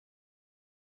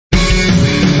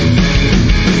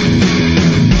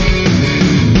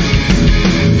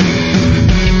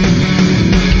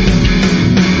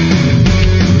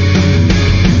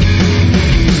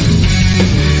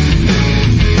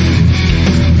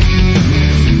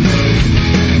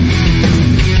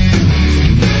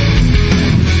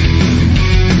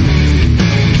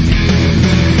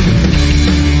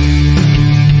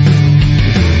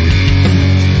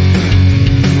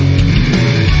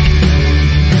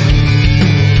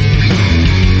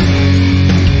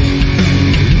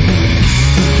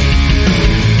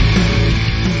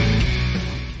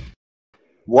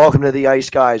Welcome to the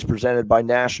Ice Guys, presented by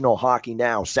National Hockey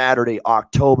Now, Saturday,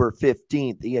 October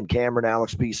 15th. Ian Cameron,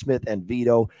 Alex B. Smith, and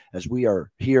Vito, as we are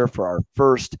here for our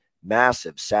first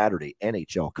massive Saturday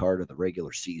NHL card of the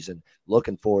regular season.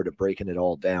 Looking forward to breaking it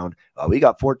all down. We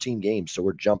got 14 games, so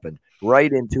we're jumping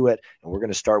right into it, and we're going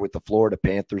to start with the Florida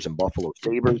Panthers and Buffalo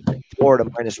Sabres. Florida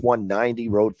minus 190,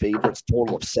 road favorites,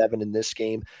 total of 7 in this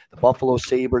game. The Buffalo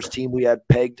Sabres team we had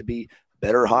pegged to be a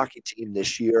better hockey team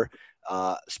this year.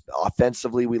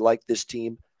 Offensively, we like this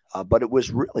team, but it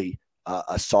was really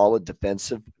a solid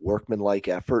defensive, workmanlike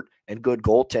effort and good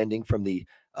goaltending from the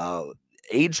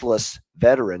ageless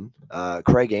veteran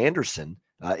Craig Anderson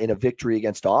in a victory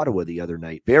against Ottawa the other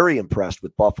night. Very impressed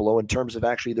with Buffalo in terms of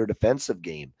actually their defensive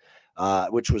game,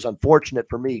 which was unfortunate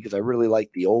for me because I really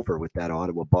liked the over with that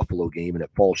Ottawa-Buffalo game, and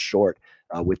it falls short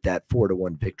with that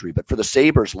 4-1 victory. But for the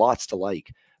Sabres, lots to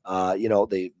like.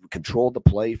 They controlled the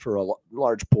play for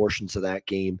large portions of that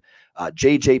game.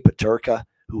 JJ Peterka,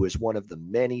 who is one of the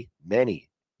many, many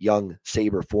young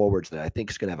Sabre forwards that I think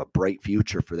is going to have a bright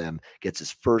future for them, gets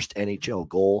his first NHL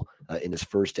goal in his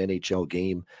first NHL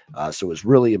game. So it was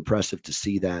really impressive to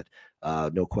see that.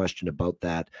 No question about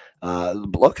that.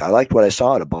 Look, I liked what I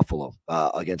saw out of Buffalo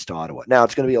against Ottawa. Now,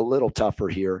 it's going to be a little tougher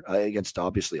here against,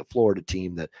 obviously, a Florida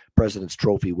team that President's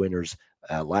Trophy winners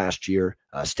last year,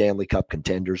 Stanley Cup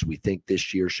contenders. We think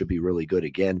this year should be really good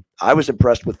again. I was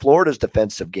impressed with Florida's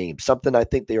defensive game, something I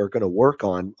think they are going to work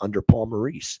on under Paul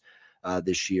Maurice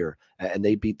this year. And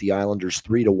they beat the Islanders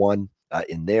 3-1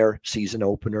 in their season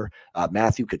opener.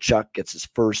 Matthew Tkachuk gets his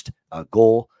first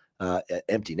goal.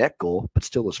 Empty net goal, but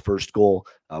still his first goal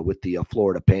with the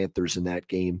Florida Panthers in that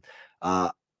game.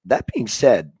 That being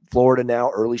said, Florida now,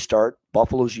 early start.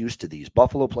 Buffalo's used to these.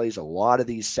 Buffalo plays a lot of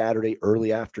these Saturday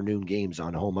early afternoon games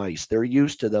on home ice. They're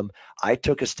used to them. I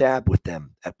took a stab with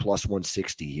them at plus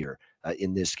 160 here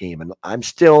in this game. And I'm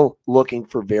still looking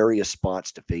for various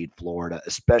spots to fade Florida,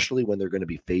 especially when they're going to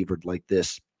be favored like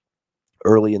this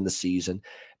early in the season.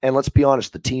 And let's be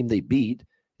honest, the team they beat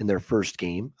in their first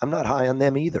game, I'm not high on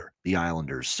them either, the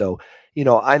Islanders. So,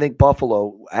 I think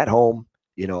Buffalo at home,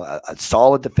 a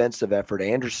solid defensive effort.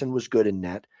 Anderson was good in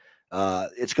net.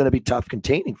 It's going to be tough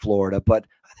containing Florida, but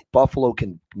I think Buffalo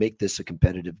can make this a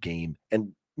competitive game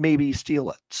and maybe steal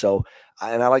it. So,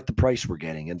 and I like the price we're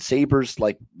getting. And Sabres,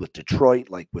 like with Detroit,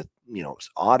 like with,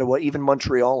 Ottawa, even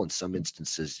Montreal in some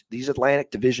instances, these Atlantic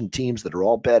Division teams that are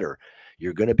all better,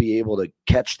 you're going to be able to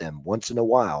catch them once in a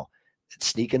while,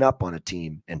 sneaking up on a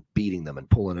team and beating them and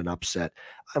pulling an upset.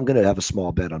 I'm going to have a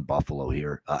small bet on Buffalo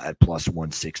here at plus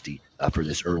 160 for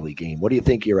this early game. What do you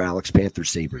think here, Alex? Panthers,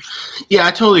 Sabres? Yeah,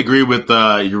 I totally agree with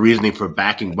your reasoning for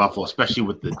backing Buffalo, especially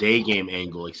with the day game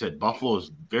angle. Like I said, Buffalo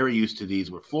is very used to these.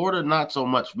 With Florida, not so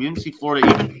much. We didn't see Florida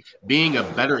even being a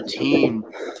better team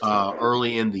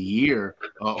early in the year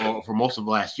or for most of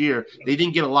last year. They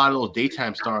didn't get a lot of those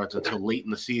daytime starts until late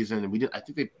in the season, and I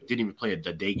think they didn't even play a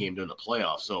day game during the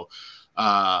playoffs. So,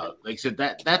 like I said,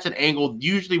 that's an angle.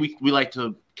 Usually we like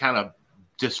to kind of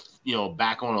just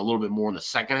back on a little bit more in the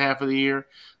second half of the year,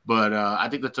 but I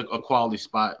think that's a quality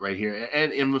spot right here.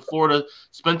 And with Florida,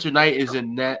 Spencer Knight is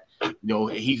in net.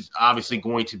 He's obviously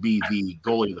going to be the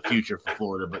goalie of the future for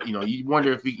Florida, but you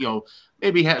wonder if he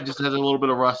maybe just has a little bit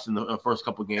of rust in the first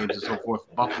couple of games and so forth.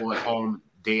 Buffalo at home,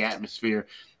 day atmosphere.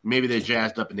 Maybe they're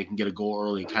jazzed up and they can get a goal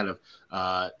early and kind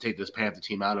of take this Panther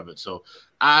team out of it. So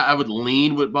I would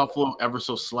lean with Buffalo ever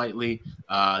so slightly.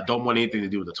 Don't want anything to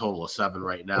do with a total of 7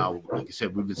 right now. Like I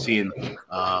said, we've been seeing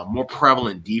more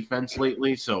prevalent defense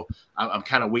lately. So I'm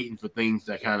kind of waiting for things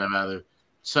that kind of either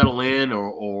settle in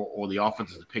or the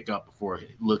offenses to pick up before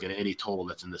looking at any total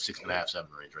that's in the 6.5, 7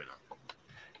 range right now.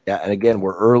 Yeah, and again,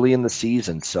 we're early in the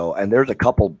season, and there's a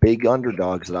couple big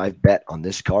underdogs that I've bet on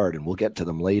this card, and we'll get to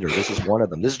them later. This is one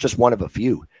of them. This is just one of a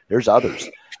few. There's others,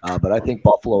 but I think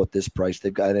Buffalo at this price,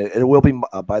 they've got it. It will be,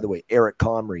 by the way, Eric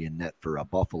Comrie in net for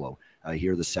Buffalo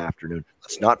here this afternoon.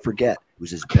 Let's not forget, it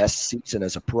was his best season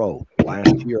as a pro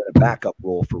last year in a backup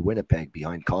role for Winnipeg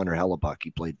behind Connor Hellebuck. He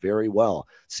played very well.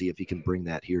 See if he can bring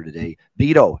that here today.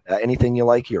 Vito, anything you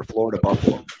like here, Florida,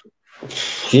 Buffalo?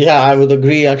 Yeah, I would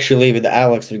agree actually with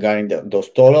Alex regarding those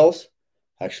totals.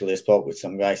 Actually, I spoke with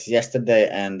some guys yesterday,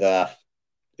 and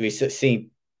we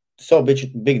see so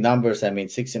big numbers. I mean,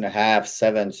 6.5,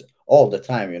 7s all the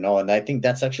time, and I think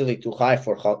that's actually too high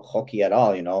for hockey at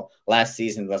all. Last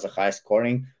season was a high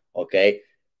scoring. Okay,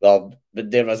 well, but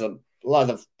there was a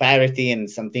lot of parity, and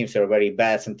some teams are very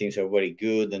bad, some teams are very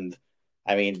good, and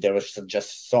I mean, there was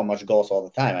just so much goals all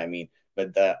the time. I mean,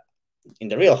 but in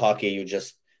the real hockey,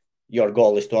 your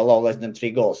goal is to allow less than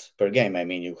 3 goals per game. I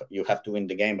mean, you have to win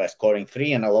the game by scoring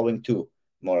 3 and allowing 2,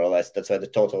 more or less. That's why the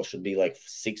total should be like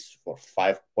 6 or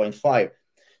 5.5.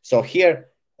 So here,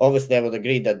 obviously, I would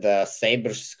agree that the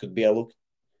Sabres could be a look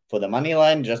for the money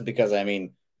line, just because, I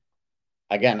mean,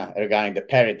 again, regarding the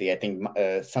parity, I think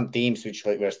some teams which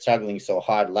were struggling so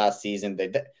hard last season,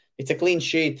 it's a clean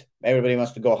sheet. Everybody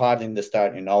wants to go hard in the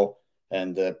start, and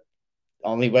the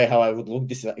only way how I would look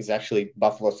this is actually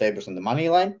Buffalo Sabres on the money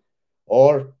line,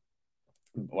 or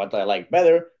what I like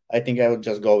better, I think I would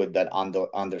just go with that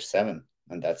under 7,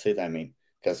 and that's it. I mean,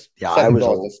 because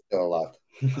 $7 is still a lot.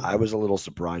 I was a little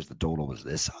surprised the total was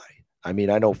this high. I mean,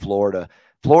 I know Florida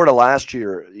last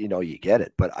year, you get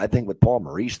it, but I think with Paul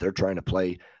Maurice, they're trying to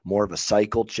play more of a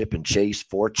cycle, chip and chase,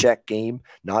 forecheck game,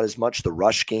 not as much the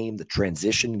rush game, the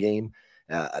transition game.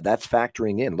 That's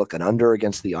factoring in. Look, an under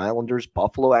against the Islanders.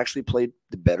 Buffalo actually played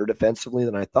better defensively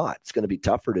than I thought. It's going to be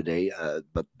tougher today,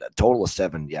 but a total of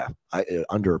 7,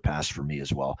 under a pass for me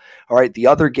as well. All right, the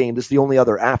other game, this is the only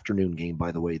other afternoon game,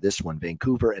 by the way, this one,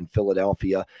 Vancouver and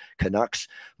Philadelphia. Canucks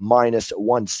minus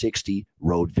 160,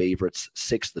 road favorites,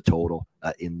 6 the total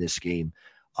in this game.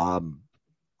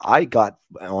 I got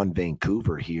on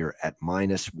Vancouver here at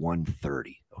minus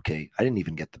 130. Okay, I didn't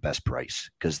even get the best price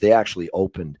because they actually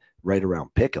opened right around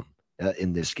Pick'em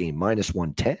in this game, minus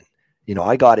 110.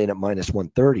 I got in at minus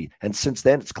 130, and since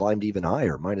then it's climbed even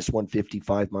higher, minus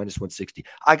 155, minus 160.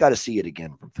 I got to see it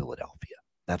again from Philadelphia.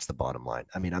 That's the bottom line.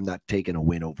 I mean, I'm not taking a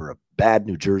win over a bad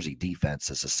New Jersey defense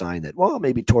as a sign that, well,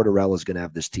 maybe Tortorella is going to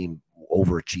have this team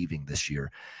overachieving this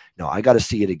year. No, I got to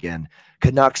see it again.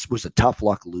 Canucks was a tough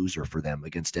luck loser for them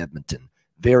against Edmonton.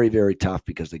 Very, very tough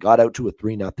because they got out to a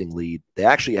 3-0 lead. They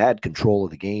actually had control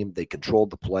of the game. They controlled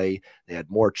the play. They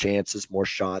had more chances, more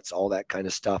shots, all that kind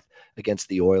of stuff against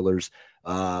the Oilers.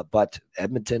 But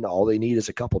Edmonton, all they need is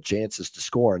a couple chances to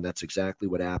score, and that's exactly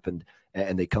what happened.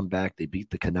 And they come back. They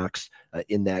beat the Canucks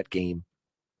in that game.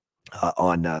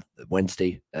 On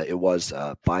Wednesday, it was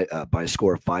by a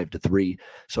score of 5-3.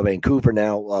 So Vancouver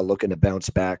now looking to bounce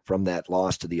back from that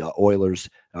loss to the Oilers,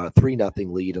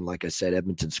 3-0 lead. And like I said,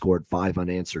 Edmonton scored 5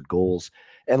 unanswered goals.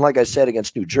 And like I said,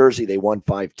 against New Jersey, they won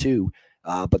 5-2,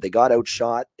 but they got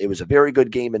outshot. It was a very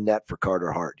good game in net for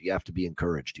Carter Hart. You have to be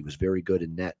encouraged. He was very good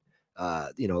in net.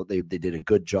 They did a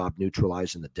good job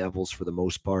neutralizing the Devils for the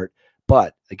most part.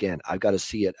 But again, I've got to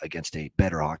see it against a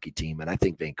better hockey team. And I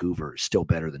think Vancouver is still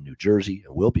better than New Jersey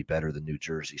and will be better than New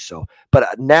Jersey. So,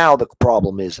 but now the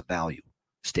problem is a value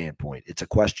standpoint. It's a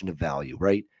question of value,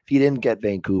 right? If you didn't get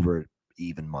Vancouver at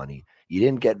even money, you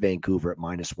didn't get Vancouver at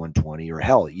minus 120, or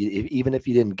hell, even if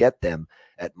you didn't get them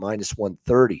at minus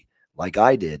 130, like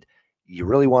I did, you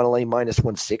really want to lay minus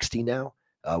 160 now,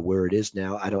 where it is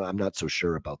now? I'm not so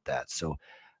sure about that. So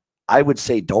I would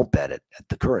say don't bet it at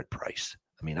the current price.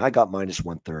 I mean, I got minus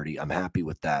 130. I'm happy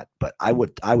with that, but I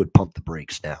would pump the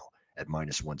brakes now at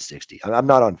minus 160. I'm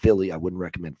not on Philly. I wouldn't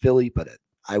recommend Philly, but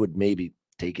I would maybe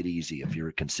take it easy if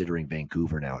you're considering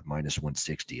Vancouver now at minus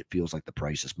 160. It feels like the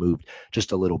price has moved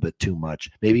just a little bit too much.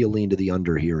 Maybe you'll lean to the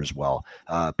under here as well,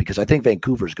 because I think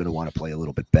Vancouver is going to want to play a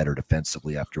little bit better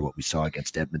defensively after what we saw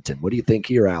against Edmonton. What do you think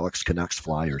here, Alex? Canucks,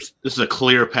 Flyers? This is a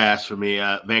clear pass for me.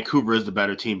 Vancouver is the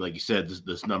better team. Like you said,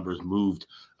 this number's moved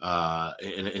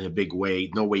in a big way.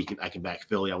 No way I can back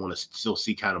Philly. I want to still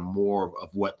see kind of more of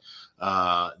what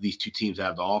these two teams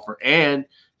have to offer. And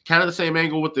kind of the same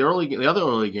angle with the other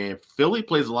early game. Philly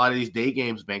plays a lot of these day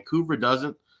games. Vancouver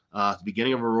doesn't. At the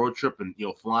beginning of a road trip and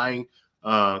flying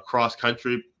cross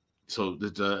country, so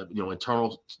there's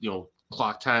internal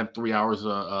clock time 3 hours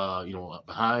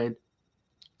behind.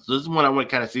 So this is one I want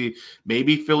to kind of see.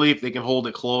 Maybe Philly, if they can hold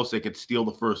it close, they could steal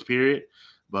the first period.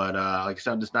 But like I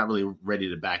said, I'm just not really ready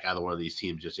to back either one of these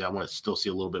teams just yet. I want to still see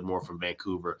a little bit more from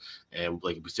Vancouver. And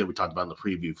like we said, we talked about in the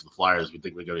preview for the Flyers, we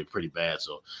think they're going to be pretty bad.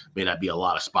 So may not be a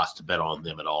lot of spots to bet on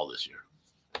them at all this year.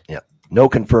 Yeah. No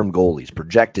confirmed goalies.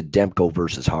 Projected Demko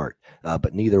versus Hart,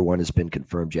 but neither one has been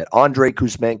confirmed yet. Andrei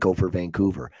Kuzmenko for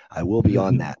Vancouver. I will be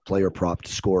on that player prop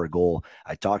to score a goal.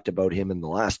 I talked about him in the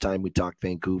last time we talked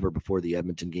Vancouver before the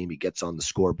Edmonton game. He gets on the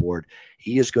scoreboard.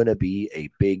 He is going to be a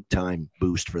big-time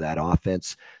boost for that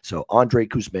offense. So Andrei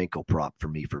Kuzmenko prop for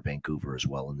me for Vancouver as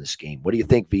well in this game. What do you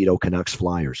think, Vito? Canucks,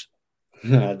 Flyers?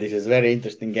 This is a very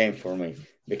interesting game for me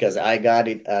because I got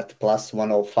it at plus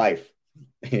 105.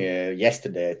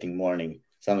 Yesterday, I think morning,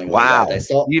 something wow. Like that. I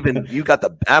saw even you got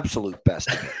the absolute best.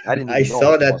 I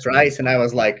saw that price and I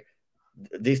was like,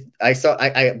 this. I saw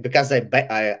because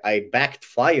I backed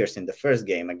Flyers in the first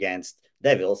game against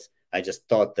Devils. I just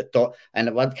thought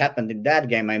and what happened in that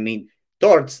game? I mean,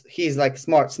 Torts, he's like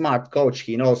smart coach.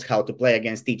 He knows how to play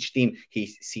against each team. He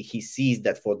sees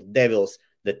that for the Devils,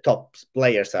 the top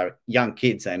players are young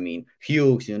kids. I mean,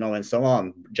 Hughes, and so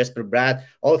on. Jesper Bratt,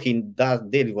 all he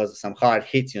did was some hard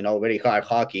hits, very hard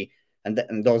hockey.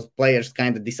 and those players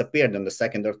kind of disappeared in the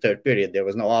second or third period. There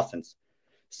was no offense.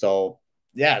 So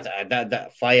yeah,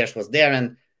 that Flyers was there,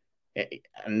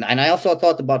 and I also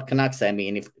thought about Canucks. I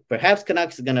mean, if perhaps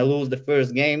Canucks are gonna lose the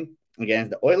first game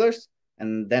against the Oilers,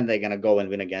 and then they're gonna go and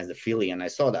win against the Philly. And I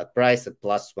saw that price at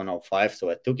plus 105, so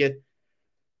I took it.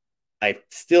 I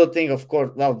still think, of course,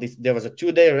 well, there was a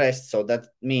 2-day rest, so that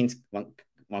means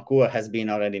Vancouver has been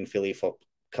already in Philly for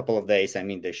a couple of days. I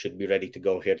mean, they should be ready to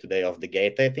go here today off the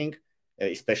gate, I think,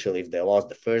 especially if they lost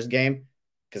the first game,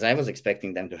 because I was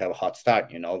expecting them to have a hot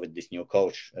start, with this new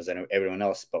coach, as everyone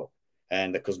else spoke.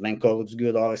 And the Kuzmenko looks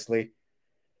good, obviously.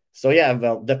 So, yeah,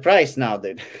 well, the price now,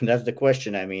 that's the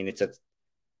question. I mean, it's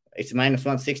minus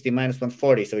 160, minus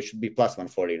 140, so it should be plus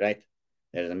 140, right?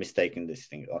 There's a mistake in this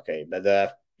thing. Okay,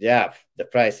 but yeah, the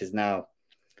price is now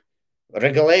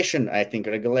regulation. I think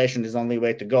regulation is the only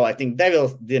way to go. I think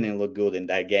Devils didn't look good in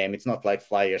that game. It's not like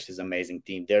Flyers is an amazing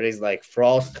team. There is like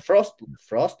Frost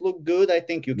looked good. I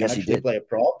think you can actually play a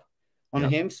prop on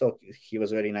him. So he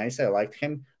was very nice. I liked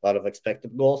him. A lot of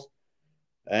expected goals.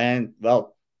 And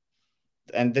well,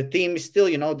 and the team is still,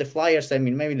 the Flyers, I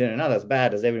mean, maybe they're not as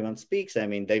bad as everyone speaks. I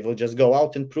mean, they will just go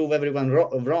out and prove everyone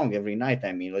wrong every night.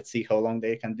 I mean, let's see how long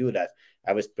they can do that.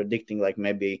 I was predicting like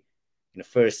maybe in the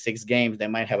first 6 games, they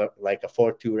might have a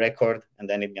 4-2 record, and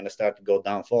then it's going to start to go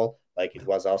downfall like it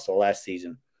was also last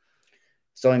season.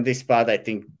 So in this spot, I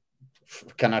think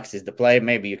Canucks is the play.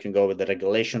 Maybe you can go with the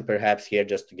regulation perhaps here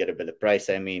just to get a better price.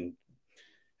 I mean,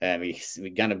 we're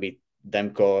going to beat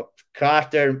Demko.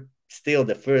 Carter, still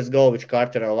the first goal which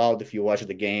Carter allowed, if you watch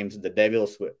the games, the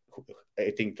Devils,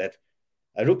 I think that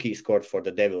a rookie scored for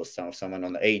the Devils, someone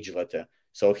on the age letter.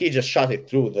 So he just shot it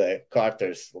through the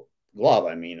Carter's glove.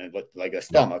 I mean, like a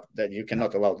stomach, that you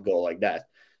cannot allow to go like that.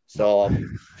 So,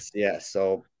 yeah,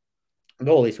 so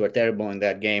goalies were terrible in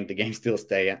that game. The game still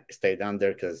stayed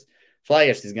under because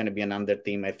Flyers is going to be an under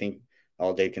team. I think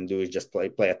all they can do is just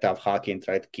play a tough hockey and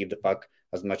try to keep the puck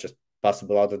as much as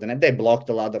possible out of the net. They blocked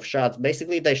a lot of shots.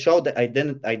 Basically, they showed the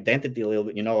identity a little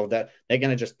bit, of that they're going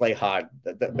to just play hard.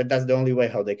 But that's the only way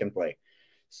how they can play.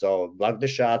 So block the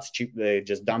shots,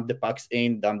 just dump the pucks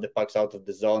in, dump the pucks out of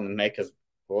the zone, and make as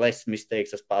less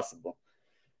mistakes as possible.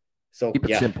 So keep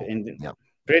it simple.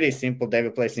 Pretty simple. They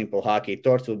will play simple hockey.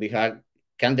 Torts will be hard.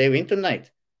 Can they win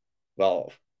tonight?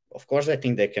 Well, of course, I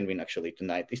think they can win actually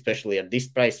tonight, especially at this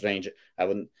price range. I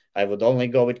would only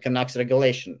go with Canucks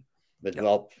regulation. But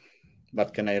well,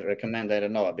 what can I recommend? I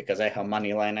don't know, because I have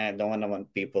money line. I don't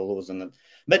want people losing it.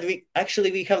 But we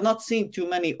have not seen too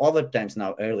many overtimes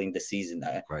now early in the season.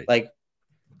 Right. Like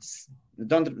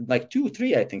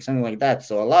 2-3, I think, something like that.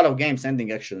 So a lot of games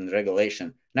ending actually in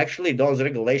regulation. And actually those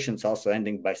regulations also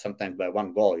ending sometimes by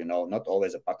 1 goal, not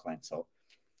always a puck line. So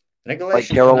regulation. Like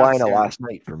Carolina last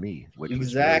night for me.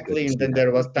 Exactly. And then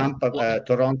there was Tampa,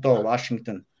 Toronto,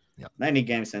 Washington. Yeah. Many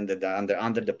games ended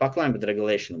under the puck line, but the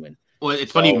regulation win. Well,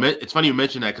 it's funny you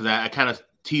mentioned that because I kind of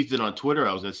teased it on Twitter.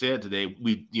 I was going to say it today.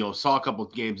 We saw a couple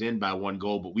of games in by 1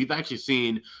 goal, but we've actually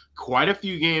seen quite a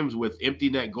few games with empty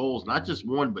net goals, not just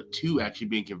 1 but 2 actually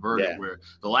being converted. Where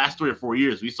the last 3 or 4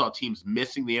 years we saw teams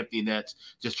missing the empty nets,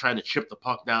 just trying to chip the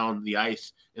puck down the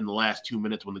ice in the last 2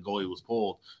 minutes when the goalie was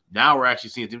pulled. Now we're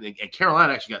actually seeing, and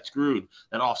Carolina actually got screwed.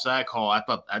 That offside call, I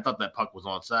thought that puck was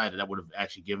onside, and that would have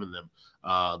actually given them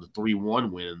the 3-1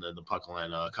 win in the puck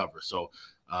line cover. So.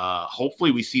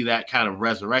 Hopefully we see that kind of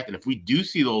resurrect. And if we do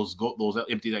see those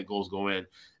empty net goals go in,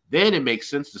 then it makes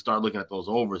sense to start looking at those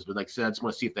overs. But like I said, I just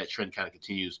want to see if that trend kind of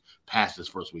continues past this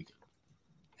first weekend.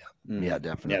 Yeah,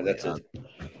 definitely. Yeah, that's it.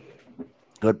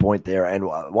 Good point there. And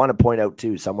I want to point out,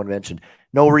 too, someone mentioned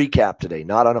no recap today,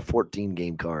 not on a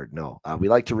 14-game card. No, we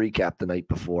like to recap the night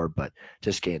before, but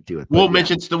just can't do it. We'll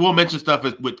mention stuff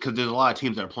because there's a lot of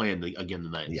teams that are playing again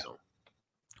tonight. Yeah. So.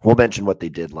 We'll mention what they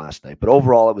did last night, but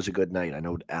overall it was a good night. I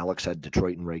know Alex had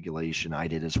Detroit in regulation. I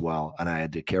did as well. And I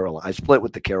had Carolina. I split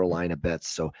with the Carolina bets.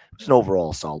 So it was an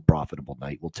overall solid, profitable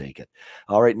night. We'll take it.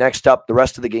 All right. Next up, the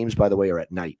rest of the games, by the way, are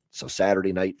at night. So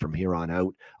Saturday night from here on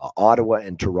out, Ottawa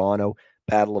and Toronto,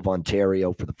 Battle of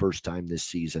Ontario for the first time this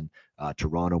season.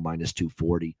 Toronto minus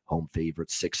 240, home favorite,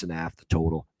 6.5 the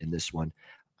total in this one.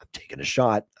 I'm taking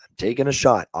a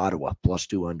shot. Ottawa plus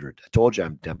 200. I told you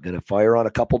I'm going to fire on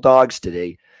a couple dogs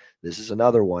today. This is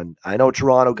another one. I know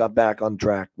Toronto got back on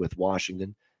track with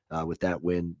Washington with that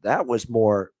win. That was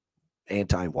more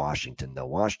anti-Washington, though.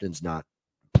 Washington's not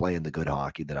playing the good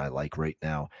hockey that I like right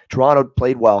now. Toronto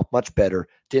played well, much better,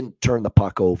 didn't turn the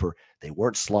puck over. They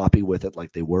weren't sloppy with it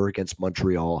like they were against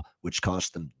Montreal, which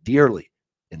cost them dearly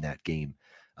in that game.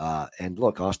 And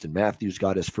look, Austin Matthews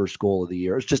got his first goal of the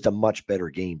year. It's just a much better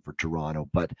game for Toronto.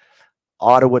 But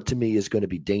Ottawa to me is going to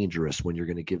be dangerous when you're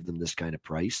going to give them this kind of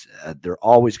price.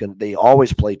 They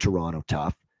always play Toronto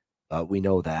tough. We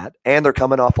know that. And they're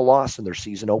coming off a loss in their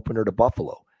season opener to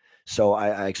Buffalo. So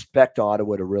I expect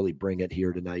Ottawa to really bring it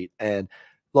here tonight. And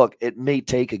look, it may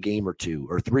take a game or two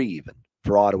or three even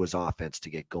for Ottawa's offense to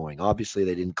get going. Obviously,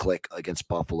 they didn't click against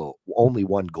Buffalo. Only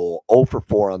one goal, 0 for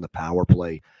 4 on the power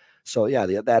play. So, yeah,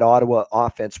 that Ottawa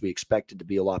offense we expected to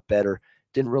be a lot better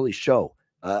didn't really show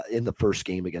in the first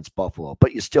game against Buffalo.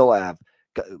 But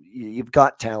you've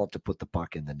got talent to put the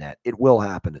puck in the net. It will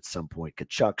happen at some point.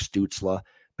 Tkachuk, Stützle,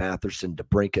 Batherson,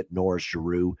 DeBrincat, Norris,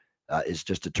 Giroux is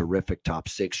just a terrific top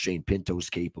six. Shane Pinto's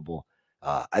capable.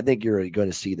 I think you're going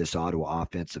to see this Ottawa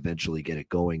offense eventually get it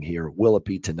going here. Will it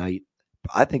be tonight?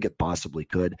 I think it possibly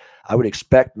could. I would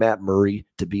expect Matt Murray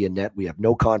to be in net. We have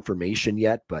no confirmation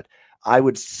yet, but I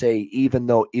would say even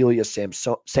though Ilya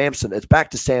Samson, it's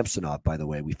back to Samsonov, by the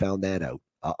way. We found that out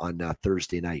on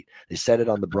Thursday night. They said it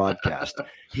on the broadcast.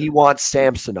 He wants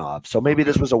Samsonov. So maybe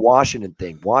this was a Washington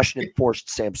thing. Washington forced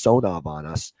Samsonov on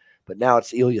us, but now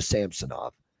it's Ilya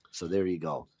Samsonov. So there you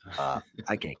go.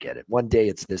 I can't get it. One day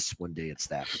it's this, one day it's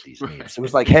that with these names. It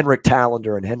was like Henrik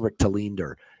Talander and Henrik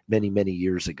Tallinder many, many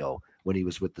years ago when he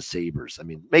was with the Sabres. I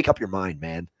mean, make up your mind,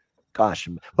 man. Gosh,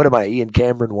 what am I, Ian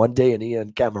Cameron one day and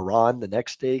Ian Cameron the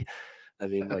next day? I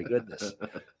mean, my goodness.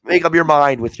 Make up your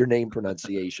mind with your name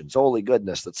pronunciations. Holy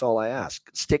goodness, that's all I ask.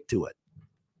 Stick to it.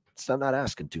 So I'm not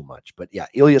asking too much. But, yeah,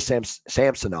 Ilya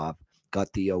Samsonov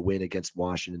got the win against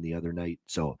Washington the other night.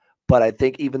 So, but I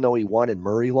think even though he won and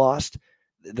Murray lost,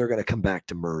 they're going to come back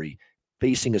to Murray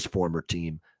facing his former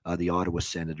team, the Ottawa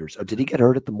Senators. Oh, did he get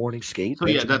hurt at the morning skate? So,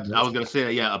 yeah, I was going to say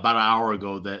that, yeah, about an hour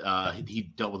ago that he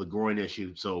dealt with a groin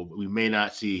issue. So we may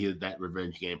not see that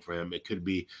revenge game for him. It could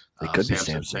be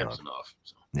Samsonov.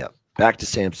 So. Yeah, back to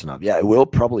Samsonov. Yeah,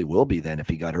 it probably will be then if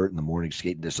he got hurt in the morning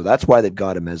skating. So that's why they've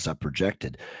got him as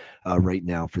projected right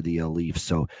now for the Leafs.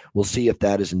 So we'll see if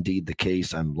that is indeed the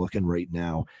case. I'm looking right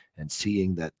now and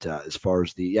seeing that as far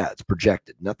as it's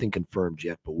projected. Nothing confirmed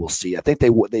yet, but we'll see. I think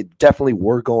they definitely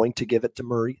were going to give it to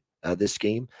Murray this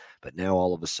game, but now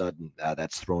all of a sudden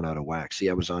that's thrown out of whack. See,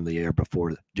 I was on the air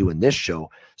before doing this show,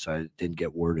 so I didn't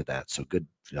get word of that. So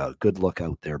good look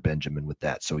out there, Benjamin, with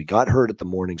that. So he got hurt at the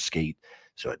morning skate,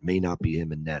 so it may not be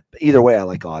him in net. But either way, I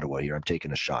like Ottawa here. I'm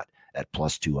taking a shot at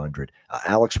plus 200.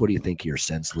 Alex, what do you think here?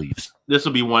 Sens Leafs. This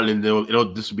will be one, and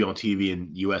this will be on TV in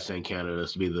U.S. and Canada.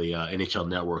 This will be the NHL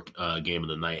Network game of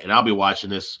the night, and I'll be watching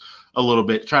this a little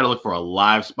bit. Try to look for a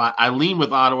live spot. I lean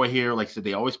with Ottawa here. Like I said,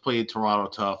 they always play Toronto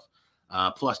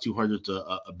tough. Plus 200 is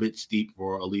a bit steep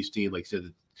for a Leafs team. Like I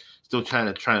said, still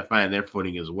trying to find their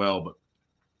footing as well.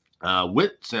 But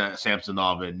with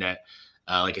Samsonov in net,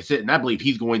 like I said, and I believe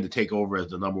he's going to take over as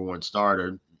the number one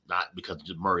starter. Not because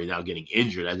of Murray now getting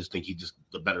injured. I just think he's just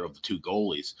the better of the two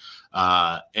goalies.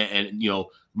 And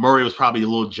Murray was probably a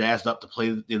little jazzed up to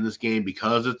play in this game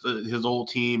because it's his old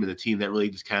team and the team that really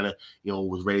just kind of,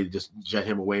 was ready to just jet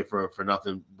him away for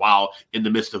nothing while in the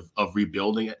midst of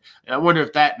rebuilding it. And I wonder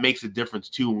if that makes a difference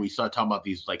too when we start talking about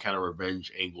these like kind of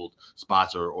revenge angled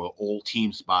spots or old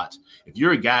team spots. If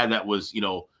you're a guy that was,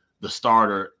 the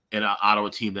starter in an Ottawa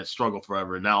team that struggled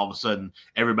forever, and now all of a sudden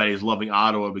everybody is loving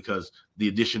Ottawa because the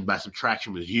addition by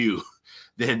subtraction was you,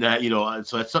 then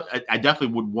so that's I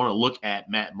definitely would want to look at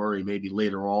Matt Murray maybe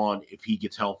later on if he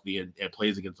gets healthy and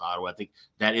plays against Ottawa. I think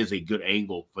that is a good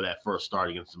angle for that first start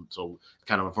against them. So it's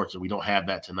kind of unfortunate we don't have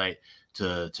that tonight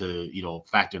to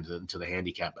factor into the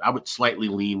handicap. But I would slightly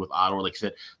lean with Ottawa. Like I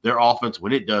said, their offense,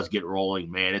 when it does get rolling,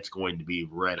 man, it's going to be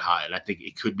red hot. And I think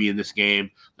it could be in this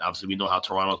game. Obviously, we know how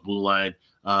Toronto's blue line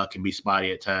can be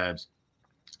spotty at times.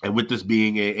 And with this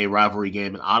being a rivalry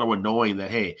game and Ottawa knowing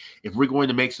that, hey, if we're going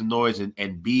to make some noise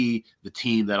and be the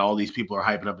team that all these people are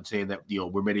hyping up and saying that,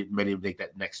 we're ready to make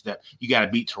that next step, you got to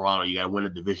beat Toronto. You got to win a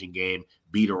division game,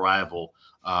 beat a rival,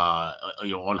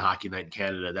 on Hockey Night in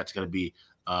Canada. That's going to be,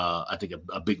 I think,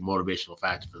 a big motivational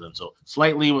factor for them. So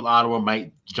slightly with Ottawa,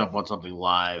 might jump on something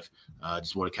live.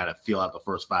 Just want to kind of feel out the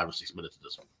first 5 or 6 minutes of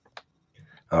this one.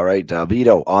 All right,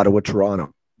 Vito, Ottawa,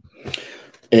 Toronto.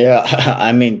 Yeah,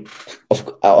 I mean,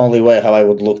 only way how I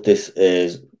would look this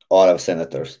is Ottawa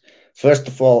Senators. First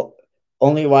of all,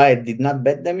 only why I did not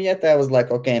bet them yet, I was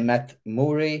like, okay, Matt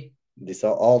Murray,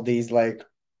 all these like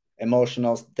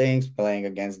emotional things playing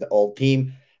against the old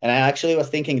team. And I actually was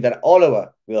thinking that Ottawa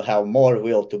will have more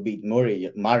will to beat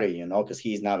Murray, because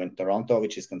he's now in Toronto,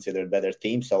 which is considered a better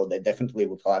team. So they definitely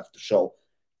would have to show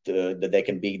that they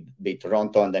can beat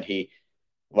Toronto, and then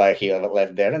why he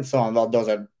left there and so on. Well, those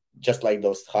are just like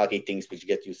those hockey things which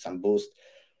get you some boost.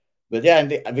 But yeah,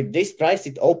 with this price,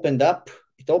 it opened up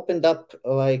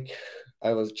like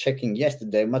I was checking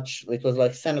yesterday. It was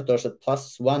like Senators at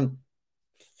plus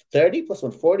 130, plus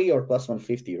 140, or plus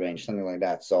 150 range, something like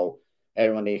that. So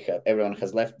everyone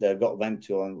has left went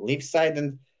to on Leafs side,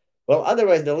 and well,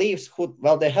 otherwise the Leafs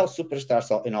they have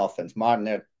superstars in offense,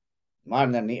 Marner,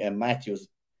 and Matthews,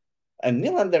 and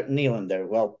Nylander.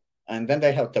 Well, and then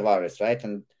they have Tavares, right?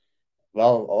 And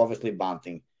well, obviously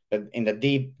Bunting. But in the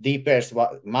deep pairs,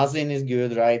 Mazin is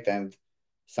good, right? And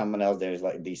someone else there is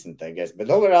like decent, I guess. But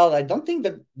overall, I don't think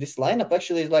that this lineup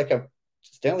actually is like a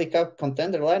Stanley Cup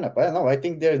contender lineup. I don't know. I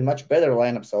think there's much better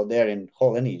lineups out there in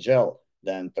whole NHL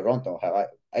than Toronto have.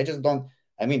 I just don't.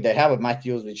 I mean, they have a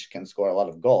Matthews which can score a lot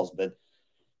of goals, but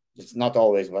it's not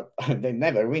always what they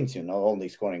never wins. Only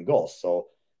scoring goals. So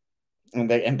and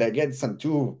they get some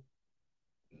two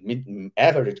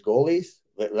average goalies.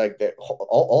 Like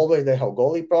always they have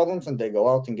goalie problems, and they go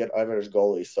out and get average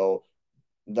goalies. So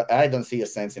I don't see a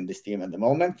sense in this team at the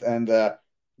moment, and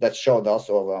that showed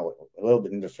also a little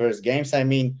bit in the first games. I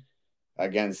mean,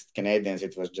 against Canadians,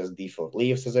 it was just default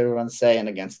Leafs, as everyone's saying, and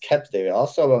against Caps, they were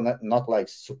also not like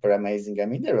super amazing. I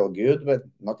mean, they're all good, but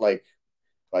not like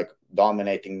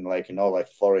dominating, like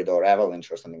Florida or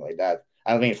Avalanche or something like that.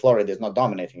 I mean, Florida is not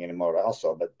dominating anymore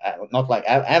also, but not like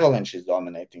Avalanche is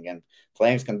dominating, and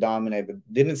Flames can dominate, but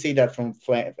didn't see that from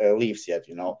Leafs yet,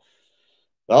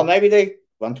 Well, maybe they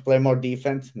want to play more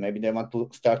defense. Maybe they want to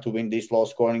start to win these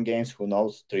low-scoring games. Who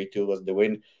knows? 3-2 was the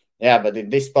win. Yeah, but in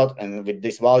this spot and with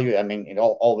this value, I mean, it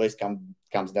always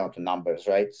comes down to numbers,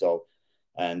 right? So,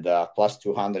 and plus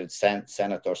 200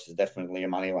 Senators is definitely a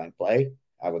money line play.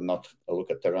 I would not look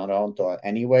at Toronto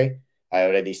anyway. I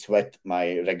already sweat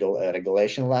my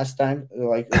regulation last time,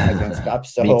 like against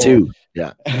Caps. So Me too.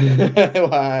 Yeah.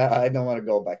 I don't want to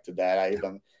go back to that. I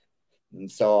don't.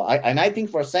 So I think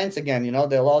for Saints again,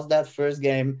 they lost that first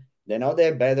game. They know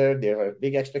they're better. There are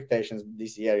big expectations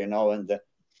this year, and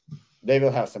they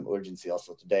will have some urgency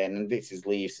also today. And this is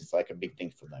Leafs. It's like a big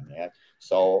thing for them. Yeah.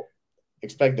 So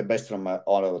expect the best from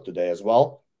Ottawa today as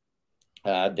well.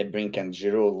 DeBrink and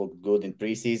Giroux looked good in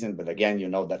preseason, but again,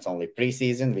 that's only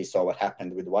preseason. We saw what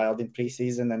happened with Wild in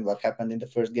preseason and what happened in the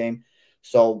first game.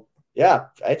 So yeah,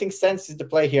 I think Sens is the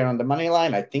play here on the money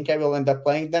line. I think I will end up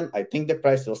playing them. I think the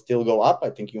price will still go up. I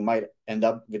think you might end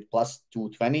up with plus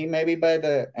 220 maybe by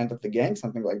the end of the game,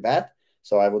 something like that.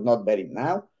 So I would not bet it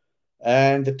now.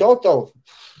 And the total,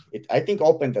 I think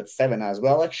opened at 7 as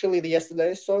well, actually,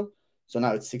 yesterday. So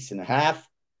now it's 6.5.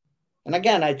 And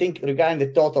again, I think regarding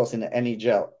the totals in the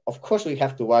NHL, of course we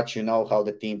have to watch, how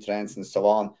the team trends and so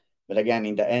on. But again,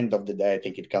 in the end of the day, I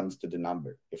think it comes to the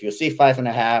number. If you see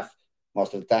 5.5,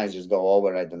 most of the times just go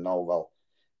over. I don't know. Well,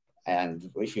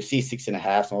 and if you see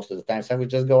 6.5, most of the times I would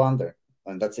just go under,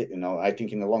 and that's it. I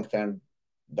think in the long term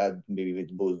that maybe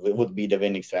would be the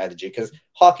winning strategy, because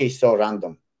hockey is so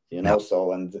random,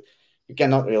 So and you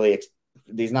cannot really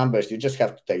these numbers. You just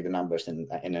have to take the numbers in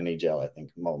NHL. I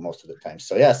think most of the time.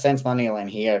 So yeah, Sens money line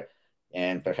here,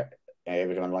 and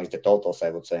everyone likes the totals. I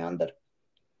would say under.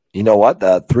 You know what?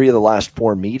 3 of the last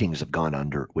 4 meetings have gone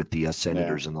under with the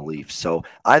Senators and the Leafs. So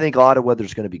I think Ottawa,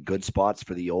 there's going to be good spots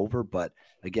for the over. But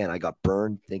again, I got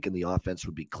burned thinking the offense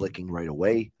would be clicking right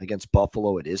away against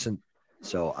Buffalo. It isn't.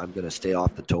 So I'm going to stay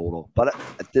off the total. But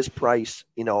at this price,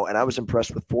 and I was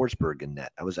impressed with Forsberg in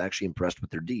net. I was actually impressed with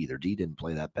their D. Their D didn't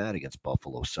play that bad against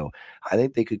Buffalo. So I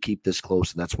think they could keep this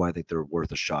close, and that's why I think they're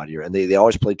worth a shot here. And they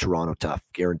always play Toronto tough,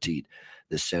 guaranteed.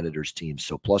 This Senators team.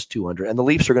 So plus 200. And the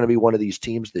Leafs are going to be one of these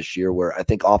teams this year where I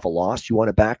think off a loss, you want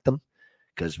to back them,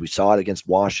 because we saw it against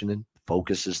Washington.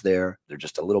 Focus is there. They're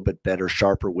just a little bit better,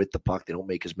 sharper with the puck. They don't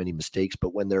make as many mistakes.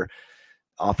 But when they're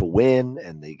off a win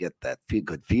and they get that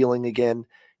good feeling again,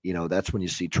 that's when you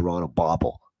see Toronto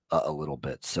bobble a little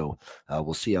bit. So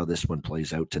we'll see how this one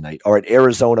plays out tonight. All right,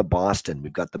 Arizona, Boston.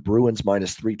 We've got the Bruins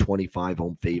minus 325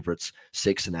 home favorites,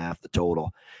 6.5 the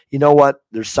total. You know what?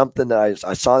 There's something that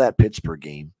I saw that Pittsburgh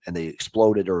game, and they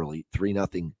exploded early,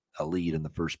 3-0 lead in the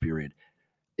first period.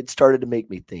 It started to make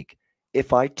me think,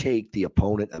 if I take the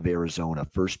opponent of Arizona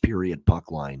first period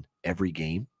puck line every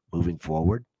game moving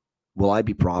forward, will I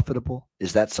be profitable?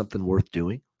 Is that something worth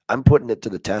doing? I'm putting it to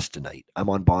the test tonight. I'm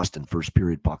on Boston first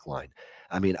period puck line.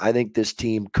 I mean, I think this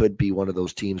team could be one of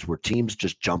those teams where teams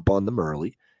just jump on them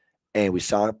early. And we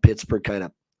saw Pittsburgh kind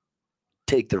of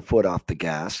take their foot off the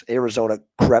gas. Arizona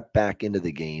crept back into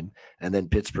the game, and then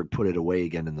Pittsburgh put it away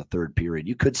again in the third period.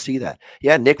 You could see that.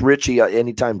 Yeah, Nick Ritchie,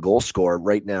 anytime goal scorer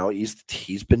right now,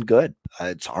 he's been good.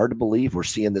 It's hard to believe we're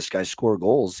seeing this guy score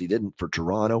goals. He didn't for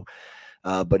Toronto.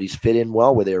 But he's fit in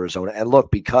well with Arizona. And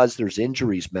look, because there's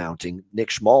injuries mounting, Nick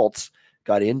Schmaltz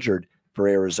got injured for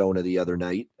Arizona the other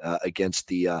night against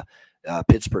the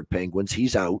Pittsburgh Penguins.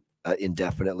 He's out.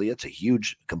 indefinitely. It's a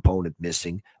huge component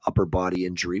missing. Upper body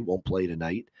injury, won't play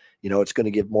tonight. It's going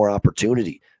to give more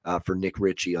opportunity for Nick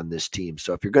Ritchie on this team.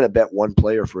 So if you're going to bet one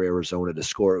player for Arizona to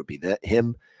score, it would be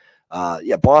him.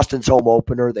 Boston's home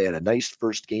opener. They had a nice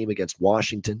first game against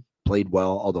Washington, played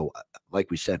well. Although, like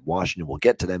we said, Washington, we'll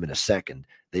get to them in a second.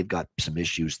 They've got some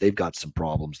issues. They've got some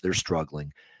problems. They're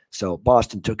struggling. So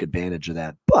Boston took advantage of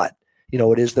that. But,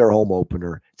 it is their home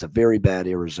opener. It's a very bad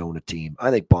Arizona team.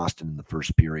 I think Boston in the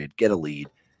first period get a lead.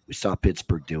 We saw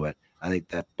Pittsburgh do it. I think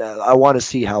that I want to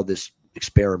see how this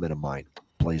experiment of mine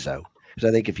plays out. Because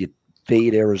I think if you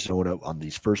fade Arizona on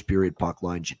these first period puck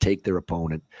lines, you take their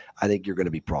opponent, I think you're going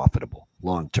to be profitable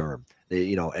long term.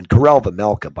 And Karel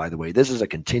Vejmelka, by the way, this is a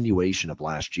continuation of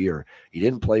last year. He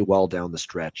didn't play well down the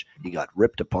stretch. He got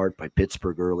ripped apart by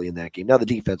Pittsburgh early in that game. Now, the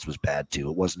defense was bad too.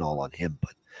 It wasn't all on him,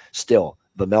 but still,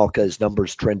 Vejmelka, his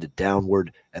numbers trended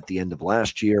downward at the end of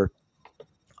last year.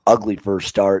 Ugly first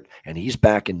start, and he's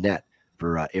back in net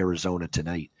for Arizona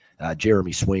tonight.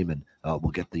 Jeremy Swayman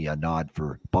will get the nod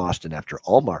for Boston after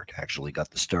Allmark actually got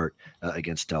the start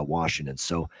against Washington.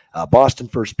 So Boston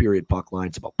first period puck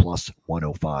line's about plus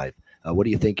 105. What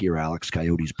do you think here, Alex?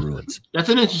 Coyotes Bruins. That's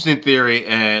an interesting theory,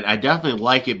 and I definitely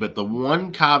like it. But the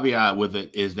one caveat with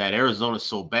it is that Arizona's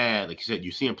so bad. Like you said,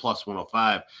 you're seeing plus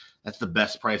 105. That's the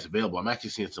best price available. I'm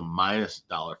actually seeing some minus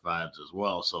 $5s as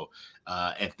well. So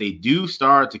if they do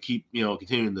start to keep,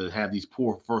 continuing to have these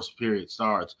poor first period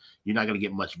starts, you're not going to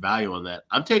get much value on that.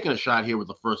 I'm taking a shot here with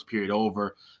the first period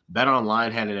over. Bet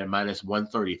Online had it at minus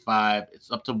 135.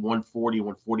 It's up to 140,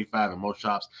 145 in most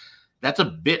shops. That's a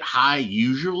bit high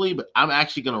usually, but I'm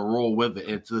actually going to roll with it.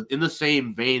 It's in the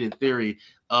same vein in theory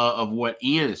of what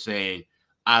Ian is saying.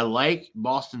 I like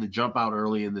Boston to jump out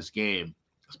early in this game,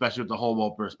 especially with the home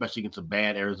opener, especially against a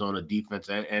bad Arizona defense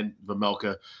and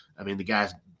Vejmelka. I mean, the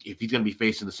guy's, if he's going to be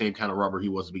facing the same kind of rubber he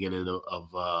was at the beginning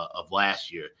of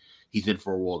last year, he's in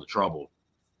for a world of trouble.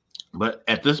 But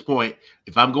at this point,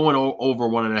 if I'm going over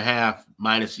 1.5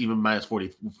 minus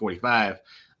 40, 45,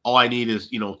 all I need is,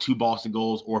 2 Boston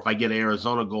goals, or if I get an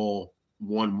Arizona goal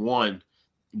 1-1,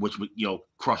 which would,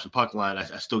 crush the puck line,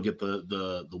 I still get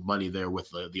the money there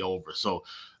with the over. So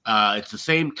it's the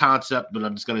same concept, but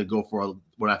I'm just going to go for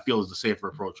what I feel is the safer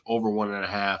approach, over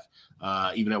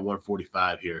 1.5, even at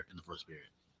 145 here in the first period.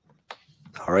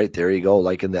 All right, there you go.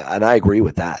 Liking that, and I agree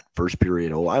with that. First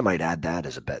period over. I might add that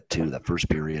as a bet too. The first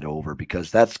period over,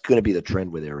 because that's going to be the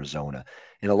trend with Arizona.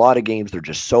 In a lot of games, they're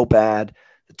just so bad.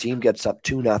 The team gets up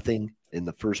 2-0 in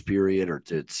the first period, or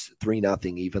it's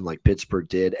 3-0, even like Pittsburgh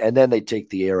did, and then they take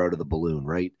the air out of the balloon.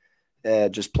 Right?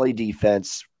 Just play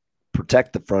defense,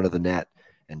 protect the front of the net,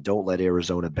 and don't let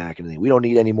Arizona back into the. We don't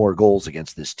need any more goals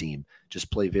against this team. Just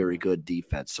play very good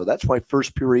defense. So that's why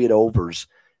first period overs,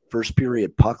 first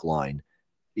period puck line,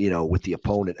 with the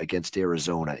opponent against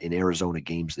Arizona in Arizona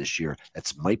games this year.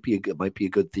 That's might be a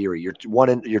good theory. You're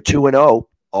 2-0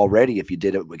 already if you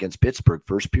did it against Pittsburgh.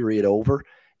 First period over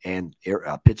and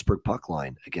Pittsburgh puck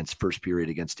line against first period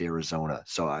against Arizona.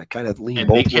 So I kind of lean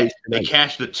both ways. They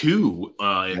cashed the 2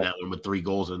 in that one with 3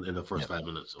 goals in the first 5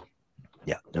 minutes. So.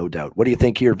 Yeah, no doubt. What do you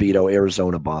think here, Vito?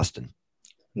 Arizona, Boston.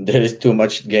 There is too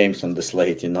much games on the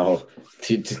slate, to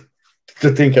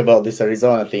think about this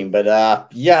Arizona team. But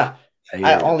yeah.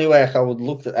 Only way I would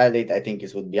look at it, I think,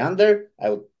 would be under.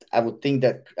 I would think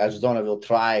that Arizona will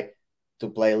try to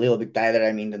play a little bit tighter.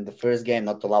 I mean, than the first game,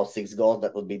 not allow 6 goals.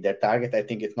 That would be their target. I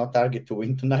think it's not target to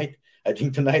win tonight. I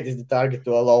think tonight is the target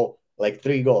to allow like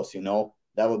 3 goals.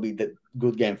 That would be the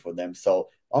good game for them. So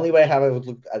only way how I would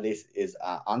look at this is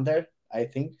under. I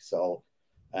think so.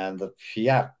 And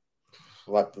yeah,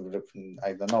 I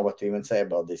don't know what to even say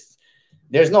about this.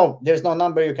 There's no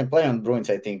number you can play on Bruins.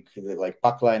 I think like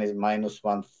puck line is minus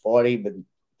 140, but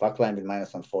puck line with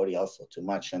minus 140 also too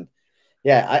much. And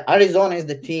yeah, Arizona is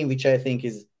the team which I think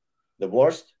is the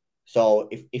worst. So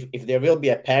if there will be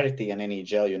a parity in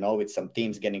NHL, with some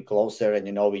teams getting closer, and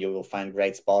you will find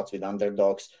great spots with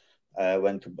underdogs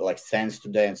when to like Sens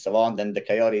today and so on, then the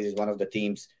Coyotes is one of the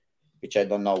teams which I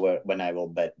don't know when I will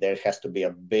bet. There has to be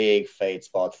a big fade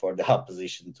spot for the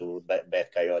opposition to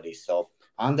bet Coyotes. So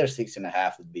under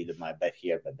 6.5 would be my bet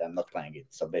here, but I'm not playing it.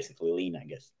 So basically lean, I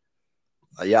guess.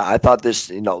 Yeah, I thought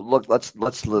this, look,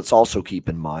 let's also keep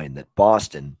in mind that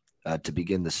Boston, to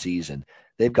begin the season,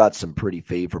 they've got some pretty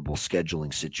favorable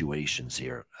scheduling situations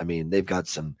here. I mean, they've got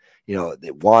some,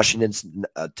 Washington's,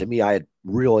 to me, I had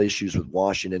real issues with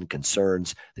Washington,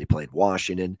 concerns. They played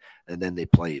Washington, and then they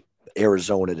play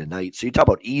Arizona tonight. So you talk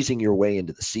about easing your way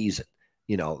into the season,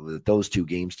 those 2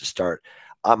 games to start.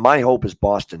 My hope is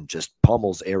Boston just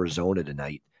pummels Arizona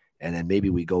tonight, and then maybe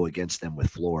we go against them with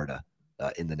Florida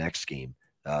in the next game.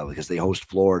 because they host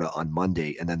Florida on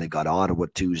Monday, and then they got Ottawa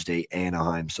Tuesday,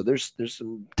 Anaheim. So there's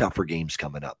some tougher games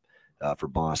coming up for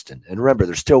Boston. And remember,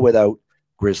 they're still without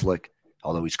Grzelcyk,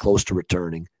 although he's close to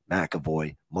returning,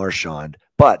 McAvoy, Marchand.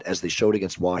 But as they showed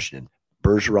against Washington,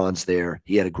 Bergeron's there.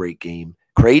 He had a great game.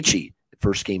 Krejci,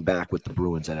 first game back with the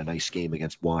Bruins, had a nice game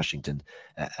against Washington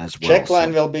as well. Czech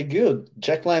line will be good.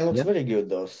 Czech line looks very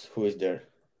good. Who is there?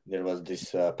 There was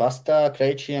this Pasta,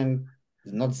 Krejci, and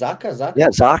not Zaka. Yeah,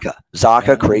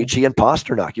 Zaka, Krejci, and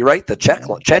Pasternak. You're right. The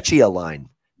Czechia line.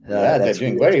 Yeah, they're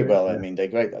doing very well. I mean, they're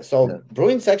great. So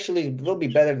Bruins actually will be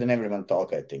better than everyone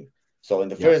thought, I think. So in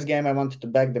the first game, I wanted to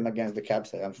back them against the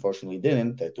Caps. I unfortunately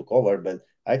didn't. They took over, but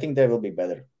I think they will be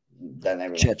better than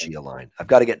everyone. Czechia line. I've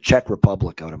got to get Czech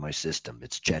Republic out of my system.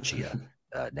 It's Czechia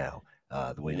now,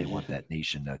 the way they want that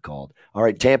nation called. All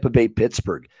right, Tampa Bay,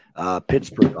 Pittsburgh.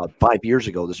 Pittsburgh, 5 years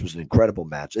ago, this was an incredible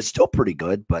match. It's still pretty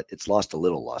good, but it's lost a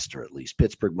little luster at least.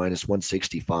 Pittsburgh minus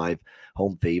 165,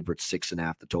 home favorites,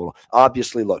 6.5 the total.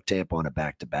 Obviously, look, Tampa on a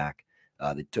back-to-back.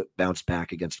 They bounced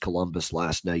back against Columbus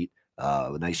last night.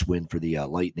 A nice win for the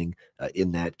Lightning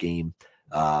in that game.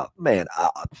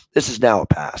 This is now a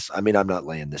pass. I mean, I'm not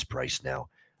laying this price now.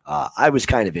 I was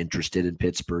kind of interested in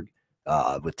Pittsburgh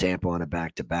with Tampa on a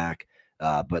back-to-back,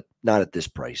 but not at this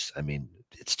price. I mean,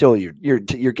 it's still you're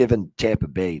giving Tampa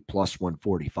Bay plus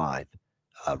 145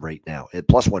 right now,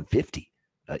 plus 150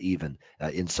 even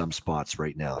in some spots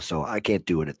right now. So I can't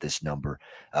do it at this number.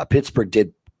 Pittsburgh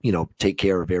did take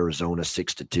care of Arizona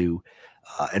 6-2,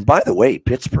 and by the way,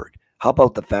 Pittsburgh. How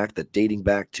about the fact that dating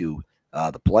back to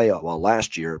the playoff,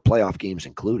 last year, playoff games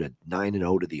included,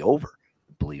 9-0 to the over,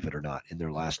 believe it or not, in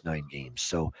their last 9 games.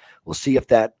 So we'll see if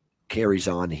that carries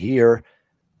on here.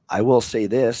 I will say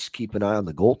this, keep an eye on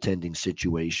the goaltending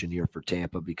situation here for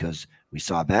Tampa, because we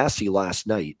saw Massey last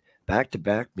night,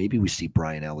 back-to-back. Maybe we see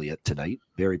Brian Elliott tonight,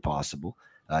 very possible.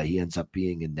 He ends up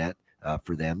being in net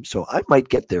for them. So I might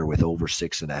get there with over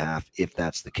 6.5 if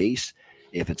that's the case.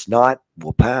 If it's not,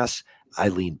 we'll pass. I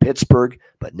lean Pittsburgh,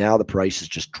 but now the price has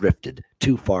just drifted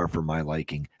too far for my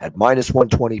liking. At minus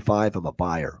 125, I'm a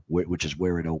buyer, which is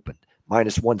where it opened.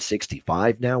 Minus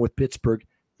 165 now with Pittsburgh.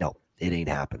 No, it ain't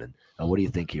happening. What do you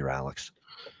think here, Alex?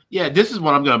 Yeah, this is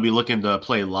what I'm going to be looking to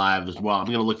play live as well. I'm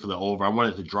going to look for the over. I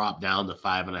want it to drop down to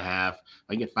 5.5.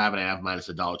 I get 5.5 minus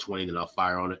 $1.20, then I'll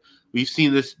fire on it. We've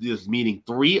seen this meeting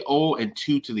 3-0 and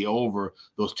 2 to the over.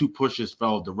 Those 2 pushes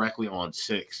fell directly on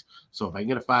 6. So if I can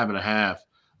get a 5.5,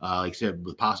 like I said,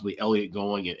 with possibly Elliott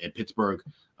going and Pittsburgh,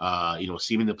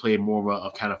 seeming to play more of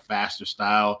a kind of faster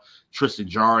style. Tristan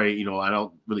Jarry, I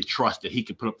don't really trust that he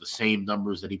can put up the same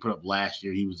numbers that he put up last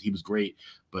year. He was great,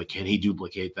 but can he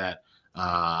duplicate that?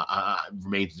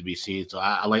 Remains to be seen. So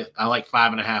I like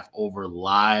 5.5 over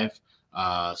live.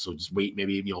 So just wait,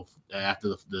 maybe after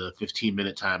the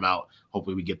 15-minute timeout.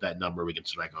 Hopefully we get that number. We can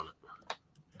strike on it.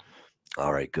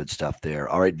 All right, good stuff there.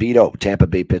 All right, Vito, Tampa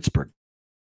Bay, Pittsburgh.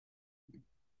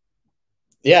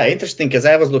 Yeah, interesting, because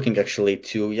I was looking actually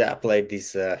to play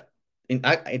this.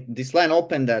 This line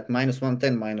opened at minus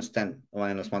 110,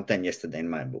 minus 110 yesterday in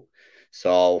my book.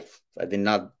 So I did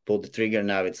not pull the trigger.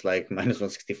 Now it's like minus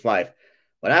 165.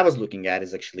 What I was looking at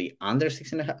is actually under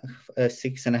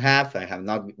 6.5. I have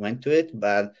not went to it,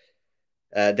 but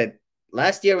that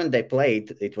last year when they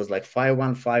played, it was like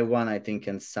 5-1, 5-1, I think,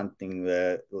 and something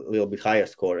a little bit higher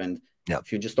score. And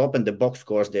if you just open the box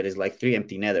scores, there is like 3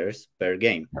 empty netters per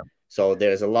game. Yeah. So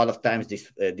there's a lot of times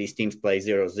these teams play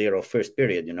 0-0 first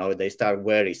period. They start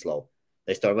very slow.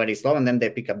 And then they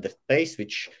pick up the pace,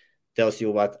 which tells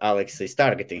you what Alex is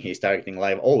targeting. He's targeting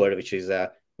live over, which is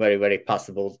a very, very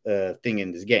possible thing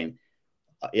in this game.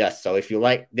 Yes, so if you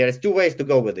like, there's 2 ways to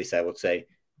go with this, I would say.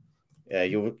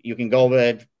 You can go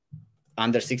with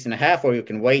under 6.5, or you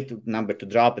can wait for the number to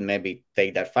drop and maybe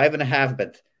take that 5.5.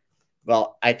 But,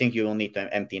 I think you will need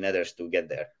empty netters to get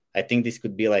there. I think this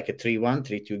could be like a 3-1,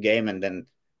 3-2 game, and then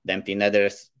the empty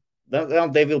netters,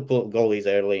 they will pull goalies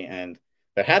early, and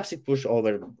perhaps it push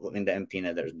over in the empty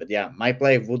netters. But yeah, my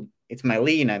play it's my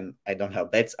lean, and I don't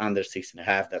have bets under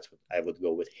 6.5. That's what I would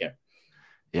go with here.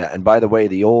 Yeah, and by the way,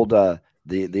 the old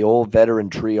the old veteran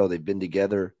trio, they've been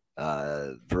together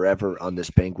forever on this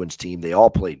Penguins team. They all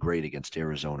played great against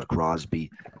Arizona.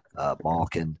 Crosby,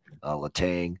 Malkin,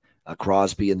 Letang.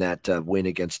 Crosby in that win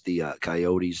against the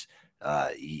Coyotes.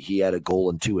 He had a goal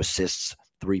and 2 assists,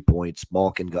 3 points.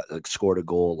 Malkin scored a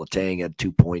goal. Letang had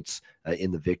 2 points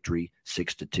in the victory,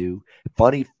 6-2.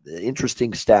 Funny,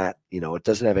 interesting stat. It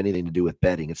doesn't have anything to do with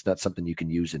betting. It's not something you can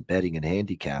use in betting and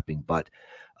handicapping. But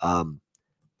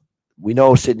we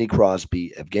know Sidney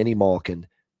Crosby, Evgeny Malkin,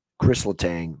 Chris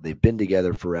Letang, they've been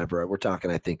together forever. We're talking,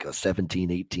 I think,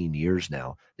 17, 18 years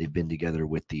now. They've been together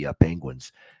with the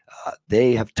Penguins.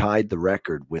 They have tied the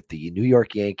record with the New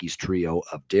York Yankees trio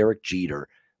of Derek Jeter,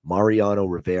 Mariano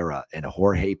Rivera, and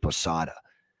Jorge Posada.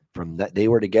 From that, they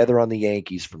were together on the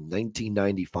Yankees from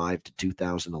 1995 to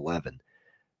 2011.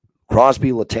 Crosby,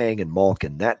 Letang, and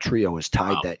Malkin, that trio has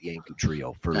tied that Yankee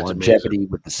trio for longevity amazing.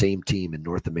 With the same team in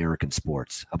North American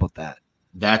sports. How about that?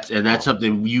 That's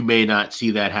something you may not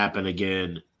see that happen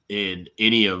again in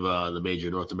any of the major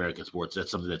North American sports.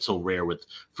 That's something that's so rare with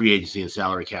free agency and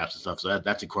salary caps and stuff. So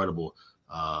that's incredible,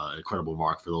 incredible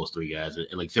mark for those three guys. And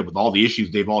like I said, with all the issues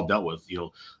they've all dealt with,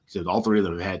 all three of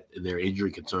them have had their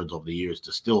injury concerns over the years.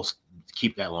 To still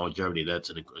keep that longevity,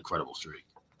 that's an incredible streak.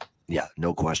 Yeah,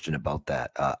 no question about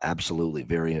that. Absolutely.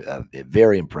 Very,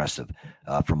 very impressive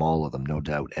from all of them, no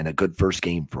doubt. And a good first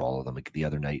game for all of them the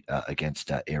other night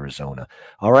against Arizona.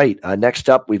 All right. Next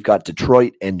up, we've got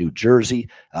Detroit and New Jersey.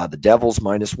 The Devils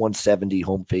 -170,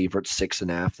 home favorites,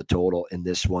 6.5 the total in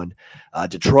this one.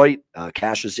 Detroit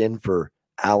cashes in for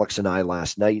Alex and I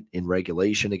last night in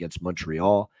regulation against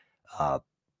Montreal. I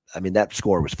mean, that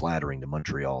score was flattering to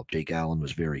Montreal. Jake Allen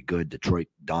was very good. Detroit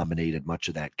dominated much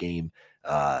of that game.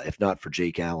 If not for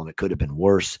Jake Allen, it could have been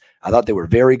worse. I thought they were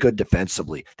very good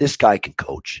defensively. This guy can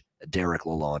coach, Derek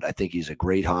Lalonde. I think he's a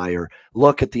great hire.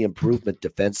 Look at the improvement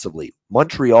defensively.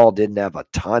 Montreal didn't have a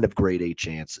ton of grade A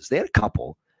chances. They had a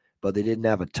couple, but they didn't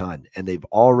have a ton. And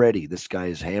this guy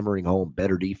is hammering home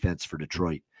better defense for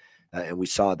Detroit. And we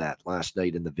saw that last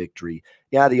night in the victory.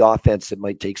 Yeah, the offense, it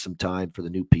might take some time for the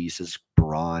new pieces,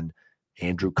 Perron,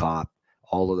 Andrew Kopp,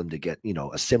 all of them to get,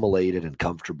 assimilated and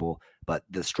comfortable. But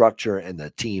the structure and the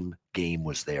team game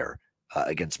was there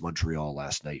against Montreal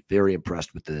last night. Very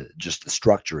impressed with the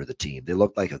structure of the team. They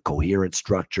looked like a coherent,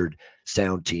 structured,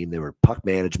 sound team. Puck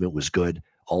management was good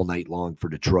all night long for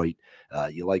Detroit.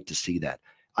 You like to see that.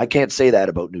 I can't say that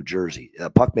about New Jersey.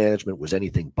 Puck management was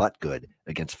anything but good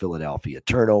against Philadelphia.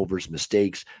 Turnovers,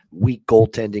 mistakes, weak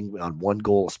goaltending on one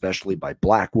goal, especially by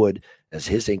Blackwood, as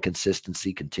his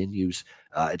inconsistency continues.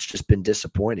 It's just been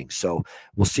disappointing. So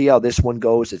we'll see how this one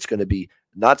goes. It's going to be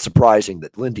not surprising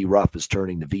that Lindy Ruff is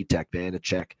turning to Vitek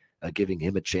Vanacek, giving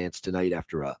him a chance tonight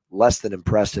after a less than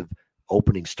impressive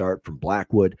opening start from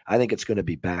Blackwood. I think it's going to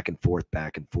be back and forth,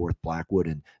 Blackwood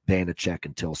and Vanacek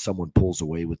until someone pulls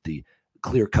away with the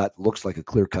looks like a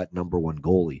clear-cut number one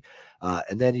goalie.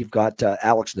 And then you've got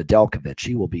Alex Nedeljkovic.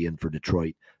 He will be in for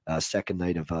Detroit, second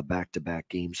night of back-to-back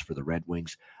games for the Red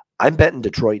Wings. I'm betting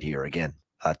Detroit here again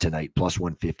tonight,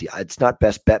 +150. It's not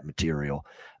best bet material,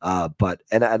 but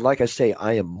like I say,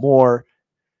 I'm more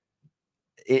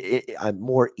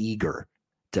eager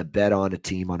to bet on a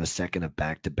team on a second of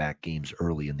back-to-back games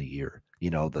early in the year.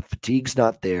 The fatigue's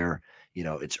not there.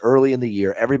 It's early in the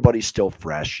year. Everybody's still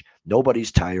fresh.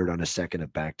 Nobody's tired on a second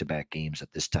of back-to-back games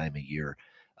at this time of year.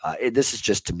 This is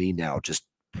just, to me now, just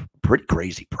pretty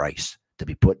crazy price to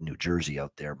be putting New Jersey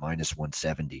out there,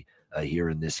 -170 here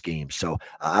in this game. So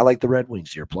I like the Red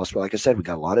Wings here. Plus, like I said, we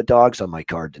got a lot of dogs on my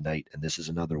card tonight, and this is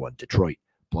another one. Detroit,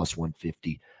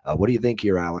 +150. What do you think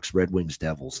here, Alex? Red Wings,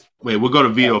 Devils. Wait, we'll go to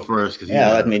Vito first.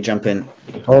 Let me jump in.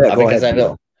 All right, because I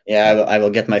will. Yeah, I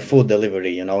will get my food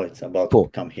delivery. It's about to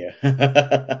come here.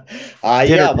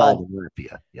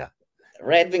 Yeah.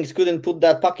 Red Wings couldn't put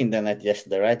that puck in the net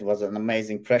yesterday, right? It was an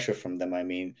amazing pressure from them. I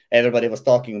mean, everybody was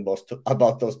talking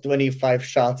about those 25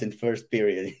 shots in first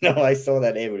period. I saw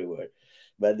that everywhere.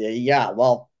 But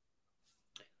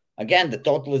again, the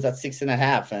total is at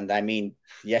 6.5. And I mean,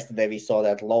 yesterday we saw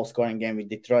that low-scoring game with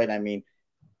Detroit. I mean,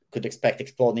 could expect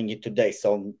exploding it today,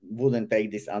 so wouldn't take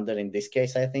this under in this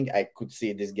case. I think I could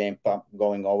see this game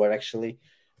going over actually.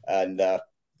 And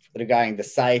regarding the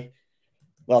side,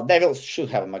 well, Devils should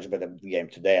have a much better game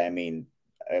today. I mean,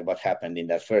 what happened in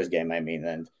that first game? I mean,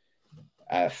 and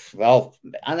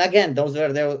again, those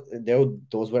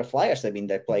were Flyers. I mean,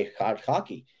 they play hard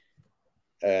hockey.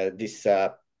 This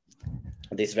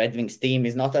Red Wings team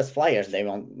is not as Flyers.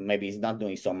 Maybe it's not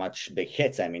doing so much big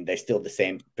hits. I mean, they're still the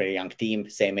same pretty young team,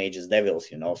 same age as Devils,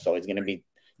 so it's going to be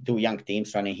two young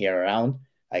teams running here around.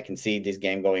 I can see this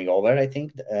game going over, I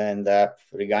think. And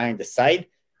regarding the side,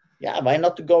 why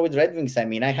not to go with Red Wings? I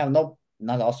mean, I have not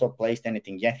also placed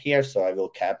anything yet here, so I will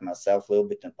cap myself a little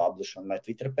bit and publish on my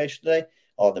Twitter page today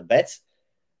all the bets,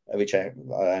 I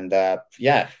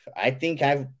think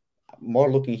I've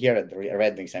more looking here at the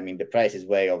Red Wings. I mean, the price is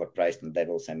way overpriced on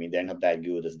Devils. I mean, they're not that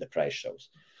good as the price shows.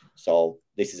 So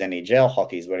this is NHL.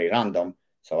 Hockey is very random.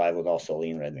 So I would also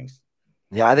lean Red Wings.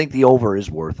 Yeah, I think the over is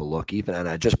worth a look, even, and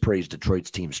I just praised Detroit's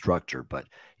team structure, but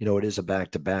it is a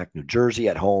back-to-back. New Jersey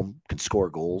at home can score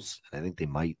goals. I think they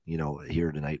might,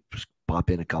 here tonight just pop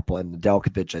in a couple. And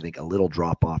Nedeljkovic, I think a little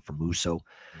drop off from Musso,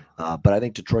 but I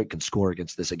think Detroit can score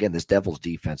against this. Again, this Devils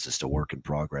defense is still work in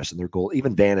progress, and their goal.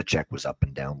 Even Vanacek was up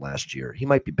and down last year. He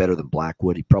might be better than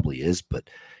Blackwood. He probably is, but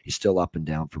he's still up and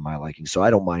down for my liking. So I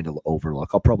don't mind an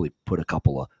overlook. I'll probably put a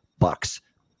couple of bucks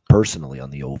personally on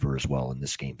the over as well in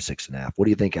this game, 6.5. What do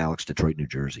you think, Alex? Detroit, New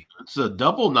Jersey. It's a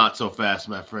double not so fast,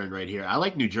 my friend, right here. I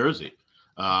like New Jersey.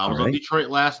 I was on Detroit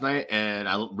last night, and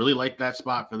I really like that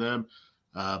spot for them.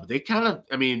 But they kind of,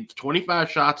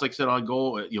 25 shots, like I said, on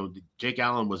goal. Jake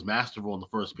Allen was masterful in the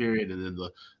first period, and then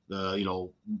the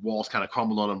walls kind of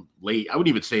crumbled on him late. I wouldn't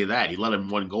even say that. He let him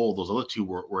one goal. Those other two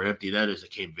were empty netters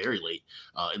that came very late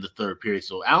in the third period.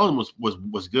 So Allen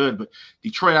was good, but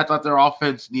Detroit, I thought their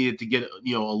offense needed to get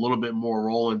a little bit more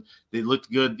rolling. They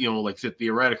looked good, like I said,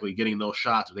 theoretically getting those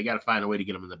shots, but they got to find a way to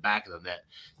get them in the back of the net.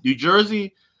 New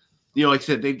Jersey, like I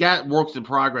said, they've got works in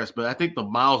progress, but I think the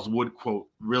Miles Wood quote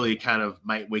really kind of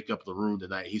might wake up the room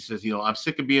tonight. He says, I'm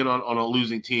sick of being on a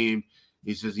losing team.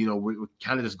 He says, we're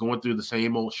kind of just going through the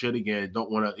same old shit again.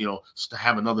 Don't want to,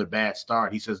 have another bad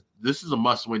start. He says, this is a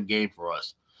must-win game for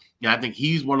us. I think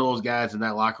he's one of those guys in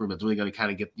that locker room that's really going to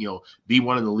kind of get, be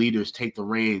one of the leaders, take the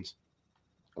reins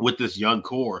with this young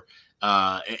core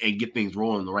and get things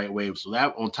rolling the right way. So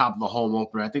that on top of the home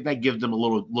opener, I think that gives them a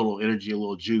little energy, a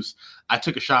little juice. I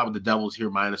took a shot with the Devils here,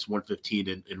 minus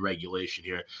 115 in regulation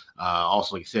here.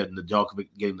 Also, like I said, Nedeljkovic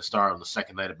getting the start on the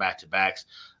second night of back-to-backs.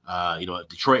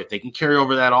 Detroit, if they can carry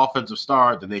over that offensive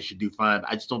start, then they should do fine.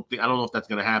 I don't know if that's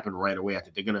going to happen right away. I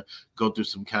think they're going to go through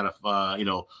some kind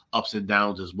of, ups and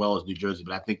downs as well as New Jersey.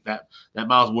 But I think that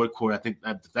Miles Wood court, I think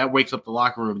that wakes up the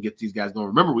locker room and gets these guys going.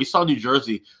 Remember, we saw New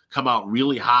Jersey come out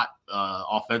really hot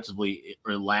offensively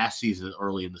last season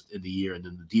early in the year, and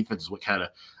then the defense is what kind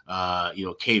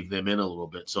of, caved them in a little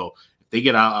bit. So if they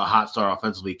get a hot start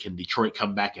offensively, can Detroit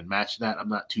come back and match that? I'm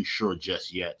not too sure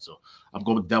just yet. So I'm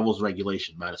going with Devils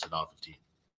regulation minus $1.15.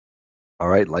 All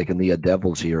right, liking the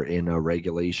Devils here in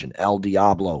regulation. El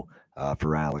Diablo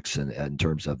for Alex in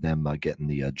terms of them getting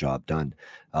the job done.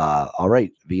 All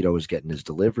right, Vito is getting his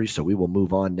delivery, so we will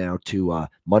move on now to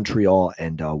Montreal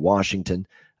and Washington.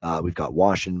 We've got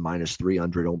Washington minus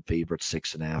 300 home favorite,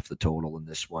 6.5 the total in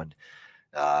this one.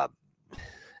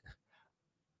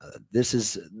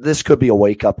 This could be a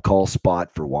wake-up call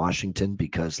spot for Washington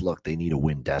because, look, they need a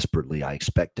win desperately. I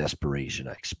expect desperation.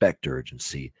 I expect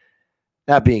urgency.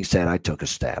 That being said, I took a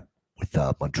stab with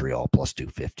Montreal plus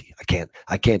 250.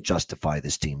 I can't justify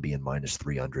this team being minus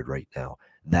 300 right now.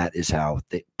 That is how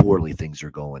poorly things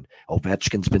are going.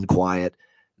 Ovechkin's been quiet.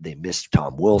 They missed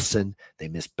Tom Wilson. They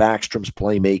missed Backstrom's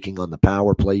playmaking on the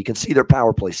power play. You can see their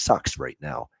power play sucks right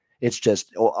now. It's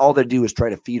just all they do is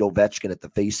try to feed Ovechkin at the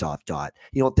faceoff dot.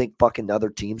 You don't think fucking other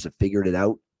teams have figured it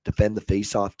out? Defend the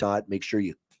faceoff dot. Make sure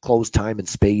you close time and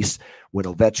space when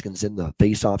Ovechkin's in the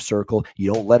faceoff circle.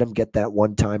 You don't let him get that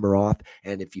one-timer off.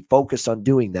 And if you focus on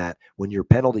doing that when you're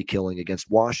penalty killing against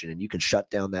Washington, you can shut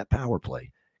down that power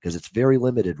play because it's very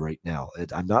limited right now.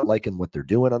 I'm not liking what they're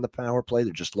doing on the power play.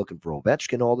 They're just looking for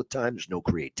Ovechkin all the time. There's no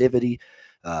creativity.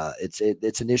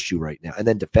 It's an issue right now. And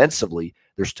then defensively,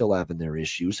 they're still having their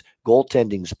issues.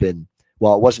 Goaltending's been,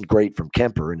 well, it wasn't great from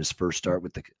Kemper in his first start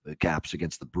with the Caps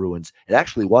against the Bruins. It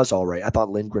actually was all right. I thought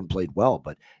Lindgren played well,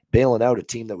 but bailing out a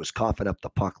team that was coughing up the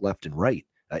puck left and right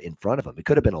in front of him. It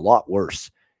could have been a lot worse,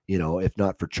 if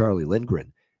not for Charlie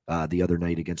Lindgren the other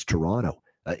night against Toronto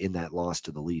in that loss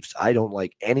to the Leafs. I don't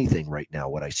like anything right now,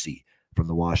 what I see from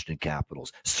the Washington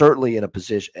Capitals. Certainly in a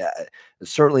position,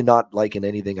 certainly not liking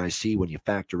anything I see when you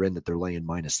factor in that they're laying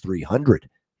minus 300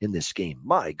 in this game.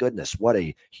 My goodness, what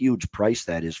a huge price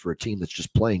that is for a team that's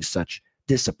just playing such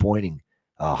disappointing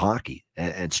hockey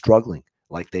and struggling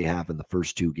like they have in the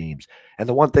first two games. And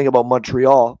the one thing about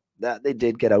Montreal, that they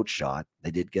did get outshot.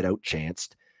 They did get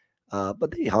outchanced,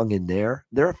 but they hung in there.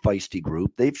 They're a feisty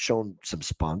group. They've shown some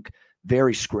spunk.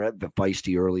 Very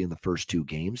feisty early in the first two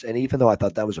games. And even though I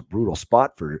thought that was a brutal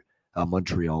spot for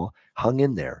Montreal, hung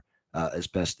in there as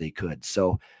best they could.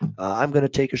 So I'm going to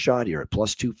take a shot here at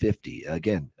plus 250.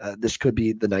 Again, this could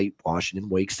be the night Washington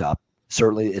wakes up.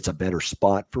 Certainly it's a better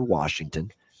spot for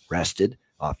Washington. Rested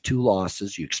off 2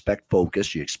 losses. You expect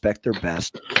focus. You expect their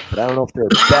best. But I don't know if they're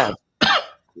best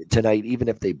tonight, even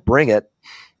if they bring it.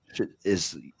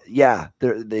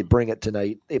 They bring it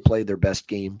tonight. They played their best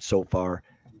game so far.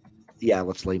 Yeah,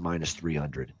 let's lay minus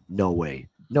 300. No way.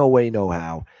 No way, no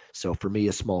how. So for me,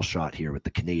 a small shot here with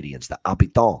the Canadians, the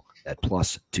Habitants at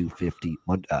plus 250.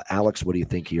 Alex, what do you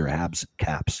think here? Habs,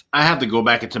 Caps? I have to go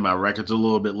back into my records a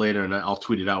little bit later, and I'll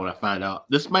tweet it out when I find out.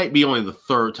 This might be only the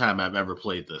third time I've ever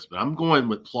played this, but I'm going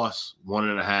with plus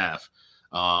 1.5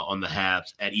 on the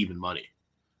Habs at even money.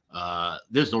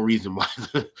 There's no reason why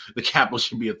the Capitals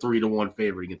should be a 3-1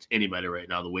 favorite against anybody right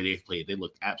now. The way they've played, they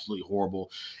look absolutely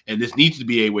horrible, and this needs to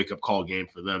be a wake-up call game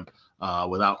for them.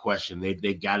 Without question,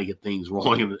 they've got to get things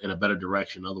rolling in a better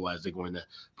direction. Otherwise, they're going to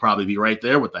probably be right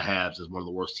there with the Habs as one of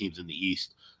the worst teams in the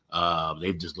East.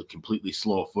 They've just looked completely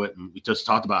slow of foot, and we just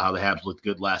talked about how the Habs looked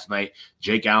good last night.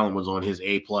 Jake Allen was on his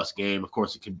A-plus game. Of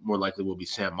course, it could more likely will be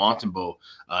Sam Montembeault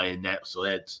in that, so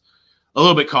that's a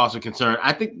little bit cause for concern.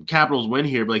 I think Capitals win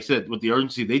here, but like I said, with the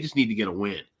urgency, they just need to get a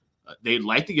win. They'd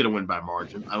like to get a win by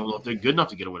margin. I don't know if they're good enough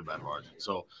to get a win by margin.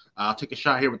 So I'll take a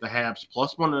shot here with the Habs,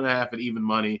 plus 1.5 at even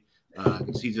money. I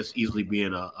can see this easily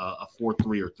being a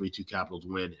 4-3 or 3-2 Capitals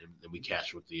win, and we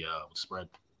cash with the spread.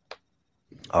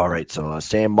 All right, so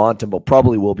Sam Montembeault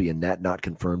probably will be in net, not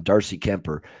confirmed. Darcy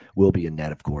Kemper will be in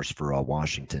net, of course, for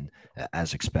Washington,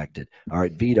 as expected. All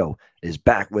right, Vito is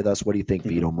back with us. What do you think,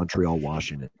 Vito? Montreal,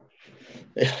 Washington.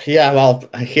 Yeah, well,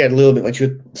 I heard a little bit what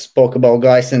you spoke about,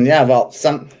 guys, and yeah, well,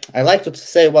 I like to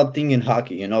say one thing in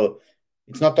hockey. You know,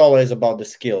 it's not always about the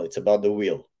skill; it's about the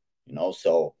will. You know,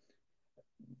 so.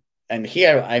 And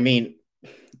here, I mean,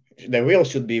 the will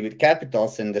should be with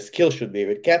Capitals and the skill should be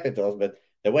with Capitals, but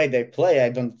the way they play, I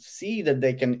don't see that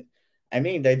they can. I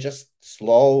mean, they're just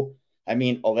slow. I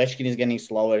mean, Ovechkin is getting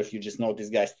slower. If you just notice,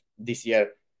 guys, this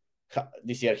year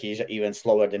he's even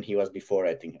slower than he was before,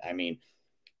 I think. I mean,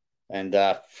 and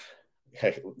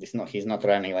he's not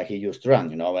running like he used to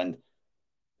run, you know. And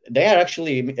they are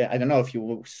actually, I don't know if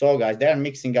you saw, guys, they are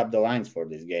mixing up the lines for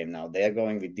this game now. They are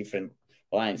going with different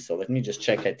lines. So let me just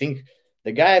check. I think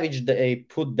the guy which they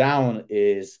put down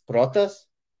is Protas,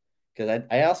 because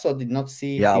I also did not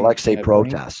see. Yeah, Alexei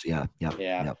Protas. Yeah.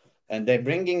 And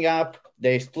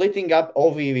they're splitting up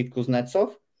Ovi with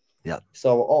Kuznetsov. Yeah.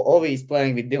 So Ovi is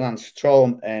playing with Dylan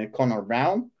Strome and Connor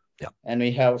Brown. Yeah. And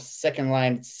we have second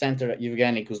line center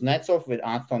Evgeny Kuznetsov with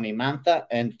Anthony Mantha,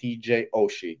 and TJ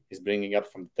Oshie is bringing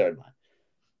up from the third line.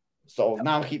 So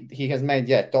now he has made,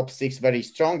 top six very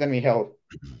strong. Then we have,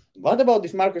 what about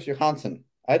this Marcus Johansson?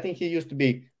 I think he used to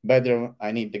be better.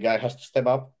 The guy has to step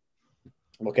up.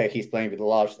 Okay, he's playing with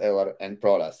Lars Eller and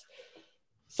Protas.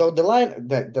 So the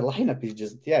lineup is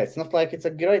just, it's not like it's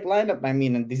a great lineup. I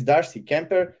mean, and this Darcy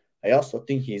Kemper, I also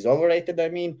think he's overrated. I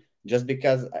mean, just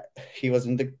because he was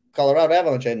in the Colorado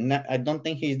Avalanche, I don't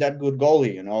think he's that good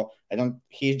goalie, you know.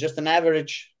 He's just an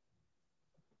average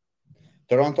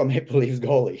Toronto Maple Leafs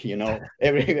goalie, you know.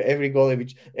 Every goalie,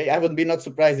 which I would be not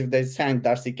surprised if they signed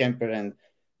Darcy Kemper and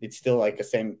it's still like the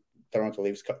same Toronto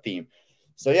Leafs team.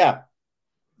 So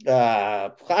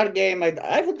hard game.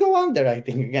 I would go under. I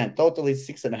think again, totally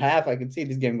 6.5. I could see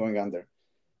this game going under.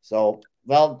 So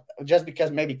just because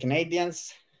maybe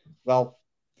Canadians, but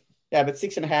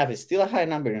 6.5 is still a high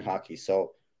number in hockey.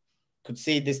 So could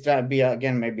see this try to be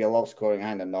again maybe a low scoring.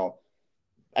 I don't know.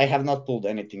 I have not pulled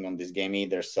anything on this game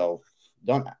either. So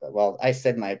I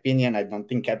said my opinion. I don't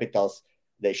think Capitals,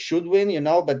 they should win, you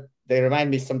know, but they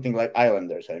remind me something like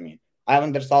Islanders. I mean,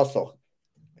 Islanders also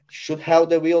should have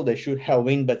the will. They should have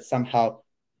win, but somehow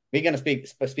we're going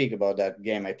to speak about that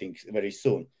game, I think, very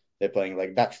soon. They're playing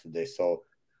like Ducks today, so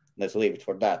let's leave it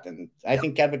for that. And I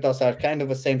think Capitals are kind of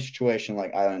the same situation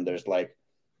like Islanders, like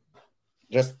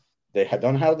just they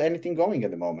don't have anything going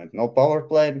at the moment. No power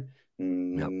play,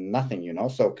 nothing, you know.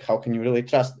 So how can you really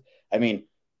trust? I mean,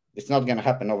 it's not going to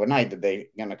happen overnight that they're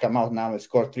going to come out now and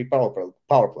score 3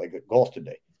 power play goals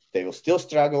today. They will still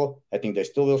struggle. I think they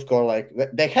still will score.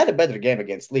 They had a better game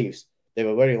against Leafs. They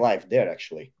were very live there,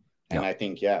 actually. And I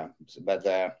think, but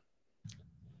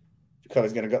because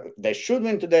it's going to go, they should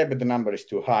win today, but the number is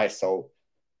too high. So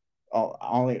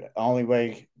only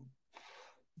way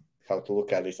how to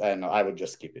look at this, I don't know. I would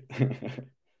just skip it.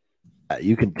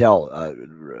 You can tell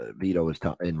Vito is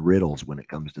in riddles when it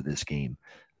comes to this game.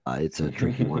 It's a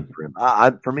tricky one for him.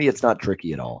 For me, it's not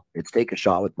tricky at all. It's take a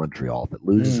shot with Montreal. If it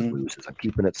loses, it loses. I'm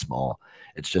keeping it small.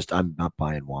 It's just I'm not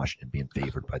buying Washington being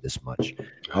favored by this much.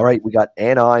 All right, we got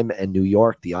Anaheim and New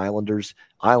York, the Islanders.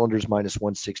 Islanders minus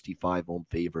 165 home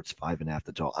favorites, 5.5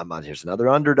 the total. Here's another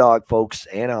underdog, folks.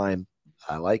 Anaheim.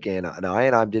 I like Anaheim. Now,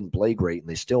 Anaheim didn't play great, and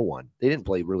they still won. They didn't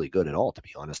play really good at all, to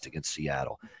be honest, against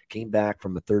Seattle. Came back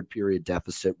from a third period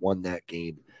deficit, won that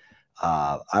game.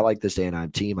 I like this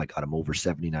Anaheim team. I got him over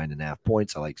 79.5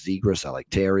 points. I like Zegras. I like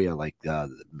Terry. I like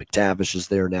McTavish is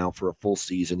there now for a full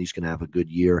season. He's going to have a good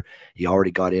year. He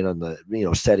already got in on the,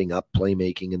 setting up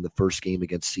playmaking in the first game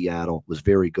against Seattle. Was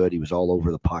very good. He was all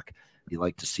over the puck. You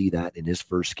like to see that in his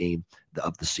first game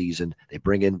of the season. They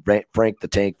bring in Frank the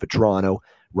Tank Vatrano,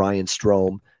 Ryan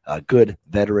Strome, good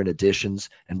veteran additions.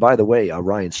 And by the way,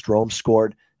 Ryan Strome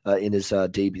scored in his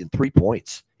debut, 3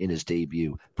 points in his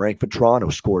debut. Frank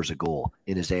Vatrano scores a goal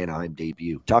in his Anaheim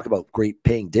debut. Talk about great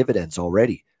paying dividends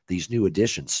already. These new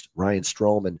additions, Ryan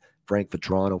Strome and Frank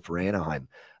Vatrano for Anaheim.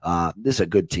 This is a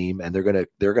good team, and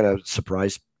they're gonna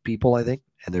surprise people, I think,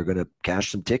 and they're gonna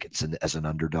cash some tickets as an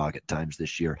underdog at times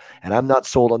this year. And I'm not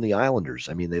sold on the Islanders.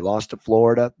 I mean, they lost to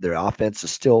Florida. Their offense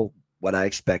is still what I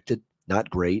expected, not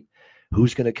great.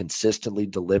 Who's going to consistently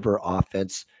deliver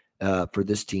offense for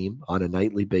this team on a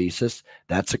nightly basis?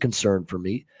 That's a concern for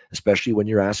me, especially when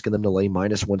you're asking them to lay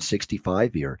minus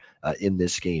 165 here in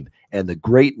this game. And the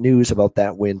great news about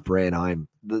that win for Anaheim,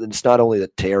 it's not only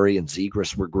that Terry and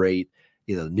Zegras were great,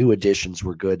 the new additions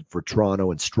were good for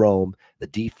Toronto and Strome. The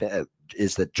defense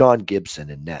is that John Gibson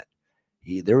in net.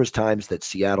 There was times that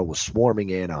Seattle was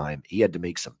swarming Anaheim. He had to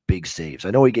make some big saves. I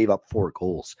know he gave up 4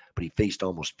 goals, but he faced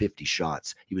almost 50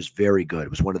 shots. He was very good. It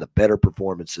was one of the better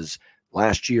performances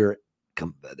last year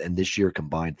and this year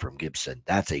combined from Gibson.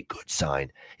 That's a good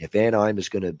sign. If Anaheim is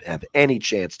going to have any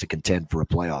chance to contend for a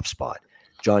playoff spot,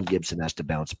 John Gibson has to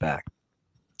bounce back.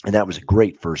 And that was a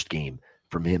great first game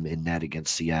from him in net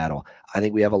against Seattle. I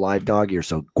think we have a live dog here.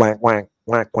 So quack, quack,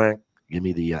 quack, quack. Give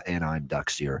me the Anaheim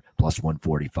Ducks here, plus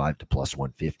 145 to plus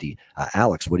 150.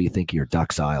 Alex, what do you think of your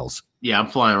Ducks Isles? Yeah, I'm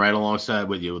flying right alongside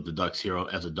with you with the Ducks hero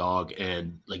as a dog.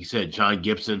 And like you said, John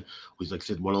Gibson, who's, like I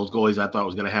said, one of those goalies I thought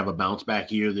was going to have a bounce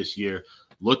back year this year,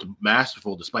 looked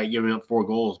masterful despite giving up 4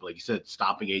 goals. But like you said,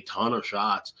 stopping a ton of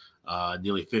shots,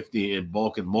 nearly 50 in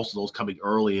bulk, and most of those coming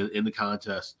early in the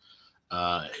contest.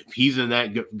 If he's in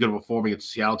that good of a form against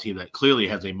the Seattle team that clearly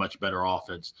has a much better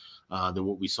offense than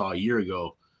what we saw a year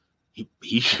ago,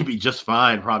 he should be just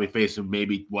fine, probably facing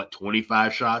maybe,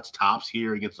 25 shots tops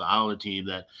here against the Islander team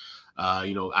that,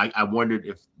 I wondered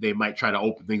if they might try to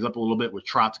open things up a little bit with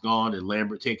Trotz gone and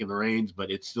Lambert taking the reins, but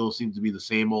it still seems to be the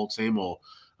same old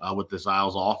with this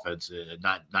Isles offense and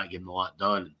not getting a lot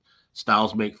done.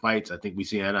 Styles make fights. I think we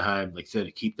see Anaheim, like I said,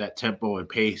 to keep that tempo and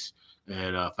pace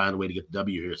and find a way to get the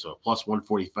W here. So plus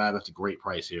 145, that's a great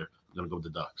price here. I'm going to go with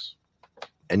the Ducks.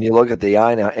 And you look at the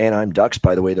Anaheim Ducks,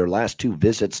 by the way, their last 2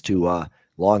 visits to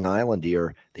Long Island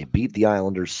here, they beat the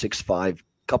Islanders 6-5 a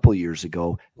couple years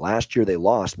ago. Last year they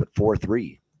lost, but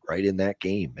 4-3 right in that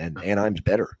game. And Anaheim's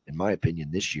better, in my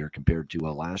opinion, this year compared to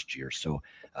last year. So,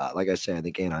 like I said, I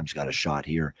think Anaheim's got a shot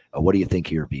here. What do you think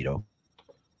here, Vito?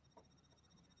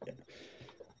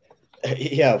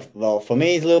 Yeah, well, for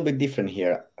me, it's a little bit different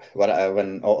here.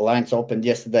 When lines opened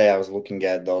yesterday, I was looking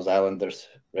at those Islanders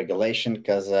regulation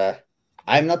because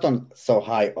I'm not so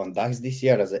high on Ducks this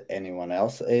year as anyone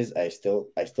else is. I still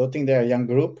think they're a young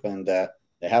group and they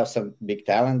have some big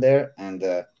talent there. And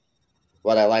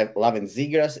what I love in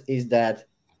Zegras is that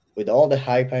with all the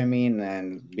hype,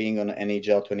 and being on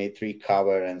NHL 23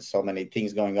 cover and so many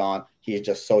things going on, he's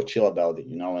just so chill about it,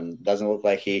 and doesn't look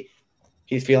like he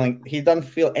doesn't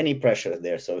feel any pressure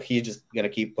there. So he's just gonna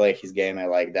keep playing his game. I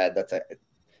like that.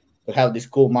 To have this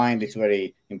cool mind is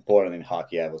very important in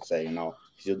hockey, I would say.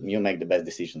 You make the best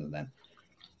decisions then.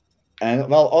 And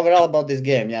well, overall about this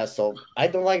game, yeah. So I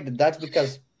don't like the Ducks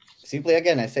because simply,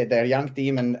 again, I say they're a young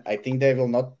team, and I think they will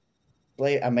not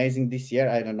play amazing this year.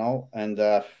 I don't know. And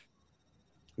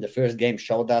the first game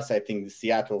showed us. I think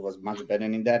Seattle was much better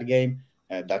in that game.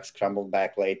 Ducks crumbled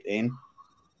back late in,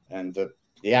 and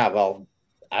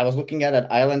I was looking at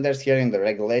that Islanders here in the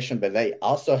regulation, but they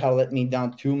also have let me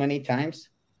down too many times.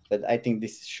 But I think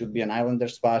this should be an Islander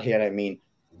spot here. I mean,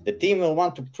 the team will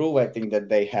want to prove, I think, that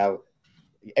they have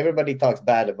 – everybody talks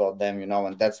bad about them,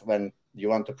 and that's when you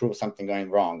want to prove something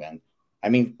going wrong. And, I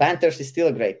mean, Panthers is still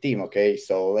a great team, okay?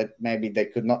 So maybe they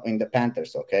could not win the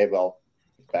Panthers, okay? Well,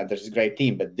 Panthers is a great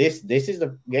team. But this is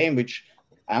the game which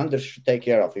Islanders should take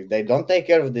care of. If they don't take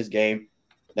care of this game,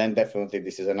 then definitely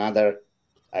this is another,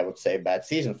 I would say, bad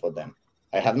season for them.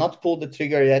 I have not pulled the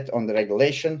trigger yet on the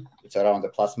regulation. It's around the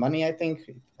plus money, I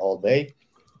think, all day.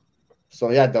 So,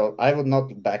 yeah, though, I would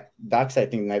not back Ducks. I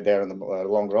think they're on a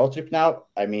long road trip now.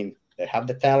 I mean, they have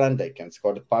the talent. They can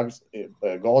score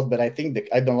the goals. But I think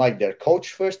I don't like their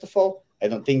coach, first of all. I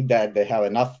don't think that they have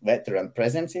enough veteran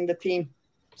presence in the team.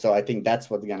 So I think that's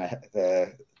what's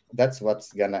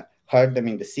gonna hurt them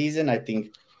in the season. I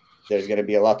think there's gonna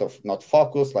be a lot of not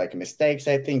focus, like mistakes,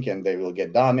 I think, and they will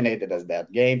get dominated as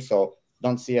that game. So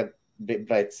don't see a big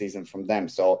bright season from them.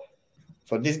 So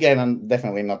for this game, I'm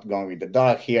definitely not going with the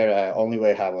dog here. Only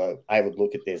way how I would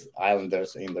look at these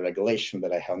Islanders in the regulation,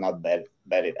 but I have not bet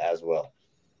it as well.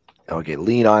 Okay,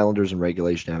 lean Islanders in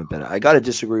regulation haven't been. I got to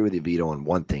disagree with you, Vito, on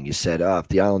one thing. You said if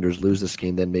the Islanders lose this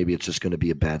game, then maybe it's just going to be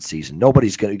a bad season.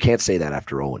 Nobody's going. You can't say that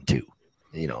after 0-2.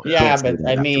 You know. Yeah, but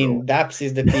I mean, Ducks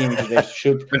is the team which they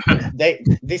should.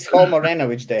 This home arena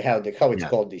which they have, how it's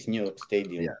called, this new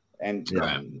stadium, and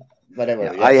whatever.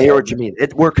 I hear what you mean.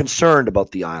 We're concerned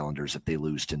about the Islanders if they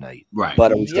lose tonight, right?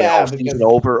 But are we saying season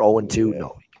over 0-2?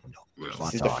 No.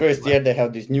 This is the first year they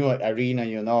have this new arena,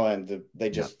 and they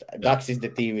just Ducks is the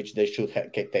team which they should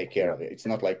take care of it. It's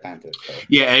not like Panthers. So.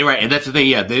 Yeah, right, and that's the thing.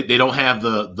 Yeah, they don't have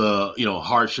the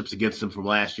hardships against them from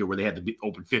last year where they had to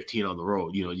open 15 on the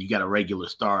road. You got a regular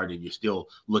start and you're still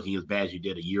looking as bad as you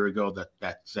did a year ago.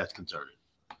 That's concerning.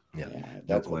 Yeah,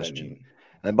 no question.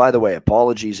 And by the way,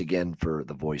 apologies again for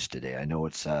the voice today. I know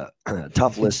it's a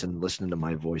tough listening to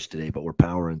my voice today, but we're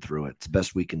powering through it. It's the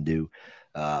best we can do.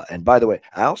 And by the way,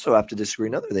 I also have to disagree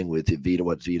another thing with Vito,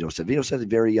 what Vito said. Vito said a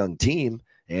very young team,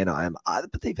 and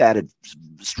but they've added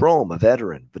Strome, a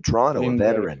veteran, Vetrano, a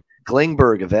veteran,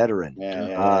 Klingberg, a veteran.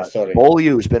 Sorry.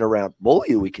 Beaulieu's been around.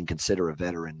 Beaulieu we can consider a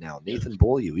veteran now. Nathan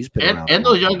Beaulieu, he's been around. And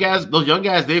those young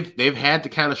guys, they've had to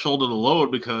kind of shoulder the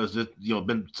load because it's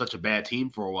been such a bad team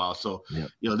for a while. So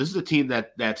this is a team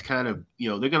that's kind of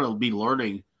they're going to be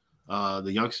learning.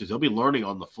 The youngsters, they'll be learning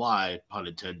on the fly, pun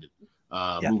intended.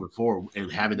 Moving forward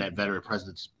and having that veteran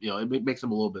presence, it makes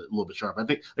them a little bit sharp. I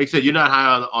think, like I said, you're not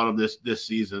high on them this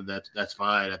season. That's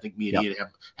fine. I think me and Ian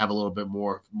have a little bit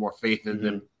more faith in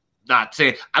them. Not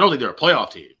saying I don't think they're a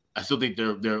playoff team. I still think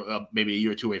they're maybe a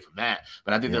year or two away from that.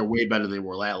 But I think they're way better than they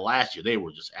were last year. They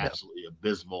were just absolutely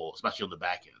abysmal, especially on the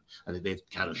back end. I think they've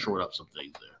kind of shored up some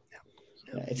things there.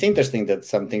 It's interesting that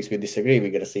some things we disagree. We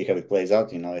got to see how it plays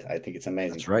out. I think it's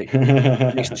amazing. That's right.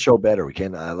 It makes the show better. We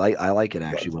can. I like it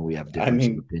actually when we have difference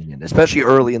of opinion, especially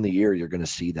early in the year. You're going to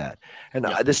see that, and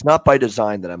this is not by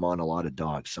design that I'm on a lot of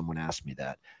dogs. Someone asked me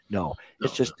that. No,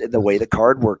 it's just the way the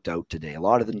card worked out today. A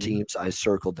lot of the teams I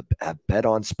circled to have bet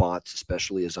on spots,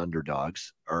 especially as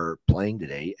underdogs, are playing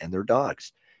today, and they're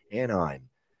dogs. Anaheim,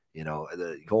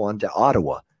 go on to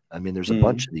Ottawa. I mean, there's a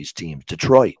bunch of these teams.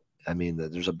 Detroit. I mean,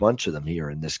 there's a bunch of them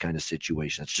here in this kind of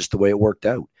situation. It's just the way it worked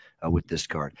out with this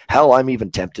card. Hell, I'm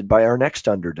even tempted by our next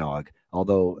underdog,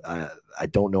 although I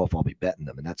don't know if I'll be betting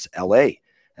them, and that's L.A.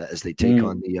 As they take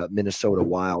on the Minnesota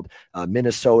Wild.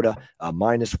 Minnesota,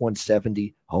 minus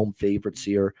 170, home favorites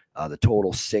here. The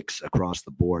total 6 across the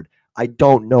board. I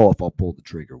don't know if I'll pull the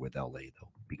trigger with L.A., though,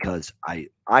 because I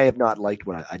have not liked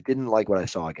I didn't like what I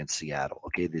saw against Seattle.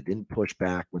 Okay, they didn't push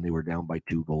back when they were down by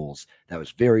 2 goals. That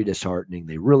was very disheartening.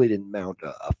 They really didn't mount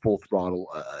a full throttle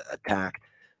attack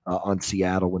on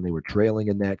Seattle when they were trailing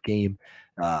in that game.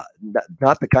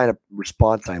 Not the kind of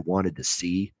response I wanted to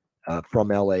see from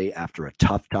LA after a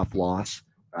tough loss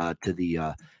to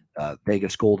the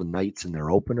Vegas Golden Knights in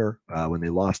their opener when they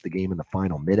lost the game in the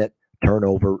final minute.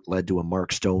 Turnover led to a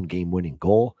Mark Stone game-winning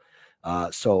goal.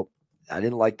 So I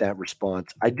didn't like that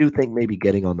response. I do think maybe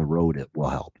getting on the road it will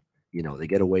help. They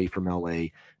get away from LA,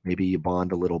 maybe you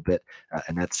bond a little bit,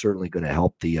 and that's certainly going to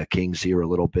help the Kings here a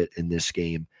little bit in this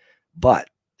game. But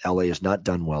LA has not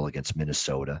done well against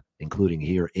Minnesota, including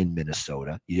here in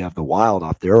Minnesota. You have the Wild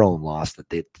off their own loss that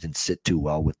they didn't sit too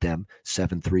well with them,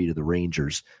 7-3 to the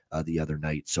Rangers the other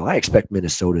night. So I expect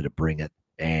Minnesota to bring it,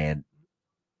 and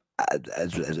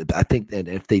I think that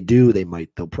if they do,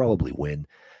 they'll probably win.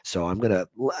 So I'm going to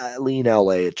lean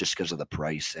LA just because of the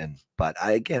price. But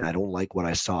I don't like what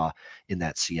I saw in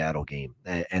that Seattle game.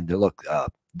 And look,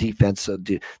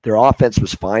 their offense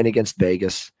was fine against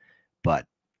Vegas, but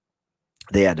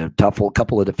they had a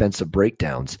couple of defensive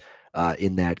breakdowns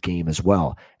in that game as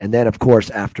well. And then, of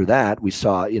course, after that, we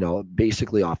saw,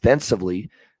 basically offensively,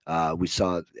 we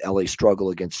saw LA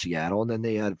struggle against Seattle, and then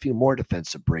they had a few more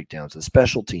defensive breakdowns. The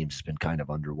special teams has been kind of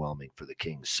underwhelming for the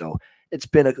Kings. So it's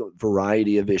been a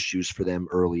variety of issues for them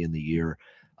early in the year.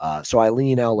 So I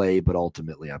lean LA, but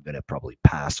ultimately I'm going to probably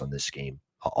pass on this game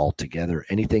altogether.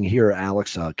 Anything here,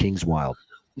 Alex? Kings Wild.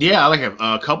 Yeah, I like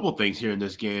a couple of things here in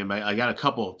this game. I got a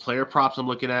couple of player props I'm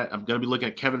looking at. I'm going to be looking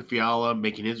at Kevin Fiala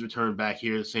making his return back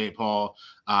here to St. Paul.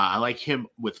 I like him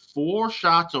with 4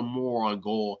 shots or more on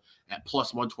goal at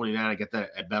plus 129. I get that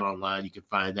at Bet Online. You can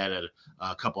find that at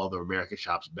a couple other American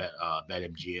shops,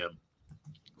 BetMGM,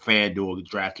 FanDuel,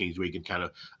 DraftKings, where you can kind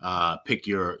of pick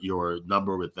your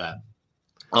number with that.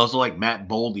 I also like Matt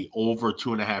Boldy over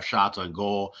 2.5 shots on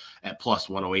goal at plus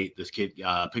 108. This kid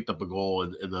picked up a goal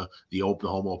in the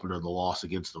home opener of the loss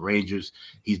against the Rangers.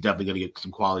 He's definitely going to get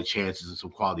some quality chances and some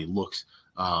quality looks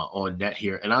on net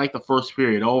here. And I like the first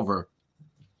period over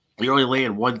You're only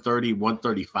laying 130,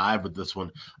 135 with this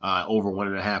one, over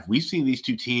 1.5. We've seen these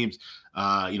two teams,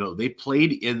 they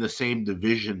played in the same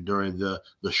division during the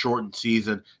shortened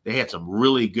season. They had some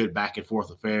really good back and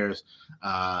forth affairs.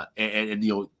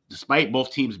 And despite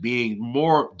both teams being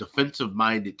more defensive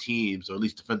minded teams, or at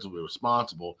least defensively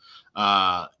responsible,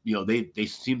 they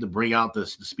seem to bring out the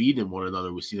speed in one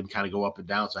another. We see them kind of go up and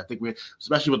down. So I think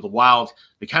especially with the Wild,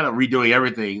 they're kind of redoing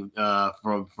everything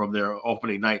from their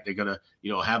opening night. They're gonna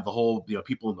have the whole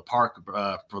people in the park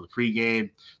for the pregame.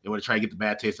 They want to try to get the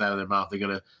bad taste out of their mouth. They're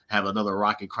gonna have another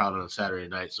rocking crowd on a Saturday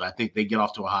night. So I think they get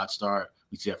off to a hot start.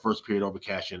 We see that first period over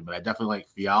cash in, but I definitely like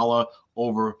Fiala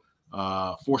over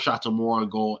 4 shots or more on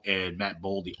goal, and Matt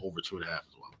Boldy over 2.5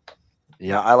 as well.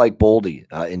 Yeah, I like Boldy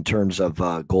in terms of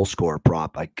goal scorer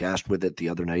prop. I cashed with it the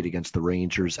other night against the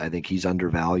Rangers. I think he's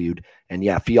undervalued. And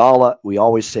yeah, Fiala, we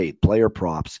always say player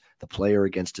props, the player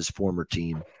against his former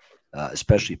team,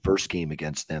 especially first game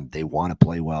against them, they want to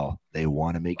play well. They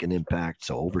want to make an impact.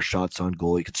 So over shots on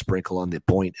goal, you could sprinkle on the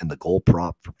point and the goal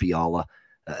prop for Fiala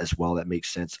as well. That makes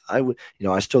sense.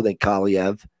 I still think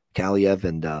Kaliev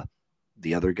and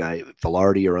the other guy,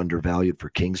 Velarde, are undervalued for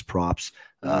Kings props.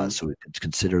 So we can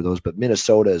consider those. But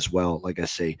Minnesota as well, like I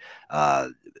say,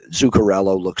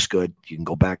 Zuccarello looks good. You can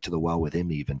go back to the well with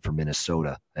him even for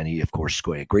Minnesota. And he, of course,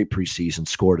 scored a great preseason,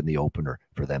 scored in the opener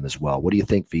for them as well. What do you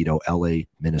think, Vito? LA,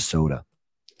 Minnesota?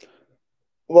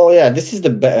 Well, yeah, this is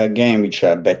the game which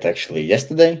I bet actually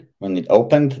yesterday when it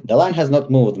opened. The line has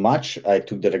not moved much. I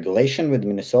took the regulation with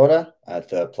Minnesota at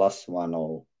plus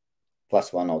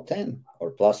 110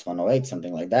 or plus 108,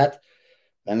 something like that.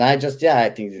 And I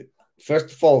think,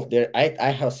 first of all,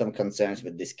 I have some concerns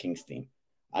with this Kings team.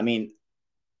 I mean,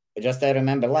 I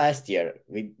remember last year,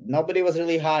 nobody was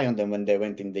really high on them when they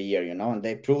went in the year, and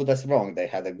they proved us wrong. They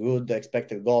had a good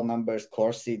expected goal numbers,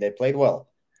 Corsi, they played well.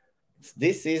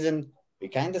 This season, we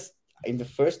kind of, in the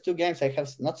first 2 games, I have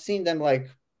not seen them like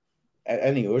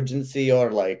any urgency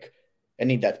or like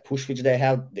any that push which they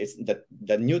have.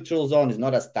 The neutral zone is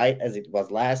not as tight as it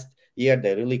was last year.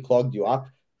 They really clogged you up.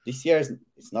 This year,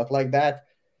 it's not like that.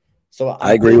 So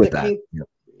I agree with that.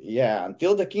 Yeah,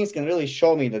 until the Kings can really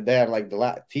show me that they're like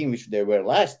the team which they were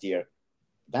last year,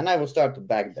 then I will start to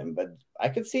back them. But I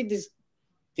could see this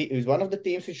is one of the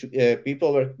teams which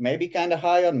people were maybe kind of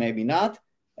high on, maybe not.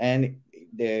 And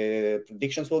the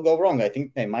predictions will go wrong. I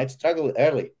think they might struggle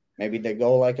early. Maybe they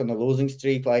go like on a losing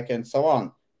streak, and so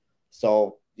on.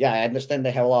 So, yeah, I understand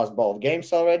they have lost both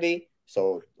games already.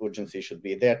 So urgency should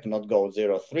be there to not go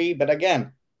 0-3. But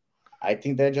again, I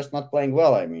think they're just not playing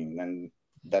well. I mean, and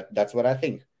that's what I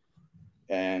think.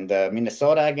 And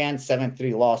Minnesota again,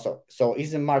 7-3 loss. So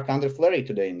isn't Marc-Andre Fleury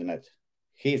today in the net?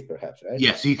 He is perhaps, right?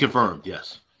 Yes, he confirmed.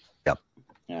 Yes. Yep.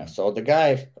 Yeah. So the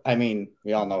guy, I mean,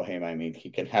 we all know him. I mean, he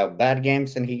can have bad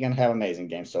games and he can have amazing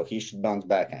games. So he should bounce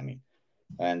back. I mean,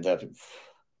 and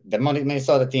the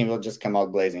Minnesota team will just come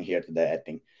out blazing here today, I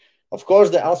think. Of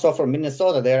course, also for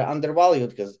Minnesota, they're undervalued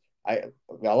because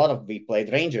we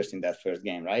played Rangers in that first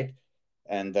game, right?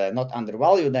 And not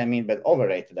undervalued, but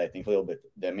overrated, I think, a little bit.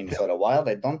 The Minnesota Wild.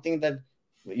 I don't think that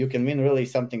you can win really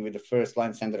something with the first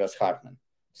line center as Hartman.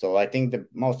 So I think the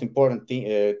most important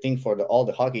thing for all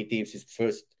the hockey teams is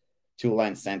first 2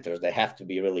 line centers. They have to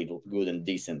be really good and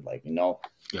decent,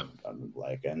 Yeah.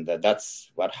 And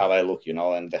that's how I look,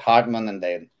 And the Hartman, and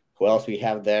then who else we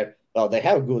have there? Well, they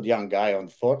have a good young guy on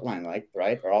the 4th line,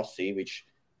 right? Rossi, which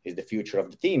is the future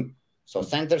of the team. So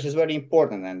centers is very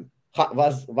important, and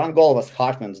one goal was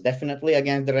Hartman's definitely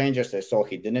against the Rangers. I saw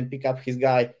he didn't pick up his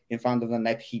guy in front of the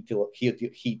net. He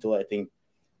I think.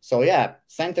 So yeah,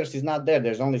 centers is not there.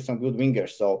 There's only some good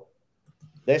wingers. So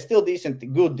there's still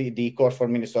good decor for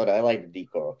Minnesota. I like the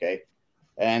decor. Okay,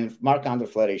 and Marc-Andre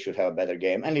Fleury should have a better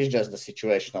game. And it's just the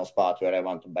situational spot where I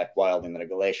want to back Wild in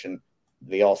regulation.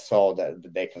 We all saw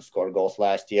that they can score goals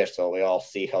last year, so we all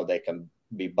see how they can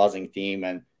be buzzing team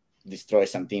and destroy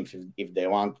some teams if they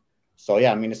want. So,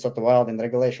 yeah, Minnesota Wild in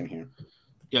regulation here.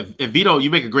 Yeah, and Vito,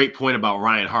 you make a great point about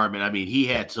Ryan Hartman. I mean, he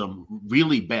had some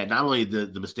really bad, not only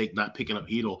the mistake not picking up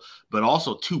Hedl, but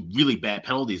also 2 really bad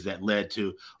penalties that led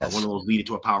to one of those leading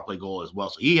to a power play goal as well.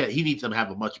 So he needs to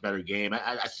have a much better game.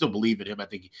 I still believe in him. I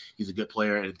think he's a good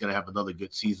player and is going to have another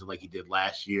good season like he did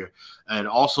last year. And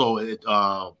also,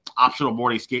 optional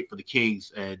morning skate for the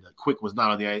Kings, and Quick was not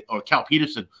on the ice, or Cal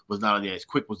Peterson was not on the ice.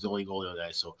 Quick was the only goalie on the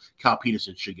ice, so Cal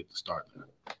Peterson should get the start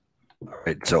there. All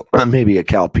right, so maybe a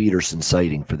Cal Peterson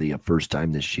sighting for the first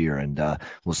time this year, and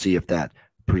we'll see if that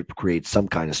creates some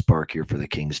kind of spark here for the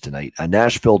Kings tonight.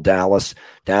 Nashville, Dallas,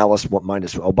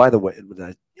 minus. Oh, by the way,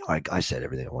 I said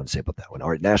everything I want to say about that one. All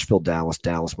right, Nashville, Dallas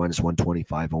minus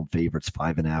 125 home favorites,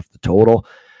 5.5 the total.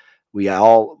 We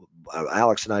all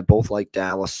Alex and I both like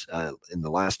Dallas in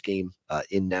the last game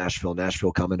in Nashville.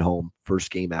 Nashville coming home,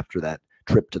 first game after that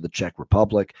trip to the Czech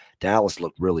Republic. Dallas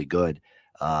looked really good.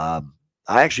 I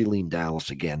actually lean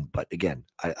Dallas again, but again,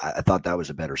 I thought that was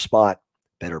a better spot,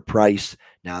 better price.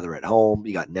 Now they're at home.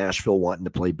 You got Nashville wanting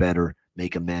to play better,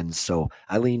 make amends. So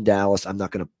I lean Dallas. I'm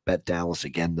not going to bet Dallas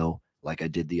again, though, like I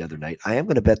did the other night. I am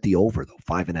going to bet the over, though,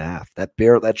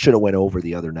 5.5. That should have went over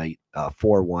the other night,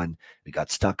 4-1. We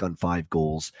got stuck on 5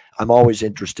 goals. I'm always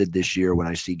interested this year when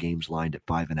I see games lined at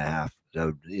 5.5.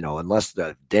 Unless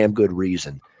the damn good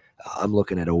reason, I'm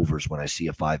looking at overs when I see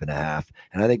a 5.5.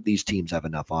 And I think these teams have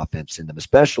enough offense in them,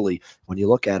 especially when you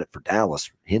look at it for Dallas.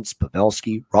 Hintz,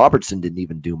 Pavelski, Robertson didn't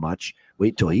even do much.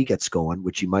 Wait till he gets going,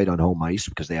 which he might on home ice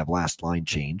because they have last line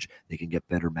change. They can get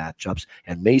better matchups.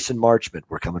 And Mason Marchment,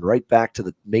 we're coming right back to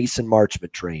the Mason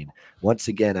Marchment train. Once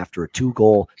again, after a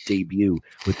 2-goal debut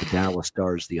with the Dallas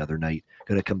Stars the other night,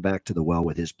 going to come back to the well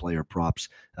with his player props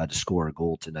to score a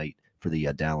goal tonight for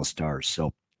the Dallas Stars.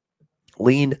 So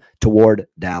lean toward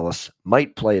Dallas.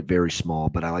 Might play it very small,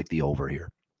 but I like the over here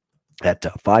at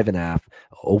 5.5,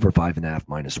 over 5.5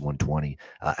 minus 120.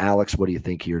 Alex, what do you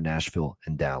think here, Nashville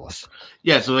and Dallas?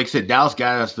 Yeah, so like I said, Dallas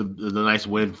got us the nice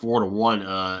win,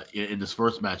 4-1 in this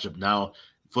first matchup. Now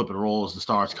flipping roles, the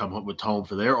Stars come up with home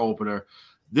for their opener.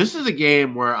 This is a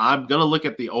game where I'm gonna look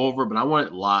at the over, but I want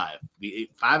it live. The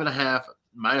 5.5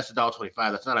 minus $1.25.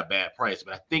 That's not a bad price,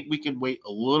 but I think we can wait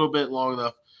a little bit long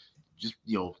enough. Just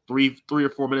 3 or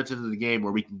 4 minutes into the game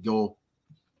where we can go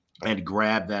and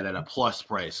grab that at a plus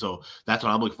price. So that's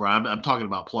what I'm looking for. I'm talking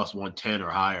about plus 110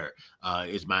 or higher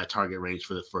is my target range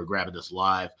for grabbing this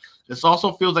live. This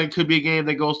also feels like it could be a game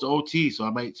that goes to OT, so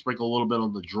I might sprinkle a little bit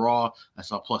on the draw. I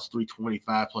saw plus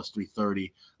 325, plus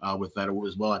 330 with that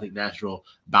as well. I think Nashville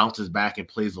bounces back and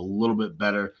plays a little bit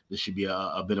better. This should be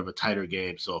a bit of a tighter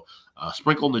game. So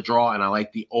sprinkle on the draw, and I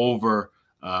like the over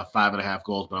 5.5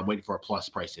 goals, but I'm waiting for a plus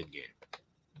price in game.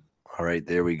 All right,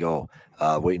 there we go.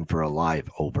 Waiting for a live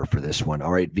over for this one.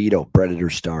 All right, Vito,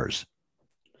 Predator Stars.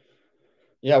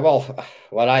 Yeah, well,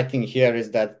 what I think here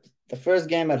is that the first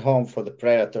game at home for the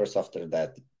Predators after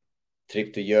that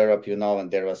trip to Europe, and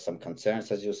there was some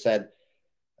concerns, as you said.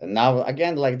 And now,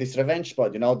 again, like this revenge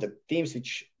spot, the teams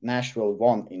which Nashville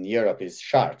won in Europe is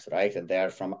Sharks, right? And they are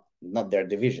from not their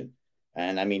division.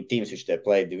 And, I mean, teams which they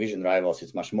play, division rivals,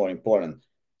 is much more important.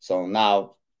 So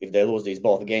now, if they lose these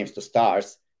both games to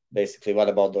Stars, basically, what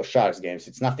about those Sharks games?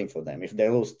 It's nothing for them. If they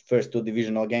lose first 2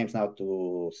 divisional games now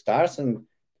to Stars, and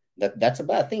that's a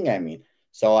bad thing, I mean.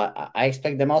 So I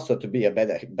expect them also to be a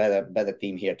better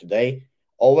team here today.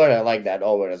 Over, I like that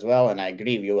over as well. And I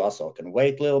agree with you also can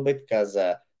wait a little bit because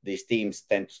these teams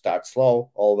tend to start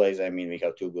slow. Always, I mean, we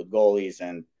have 2 good goalies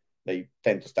and they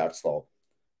tend to start slow.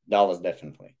 Dallas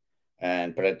definitely.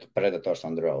 And Predators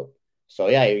on the road. So,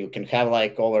 yeah, you can have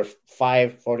like over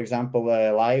 5, for example,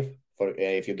 live.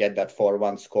 If you get that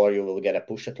 4-1 score, you will get a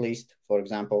push at least, for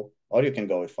example. Or you can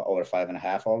go with over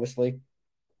 5.5, obviously.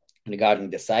 Regarding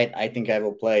the side, I think I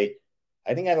will play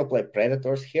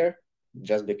Predators here,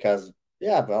 just because,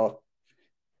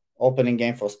 opening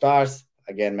game for Stars.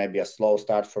 Again, maybe a slow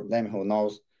start for them. Who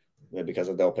knows? Because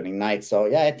of the opening night.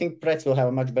 So, I think Preds will have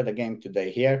a much better game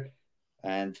today here.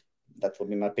 And that will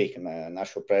be my pick.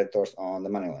 Nashville Predators on the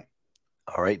money line.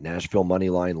 All right, Nashville money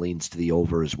line leans to the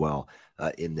over as well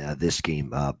in this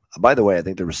game. By the way, I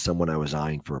think there was someone I was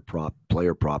eyeing for a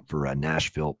player prop for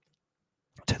Nashville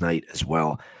tonight as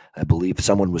well. I believe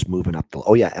someone was moving up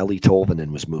Ellie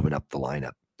Tolvanen was moving up the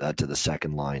lineup to the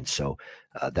second line. So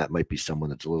that might be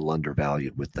someone that's a little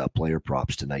undervalued with player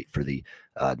props tonight for the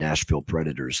Nashville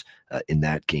Predators in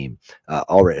that game.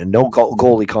 All right, and no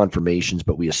goalie confirmations,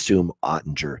 but we assume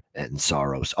Ottinger and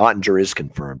Saros. Ottinger is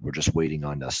confirmed. We're just waiting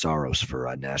on Saros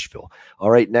for Nashville. All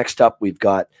right, next up we've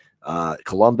got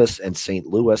Columbus and St.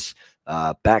 Louis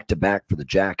back-to-back for the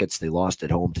Jackets. They lost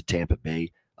at home to Tampa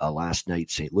Bay last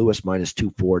night. St. Louis minus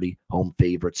 240, home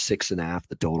favorite, 6.5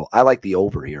 the total. I like the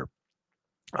over here.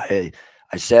 I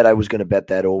said I was going to bet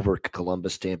that over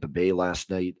Columbus Tampa Bay last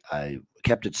night. I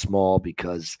kept it small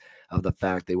because of the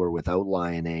fact they were without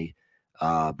Laine.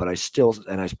 But I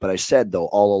said though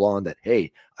all along that,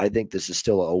 hey, I think this is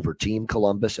still an over team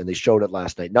Columbus, and they showed it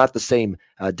last night. Not the same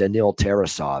Daniil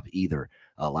Tarasov either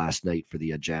last night for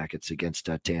the Jackets against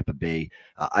Tampa Bay.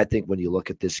 I think when you look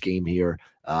at this game here,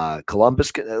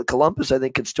 Columbus I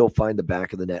think can still find the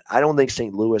back of the net. I don't think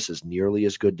St. Louis is nearly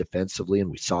as good defensively,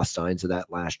 and we saw signs of that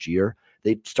last year.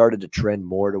 They started to trend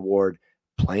more toward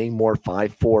playing more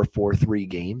 5-4, 4-3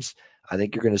 games. I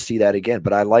think you're going to see that again.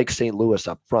 But I like St. Louis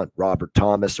up front. Robert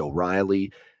Thomas,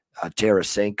 O'Reilly,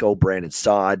 Tarasenko, Brandon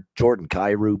Saad, Jordan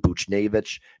Kyrou,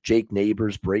 Buchnevich, Jake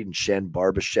Neighbors, Braden Shen,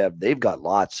 Barbashev. They've got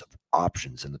lots of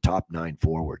options in the top 9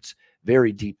 forwards.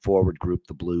 Very deep forward group,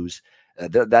 the Blues.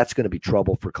 That's going to be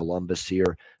trouble for Columbus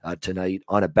here tonight.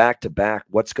 On a back-to-back,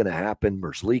 what's going to happen?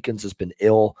 Merzlikins has been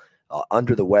ill,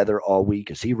 under the weather all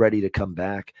week. Is he ready to come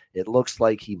back? It looks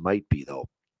like he might be, though.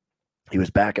 He was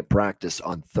back at practice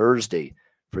on Thursday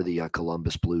for the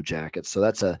Columbus Blue Jackets. So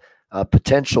that's a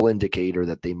potential indicator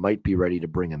that they might be ready to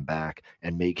bring him back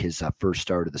and make his first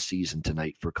start of the season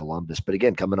tonight for Columbus. But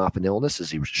again, coming off an illness, is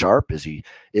he sharp? Is he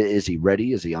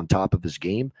ready? Is he on top of his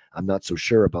game? I'm not so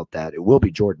sure about that. It will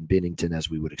be Jordan Binnington, as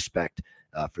we would expect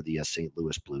for the St.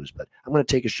 Louis Blues. But I'm going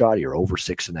to take a shot here, over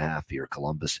 6.5 here,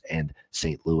 Columbus and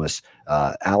St. Louis.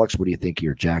 Alex, what do you think of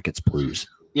your Jackets Blues?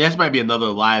 Yeah, this might be another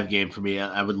live game for me.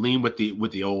 I would lean with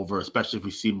the over, especially if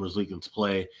we see Merzlikins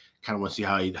play. Kind of want to see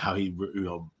how he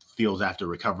feels after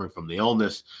recovering from the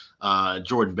illness.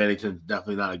 Jordan Binnington,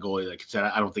 definitely not a goalie. Like I said,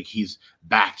 I don't think he's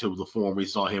back to the form we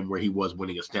saw him where he was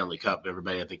winning a Stanley Cup.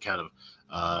 Everybody, I think, kind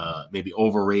of maybe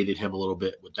overrated him a little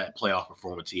bit with that playoff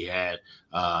performance he had,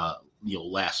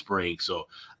 last spring. So,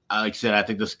 like I said, I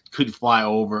think this could fly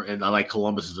over, and I like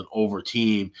Columbus as an over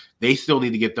team. They still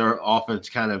need to get their offense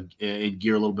kind of in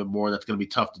gear a little bit more. That's going to be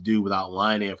tough to do without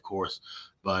Laine, of course.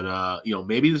 But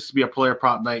maybe this would be a player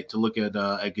prop night to look at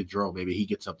Gaudreau. Maybe he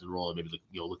gets something rolling. Maybe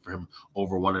look for him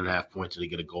over 1.5 points and he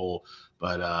get a goal.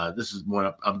 But this is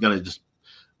one I'm gonna just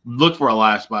look for a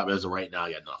live spot. But as of right now,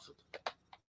 I got nothing.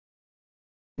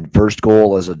 First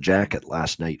goal as a Jacket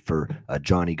last night for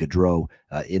Johnny Gaudreau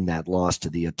in that loss to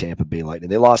the Tampa Bay Lightning.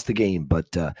 They lost the game,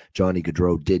 but Johnny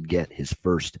Gaudreau did get his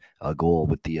first goal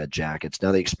with the Jackets.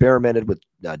 Now they experimented with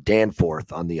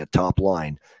Danforth on the top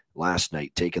line last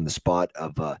night, taking the spot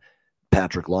of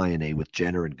Patrick Laine with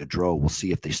Jenner and Gaudreau. We'll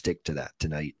see if they stick to that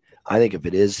tonight. I think if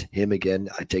it is him again,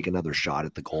 I take another shot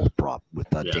at the goal prop with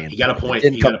Danforth. He got a point. He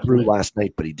didn't come through last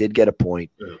night, but he did get a point.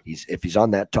 Yeah. If he's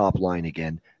on that top line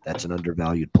again, that's an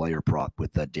undervalued player prop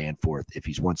with Danforth if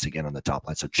he's once again on the top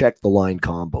line. So check the line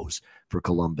combos for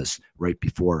Columbus right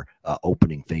before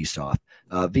opening faceoff.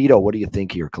 Vito, what do you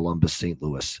think here, Columbus, St.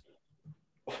 Louis?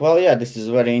 Well, yeah, this is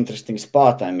a very interesting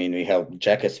spot. I mean, we have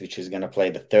Jackets, which is going to play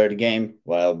the third game,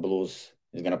 while Blues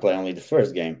is going to play only the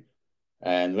first game.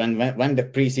 And when the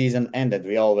preseason ended,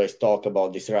 we always talk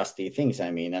about these rusty things. I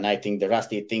mean, and I think the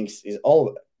rusty things is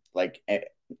all like,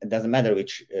 it doesn't matter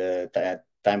which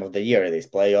time of the year it is,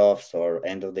 playoffs or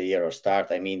end of the year or start.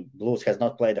 I mean, Blues has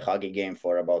not played a hockey game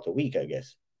for about a week, I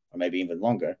guess, or maybe even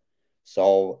longer.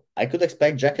 So I could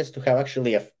expect Jackets to have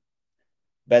actually a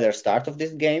better start of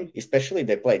this game, especially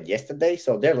they played yesterday,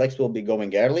 so their legs will be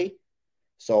going early.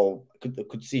 So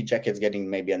could see Jackets getting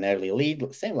maybe an early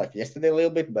lead, same like yesterday a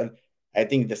little bit, but I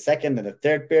think the second and the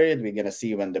third period, we're going to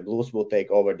see when the Blues will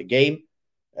take over the game,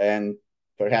 and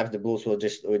perhaps the Blues will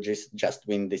just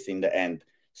win this in the end.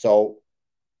 So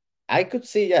I could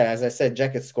see, yeah, as I said,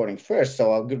 Jackets scoring first.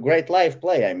 So a great live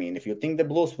play. I mean, if you think the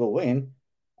Blues will win,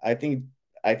 I think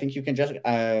you can just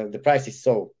the price is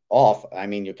so off. I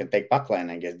mean, you can take puck line.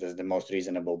 I guess that's the most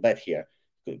reasonable bet here.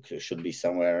 It should be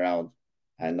somewhere around,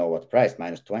 I don't know what price,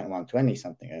 minus 120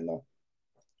 something. I know.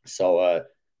 So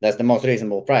that's the most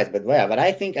reasonable price. But yeah, but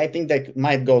I think they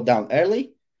might go down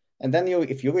early, and then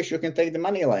if you wish, you can take the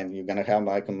money line. You're gonna have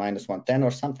like a minus 110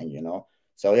 or something,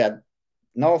 So yeah,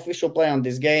 no official play on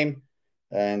this game,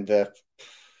 and that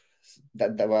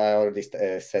I already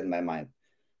said in my mind,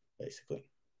 basically.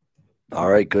 All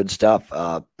right, good stuff.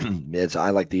 I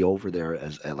like the over there,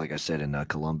 as like I said, in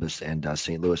Columbus and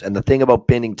St. Louis. And the thing about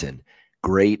Binnington,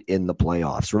 great in the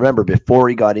playoffs. Remember, before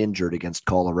he got injured against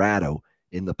Colorado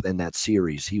in that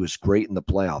series, he was great in the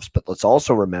playoffs. But let's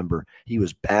also remember he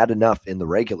was bad enough in the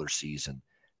regular season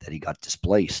that he got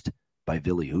displaced by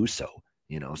Ville Husso.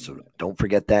 So don't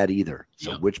forget that either.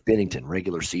 So which Binnington,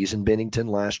 regular season Binnington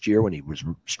last year when he was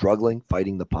struggling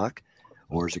fighting the puck,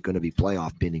 or is it going to be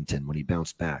playoff Binnington when he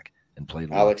bounced back and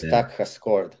played? Alex Tuch has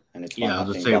scored, and it's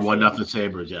I'll just say 1-0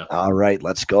 Sabres. Yeah. All right,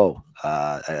 let's go.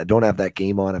 I don't have that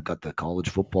game on. I've got the college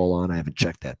football on. I haven't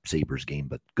checked that Sabres game,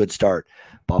 but good start.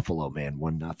 Buffalo, man,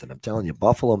 1-0. I'm telling you,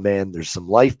 Buffalo, man, there's some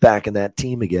life back in that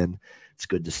team again. It's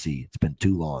good to see. It's been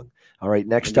too long. All right,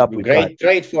 next up, we great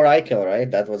trade for Eichel, right?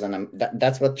 That was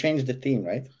that's what changed the team,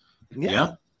 right?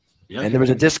 Yeah. And there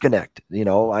was a disconnect,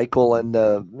 Eichel and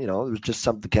it was just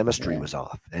the chemistry was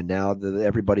off, and now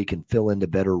everybody can fill into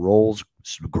better roles,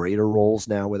 greater roles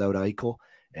now without Eichel,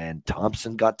 and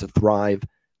Thompson got to thrive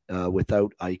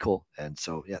without Eichel, and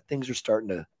so things are starting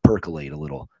to percolate a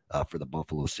little for the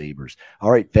Buffalo Sabres.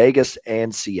 All right, Vegas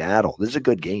and Seattle. This is a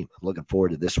good game. I'm looking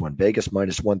forward to this one. Vegas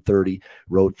minus 130,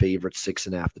 road favorite,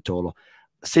 6.5 the total.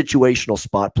 situational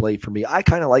spot play for me. I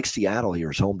kind of like Seattle here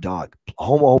as home dog.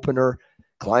 Home opener,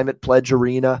 Climate Pledge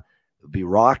Arena, would be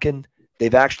rocking.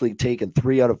 They've actually taken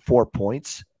 3 out of 4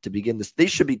 points to begin this. They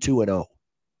should be 2-0.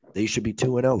 They should be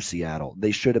 2-0, Seattle.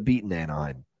 They should have beaten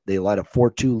Anaheim. They let a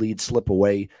 4-2 lead slip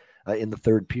away in the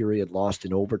third period, lost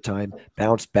in overtime,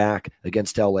 bounced back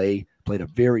against LA, played a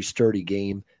very sturdy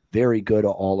game, very good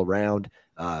all around.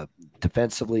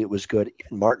 Defensively, it was good.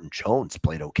 Even Martin Jones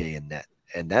played okay in net,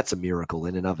 and that's a miracle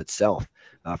in and of itself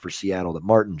for Seattle, that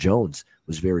Martin Jones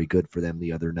was very good for them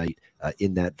the other night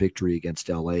in that victory against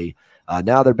LA.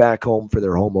 Now they're back home for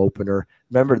their home opener.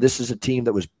 Remember, this is a team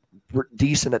that was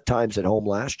decent at times at home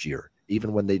last year.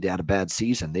 Even when they had a bad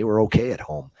season, they were okay at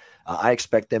home. I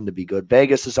expect them to be good.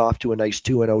 Vegas is off to a nice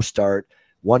 2-0 start.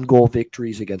 1-goal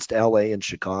victories against LA and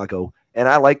Chicago. And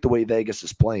I like the way Vegas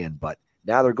is playing, but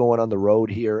now they're going on the road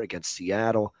here against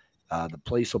Seattle. The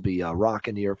place will be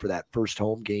rocking here for that first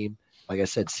home game. Like I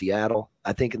said, Seattle,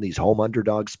 I think in these home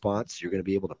underdog spots, you're going to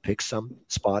be able to pick some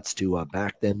spots to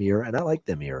back them here, and I like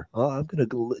them here. I'm going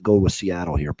to go with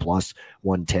Seattle here, plus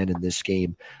 110 in this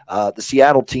game. The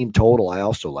Seattle team total, I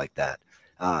also like that.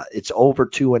 It's over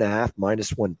 2.5,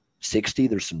 minus 160.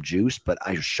 There's some juice, but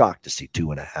I was shocked to see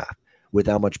 2.5 with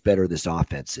how much better this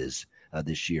offense is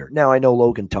this year. Now, I know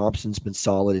Logan Thompson's been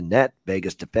solid in net.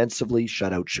 Vegas defensively,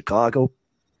 shut out Chicago.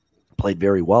 Played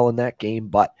very well in that game,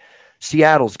 but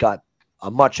Seattle's got a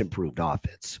much improved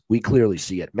offense. We clearly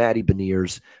see it. Matty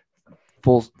Beniers,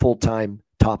 full-time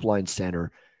top-line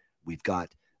center. We've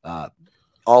got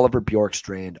Oliver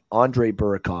Bjorkstrand, Andre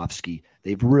Burakovsky.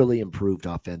 They've really improved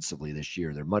offensively this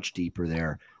year. They're much deeper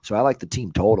there. So I like the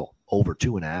team total over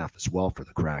 2.5 as well for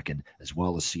the Kraken, as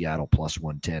well as Seattle plus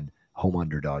 110, home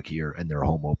underdog here, and their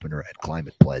home opener at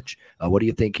Climate Pledge. What do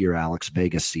you think here, Alex?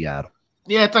 Vegas, Seattle.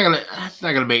 Yeah, it's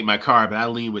not gonna make my card, but I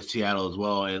lean with Seattle as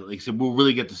well. And like I said, we'll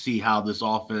really get to see how this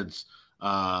offense,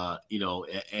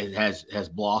 it has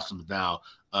blossomed now.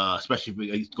 Especially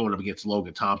if he's going up against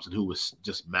Logan Thompson, who was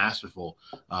just masterful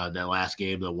in that last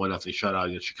game, the 1-0 shutout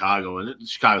against Chicago. And the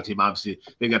Chicago team, obviously,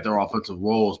 they got their offensive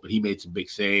roles, but he made some big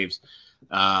saves.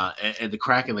 And the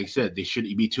Kraken, like I said, they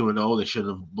shouldn't be 2-0. They should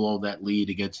have blown that lead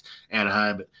against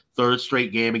Anaheim. But third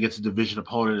straight game against a division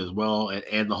opponent as well,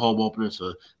 and the home opener.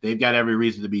 So they've got every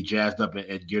reason to be jazzed up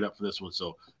and geared up for this one.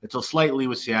 So it's a slight lead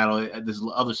with Seattle. There's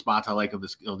other spots I like on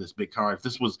this big card.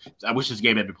 I wish this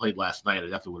game had been played last night. It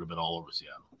definitely would have been all over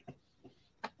Seattle.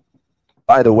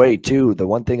 By the way, too, the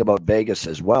one thing about Vegas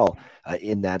as well,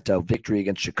 in that victory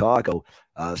against Chicago,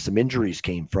 some injuries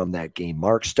came from that game.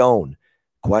 Mark Stone,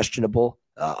 questionable,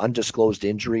 undisclosed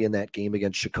injury in that game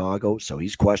against Chicago, so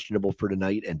he's questionable for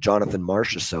tonight. And Jonathan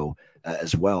Marchessault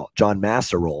as well. John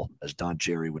Masserole, as Don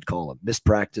Cherry would call him, missed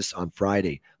practice on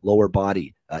Friday, lower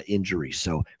body injury,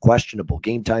 so questionable.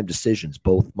 Game time decisions,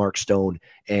 both Mark Stone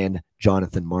and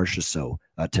Jonathan Marchessault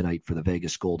tonight for the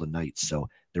Vegas Golden Knights. So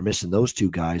they're missing those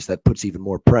two guys. That puts even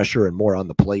more pressure and more on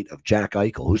the plate of Jack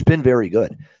Eichel, who's been very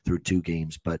good through 2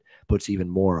 games, but puts even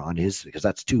more on his, because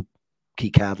that's 2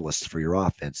 key catalysts for your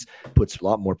offense. Puts a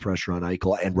lot more pressure on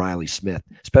Eichel and Riley Smith,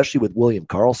 especially with William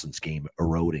Karlsson's game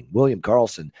eroding. William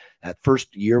Karlsson, that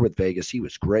first year with Vegas, he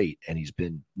was great, and he's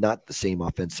been not the same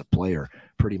offensive player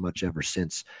pretty much ever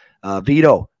since.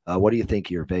 Vito, what do you think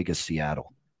here, Vegas,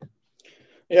 Seattle?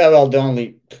 Yeah, well, the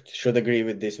only should agree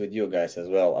with this with you guys as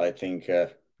well. I think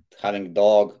having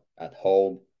dog at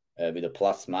home with a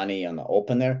plus money on the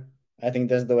opener, I think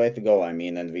that's the way to go. I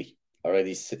mean, and we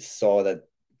already saw that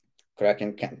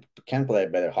Kraken can play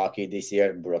better hockey this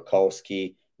year.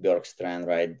 Burakovsky, Bjorkstrand,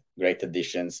 right? Great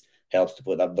additions, helps to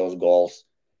put up those goals.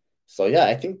 So yeah,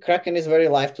 I think Kraken is very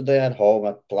live today at home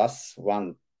at plus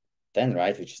 110,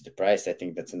 right? Which is the price. I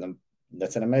think that's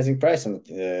an amazing price on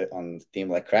a team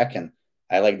like Kraken.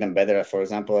 I like them better, for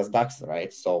example, as Ducks,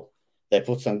 right? So they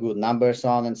put some good numbers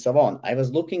on and so on. I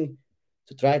was looking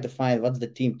to try to find what's the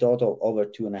team total over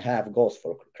 2.5 goals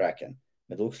for Kraken.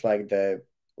 It looks like the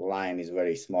line is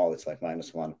very small. It's like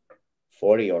minus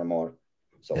 140 or more.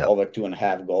 So over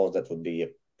 2.5 goals, that would be a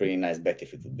pretty nice bet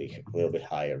if it would be a little bit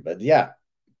higher. But yeah,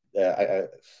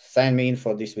 sign me in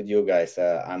for this with you guys.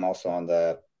 I'm also on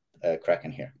the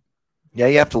Kraken here. Yeah,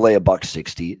 you have to lay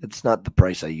 $1.60. It's not the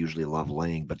price I usually love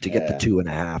laying, but to get the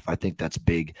 2.5, I think that's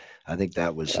big. I think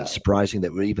that was surprising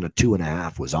that even a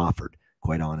 2.5 was offered,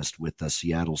 quite honest, with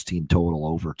Seattle's team total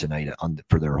over tonight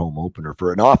for their home opener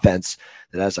for an offense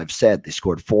that, as I've said, they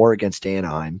scored 4 against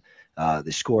Anaheim.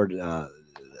 They scored,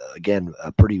 again,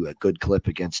 a pretty good clip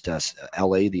against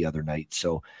LA the other night.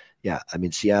 So, yeah, I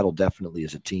mean, Seattle definitely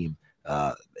is a team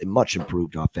much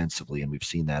improved offensively, and we've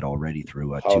seen that already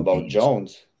through 2 games.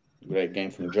 Jones? Great game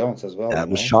from Jones as well. That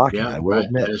was shocking. Yeah, I will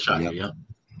admit. That is shocking, yeah.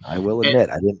 I will admit,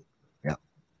 I didn't. Yeah.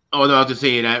 Oh no, I was just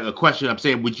saying a question. I'm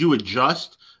saying, would you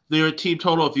adjust their team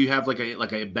total if you have like a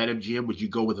BetMGM? Would you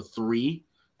go with a 3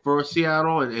 for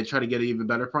Seattle and try to get an even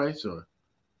better price? Or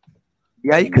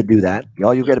Yeah, you could do that.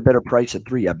 You'll get a better price at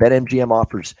 3. I bet MGM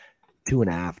offers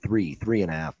 2.5, 3,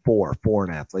 3.5, 4,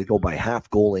 4.5. They go by half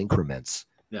goal increments.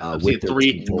 Yeah, I'm saying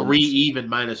 3 even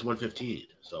minus 115.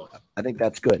 So I think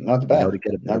that's good. Not bad. To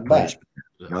get a better price.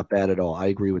 Not bad at all. I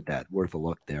agree with that. Worth a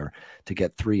look there to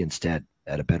get 3 instead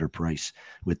at a better price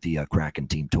with the Kraken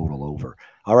team total over.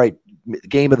 All right,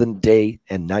 game of the day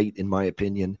and night, in my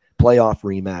opinion. Playoff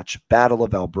rematch, Battle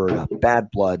of Alberta, Bad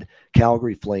Blood,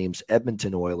 Calgary Flames,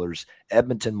 Edmonton Oilers,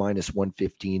 Edmonton minus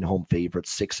 115, home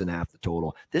favorites, 6.5 the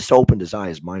total. This opened as high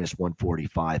as minus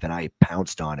 145, and I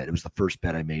pounced on it. It was the first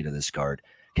bet I made of this card.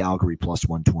 Calgary plus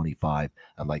 125.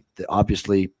 I'm like,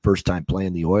 obviously, first time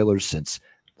playing the Oilers since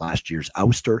last year's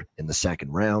ouster in the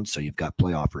second round, so you've got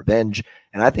playoff revenge.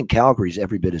 And I think Calgary's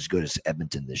every bit as good as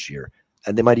Edmonton this year,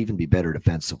 and they might even be better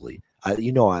defensively. I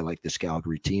like this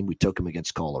Calgary team. We took them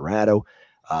against Colorado.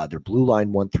 Their blue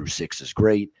line 1 through 6 is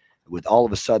great. With all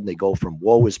of a sudden, they go from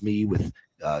woe is me with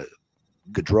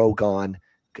Gaudreau gone,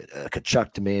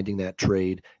 Tkachuk demanding that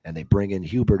trade, and they bring in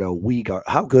Huberdeau. Weegar.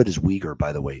 How good is Weegar,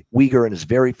 by the way? Weegar in his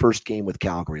very first game with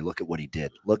Calgary. Look at what he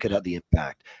did. Look at the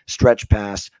impact. Stretch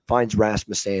pass, finds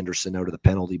Rasmus Anderson out of the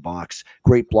penalty box.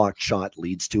 Great blocked shot,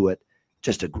 leads to it.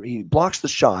 He blocks the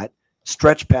shot,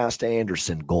 stretch pass to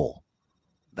Anderson, goal.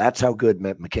 That's how good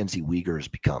Mackenzie Weegar has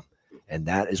become. And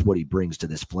that is what he brings to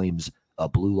this Flames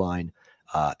blue line.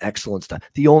 Excellent stuff.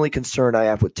 The only concern I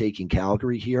have with taking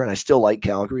Calgary here, and I still like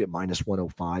Calgary at minus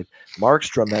 105,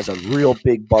 Markstrom has a real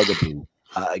big bugaboo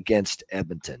against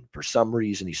Edmonton. For some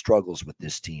reason, he struggles with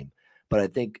this team. But I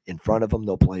think in front of him,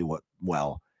 they'll play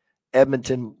well.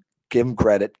 Edmonton, give him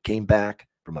credit, came back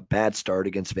from a bad start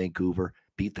against Vancouver,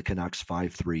 beat the Canucks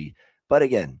 5-3. But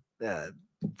again,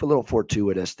 a little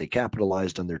fortuitous. They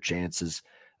capitalized on their chances.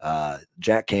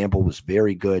 Jack Campbell was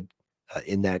very good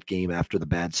in that game after the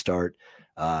bad start.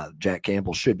 Jack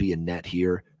Campbell should be in net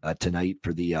here tonight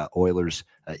for the Oilers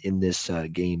in this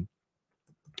game.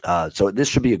 So this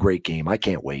should be a great game. I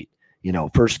can't wait.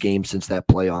 First game since that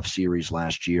playoff series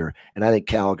last year. And I think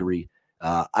Calgary,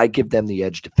 I give them the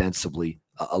edge defensively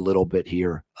a little bit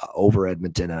here over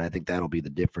Edmonton, and I think that'll be the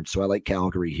difference. So I like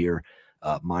Calgary here.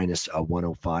 Minus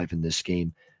 105 in this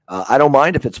game. I don't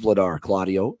mind if it's Vladar,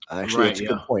 Claudio. Actually, it's a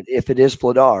good point. If it is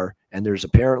Vladar, and there's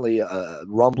apparently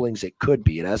rumblings it could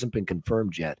be, it hasn't been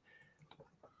confirmed yet,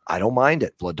 I don't mind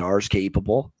it. Vladar's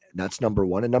capable. That's number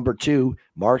one. And number two,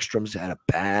 Markstrom's had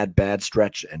a bad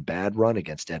stretch and bad run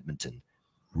against Edmonton.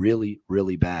 Really,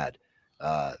 really bad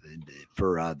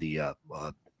for the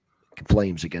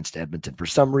Flames against Edmonton. For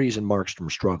some reason, Markstrom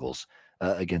struggles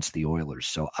against the Oilers.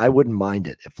 So I wouldn't mind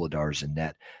it if Vladar's in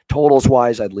net. Totals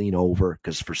wise, I'd lean over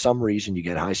because for some reason you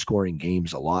get high scoring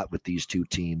games a lot with these two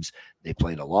teams. They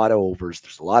played a lot of overs.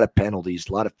 There's a lot of penalties,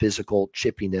 a lot of physical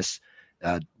chippiness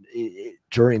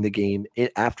during the game,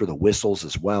 after the whistles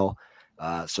as well.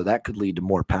 So that could lead to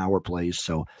more power plays.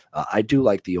 So I do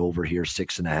like the over here,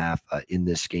 6.5 in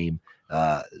this game.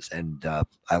 And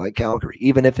I like Calgary,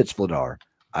 even if it's Vladar.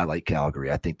 I like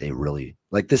Calgary. I think they really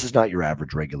this is not your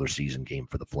average regular season game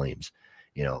for the Flames.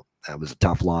 That was a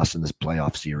tough loss in this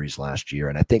playoff series last year.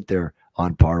 And I think they're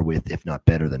on par with, if not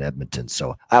better than Edmonton.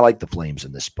 So I like the Flames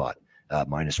in this spot,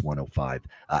 minus 105.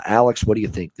 Alex, what do you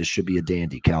think? This should be a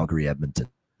dandy, Calgary, Edmonton.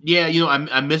 Yeah,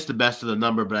 I missed the best of the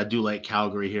number, but I do like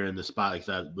Calgary here in the spot like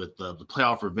that with the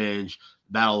playoff revenge,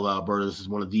 Battle of Alberta. This is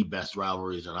one of the best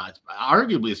rivalries, and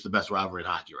arguably it's the best rivalry in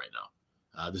hockey right now.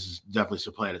 This is definitely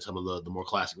supplanted some of the more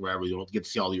classic rivalries. You don't get to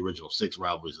see all the original 6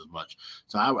 rivalries as much.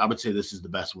 So I would say this is the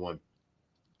best one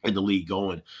in the league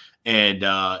going. And,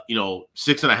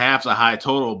 6.5 is a high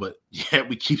total, but yet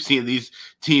we keep seeing these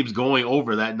teams going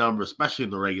over that number, especially in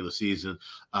the regular season.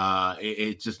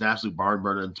 It's just an absolute barn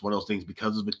burner. It's one of those things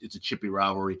because it's a chippy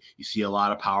rivalry. You see a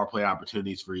lot of power play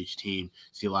opportunities for each team. You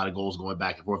see a lot of goals going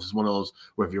back and forth. It's one of those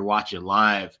where if you're watching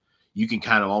live, you can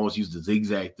kind of almost use the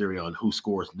zigzag theory on who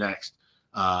scores next.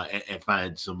 And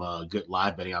find some good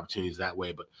live betting opportunities that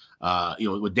way. But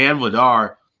with Dan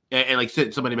Vladar, and like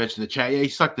somebody mentioned in the chat, he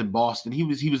sucked in Boston. He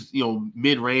was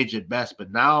mid-range at best.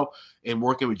 But now in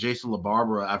working with Jason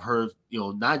LaBarbera, I've heard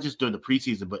not just during the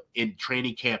preseason, but in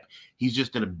training camp, he's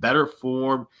just in a better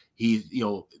form. He's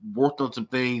worked on some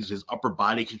things, his upper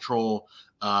body control.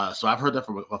 So I've heard that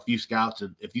from a few scouts.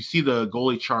 And if you see the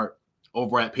goalie chart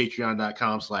over at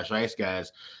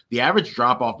patreon.com/iceguys, the average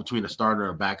drop off between a starter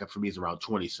and a backup for me is around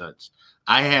 20 cents.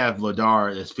 I have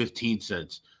Vladar as 15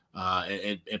 cents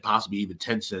and possibly even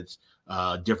 10 cents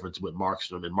difference with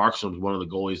Markstrom. And Markstrom is one of the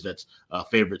goalies that's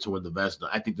favorite to win the Vezina.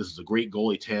 I think this is a great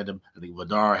goalie tandem. I think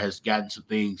Vladar has gotten some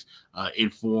things in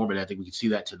form, and I think we can see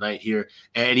that tonight here.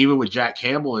 And even with Jack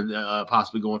Campbell and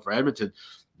possibly going for Edmonton,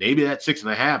 maybe that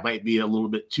 6.5 might be a little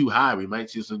bit too high. We might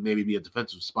see some maybe be a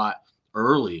defensive spot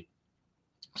early.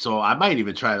 So I might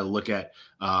even try to look at,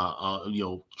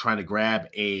 trying to grab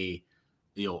a,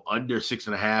 under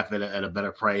 6.5 at a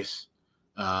better price,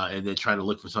 and then trying to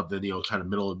look for something, trying to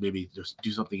middle and maybe just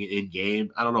do something in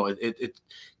game. I don't know. It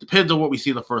depends on what we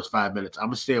see in the first 5 minutes. I'm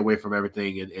gonna stay away from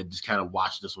everything and just kind of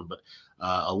watch this one, but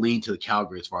a lean to the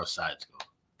Calgary as far as sides go.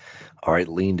 All right,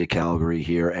 lean to Calgary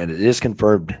here, and it is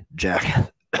confirmed.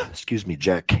 Jack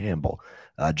Campbell,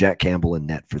 Jack Campbell in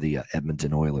net for the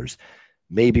Edmonton Oilers.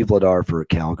 Maybe Vladar for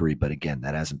Calgary, but again,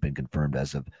 that hasn't been confirmed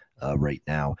as of right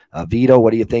now. Vito,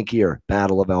 what do you think here?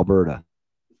 Battle of Alberta.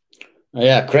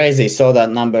 Yeah, crazy. Saw that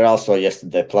number also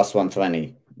yesterday, plus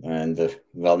 120. And,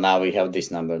 well, now we have this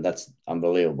number. That's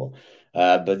unbelievable.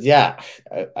 But, yeah,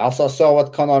 I also saw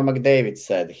what Connor McDavid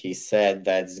said. He said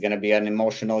that it's going to be an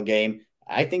emotional game.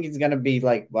 I think it's going to be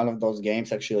like one of those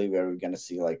games, actually, where we're going to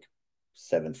see like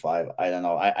 7-5. I don't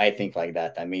know. I think like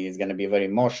that. I mean, it's going to be very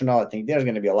emotional. I think there's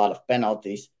going to be a lot of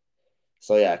penalties.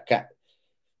 So, yeah,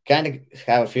 kind of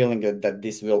have a feeling that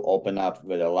this will open up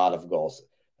with a lot of goals.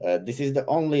 This is the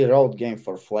only road game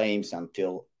for Flames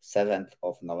until 7th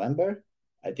of November.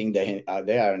 I think they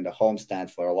are in the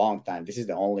homestand for a long time. This is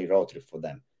the only road trip for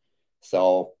them.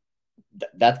 So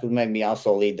that could make me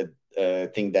also lead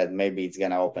the think that maybe it's going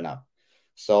to open up.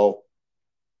 So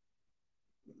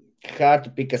hard to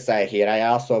pick a side here. I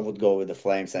also would go with the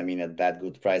Flames, I mean, at that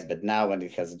good price. But now when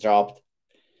it has dropped,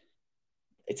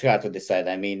 it's hard to decide.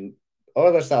 I mean,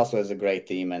 Oilers also is a great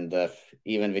team. And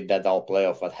even with that all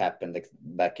playoff, what happened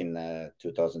back in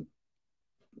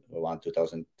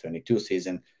 2021-2022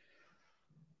 season,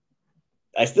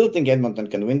 I still think Edmonton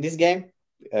can win this game.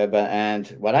 And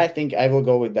what I think, I will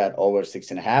go with that over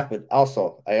 6.5. But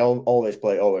also, I always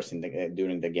play overs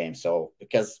during the game. So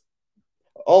because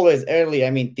always early, I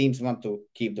mean, teams want to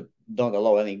don't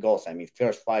allow any goals. I mean,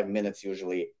 first 5 minutes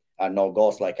usually are no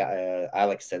goals, like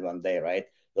Alex said one day, right?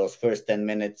 Those first 10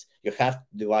 minutes, you have to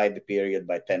divide the period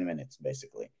by 10 minutes,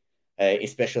 basically,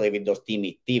 especially with those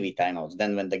TV timeouts.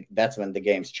 Then that's when the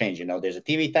games change. There's a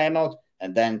TV timeout,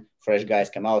 and then fresh guys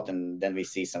come out, and then we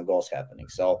see some goals happening.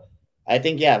 So I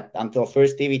think, yeah, until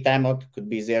first TV timeout could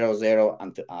be 0-0.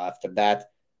 Until after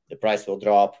that, the price will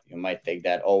drop. You might take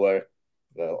that over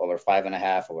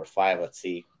 5.5, over 5. Let's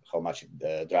see how much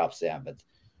it drops. Yeah, but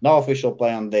no official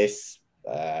play on this.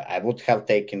 I would have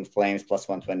taken Flames plus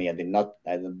 120. I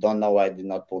don't know why I did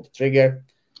not pull the trigger.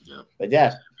 Yeah. But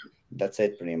yeah, that's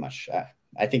it pretty much.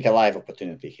 I think a live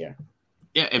opportunity here.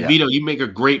 Yeah, and Vito, you make a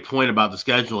great point about the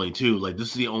scheduling too. Like, this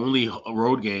is the only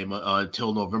road game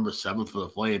until November 7th for the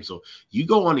Flames. So you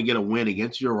go on to get a win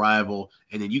against your rival,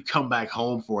 and then you come back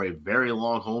home for a very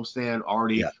long homestand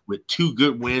already with 2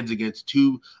 good wins against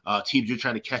 2 teams you're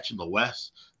trying to catch in the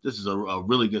West. This is a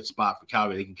really good spot for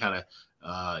Calgary. They can kind of,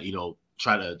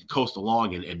 try to coast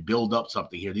along and build up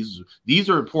something here. These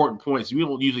are important points. We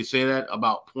don't usually say that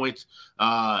about points,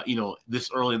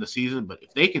 this early in the season, but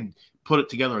if they can put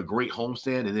together a great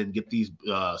homestand and then get these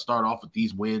start off with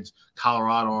these wins,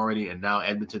 Colorado already and now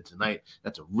Edmonton tonight,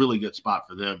 that's a really good spot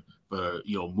for them for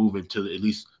moving to at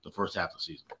least the first half of the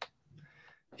season.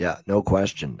 Yeah, no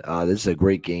question. This is a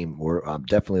great game. I'm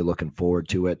definitely looking forward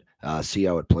to it. See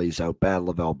how it plays out. Battle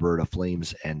of Alberta,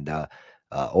 Flames and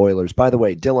Oilers. By the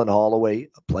way, Dylan Holloway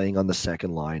playing on the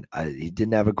second line. He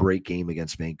didn't have a great game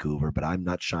against Vancouver, but I'm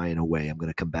not shying away. I'm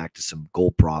going to come back to some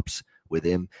goal props with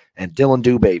him. And Dylan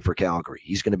Dubé for Calgary.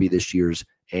 He's going to be this year's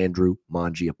Andrew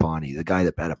Mangiapane, the guy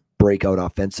that had a breakout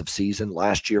offensive season.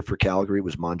 Last year for Calgary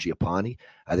was Mangiapane.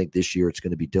 I think this year it's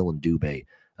going to be Dylan Dubé,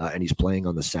 and he's playing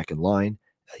on the second line.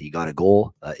 He got a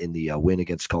goal in the win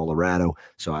against Colorado.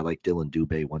 So I like Dylan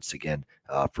Dubé once again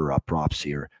for props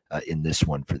here in this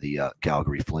one for the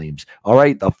Calgary Flames. All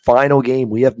right, the final game.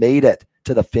 We have made it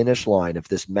to the finish line of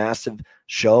this massive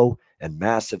show and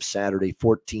massive Saturday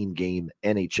 14-game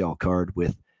NHL card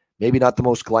with maybe not the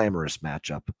most glamorous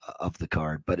matchup of the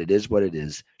card, but it is what it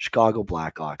is. Chicago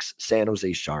Blackhawks, San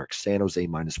Jose Sharks, San Jose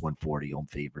minus 140, home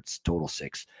favorites, total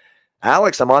 6.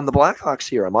 Alex, I'm on the Blackhawks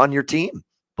here. I'm on your team.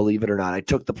 Believe it or not, I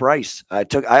took the price. I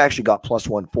actually got plus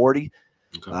 140,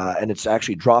 and it's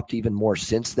actually dropped even more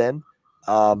since then.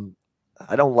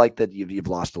 I don't like that you've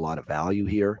lost a lot of value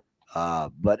here,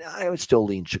 but I would still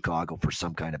lean Chicago for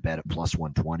some kind of bet at plus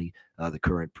 120, the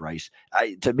current price.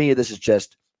 To me, this is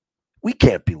just, we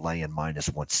can't be laying minus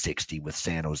 160 with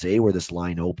San Jose where this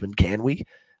line opened, can we?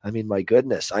 I mean, my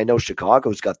goodness. I know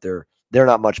Chicago's got their they're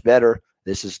not much better.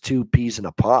 This is two peas in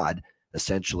a pod,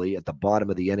 essentially, at the bottom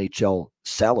of the NHL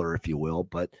cellar, if you will.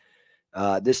 But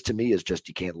this to me is just,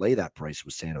 you can't lay that price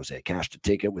with San Jose. Cashed a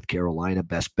ticket with Carolina.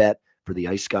 Best bet for the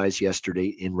Ice Guys yesterday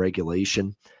in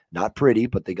regulation. Not pretty,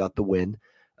 but they got the win.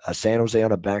 San Jose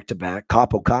on a back-to-back.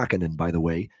 Kaapo Kähkönen, by the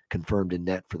way, confirmed in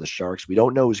net for the Sharks. We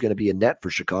don't know who's going to be in net for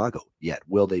Chicago yet.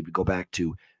 Will they go back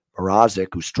to Mrazek,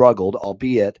 who struggled,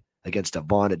 albeit against a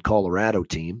vaunted Colorado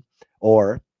team,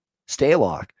 or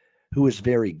Stalock, who is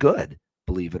very good,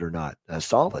 believe it or not,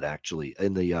 solid actually,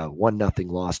 in the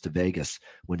 1-0 loss to Vegas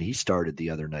when he started the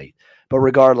other night. But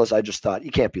regardless, I just thought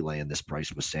you can't be laying this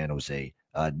price with San Jose,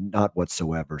 not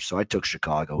whatsoever. So I took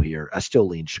Chicago here. I still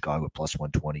lean Chicago plus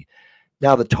 120.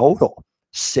 Now the total,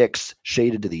 6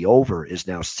 shaded to the over, is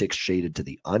now 6 shaded to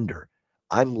the under.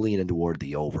 I'm leaning toward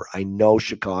the over. I know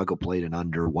Chicago played an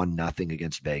under 1-0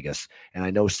 against Vegas, and I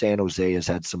know San Jose has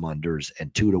had some unders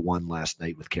and 2-1 last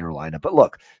night with Carolina. But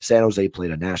look, San Jose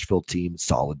played a Nashville team,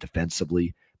 solid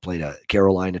defensively, played a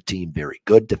Carolina team, very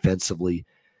good defensively.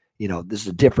 You know, this is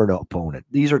a different opponent.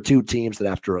 These are two teams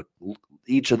that after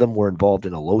each of them were involved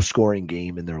in a low-scoring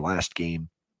game in their last game.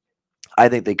 I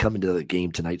think they come into the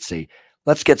game tonight, say,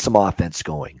 let's get some offense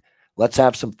going. Let's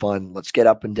have some fun. Let's get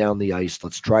up and down the ice.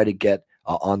 Let's try to get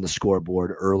on the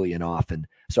scoreboard early and often.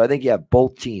 So I think you have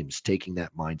both teams taking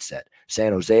that mindset.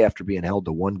 San Jose after being held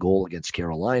to 1 goal against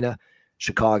Carolina,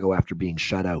 Chicago after being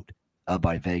shut out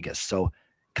by Vegas. So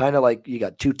kind of like you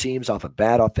got two teams off a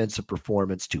bad offensive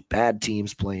performance, two bad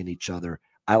teams playing each other.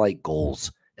 I like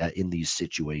goals in these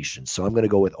situations. So I'm going to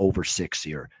go with over 6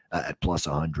 here at plus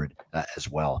 100 as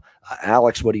well.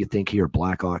 Alex, what do you think here?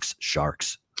 Blackhawks,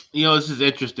 Sharks. You know, this is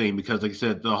interesting because, like I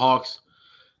said, the Hawks,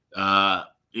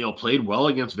 played well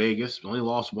against Vegas. Only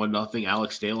lost 1-0.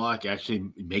 Alex Stalock actually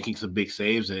making some big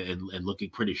saves and looking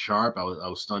pretty sharp. I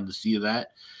was stunned to see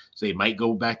that. So they might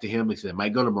go back to him. Like I said, they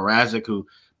might go to Mrazek, who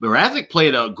Mrazek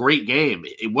played a great game.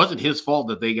 It wasn't his fault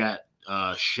that they got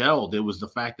shelled. It was the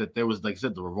fact that there was, like I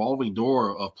said, the revolving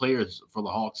door of players for the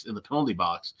Hawks in the penalty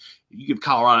box. If you give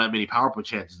Colorado that many power play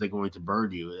chances, they're going to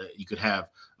burn you. You could have,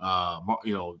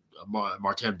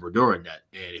 Martin Brodeur in net.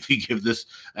 And if you give this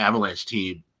Avalanche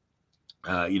team,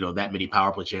 that many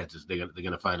power play chances, they're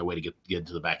going to find a way to get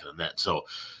into the back of the net. So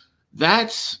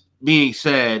that's being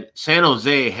said, San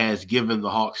Jose has given the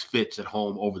Hawks fits at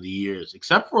home over the years,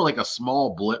 except for like a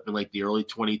small blip in like the early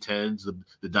 2010s,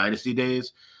 the dynasty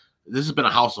days. This has been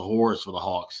a house of horrors for the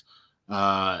Hawks.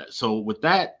 So with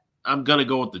that, I'm going to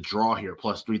go with the draw here,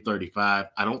 plus 335.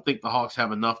 I don't think the Hawks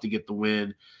have enough to get the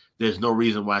win. There's no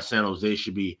reason why San Jose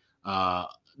should be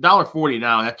 $1.40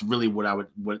 now. That's really what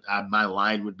my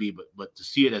line would be. But to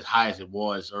see it as high as it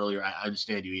was earlier, I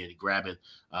understand you, Andy, grabbing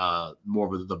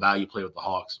more of the value play with the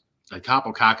Hawks. And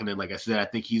Kaapo Kähkönen, like I said, I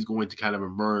think he's going to kind of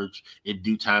emerge in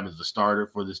due time as the starter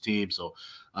for this team. So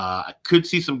I could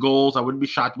see some goals. I wouldn't be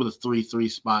shocked with a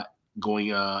 3-3 spot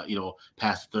going,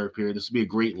 past the third period. This would be a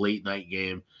great late night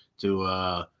game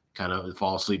to kind of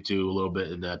fall asleep to a little bit.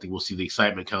 And I think we'll see the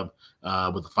excitement come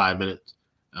with the 5 minutes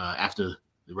after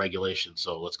the regulation.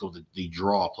 So let's go to the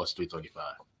draw plus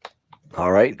 335.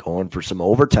 All right, going for some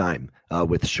overtime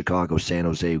with Chicago, San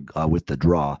Jose with the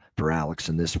draw for Alex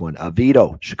in this one.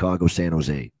 Vito, Chicago, San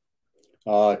Jose.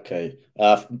 Okay.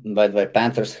 By the way,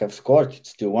 Panthers have scored.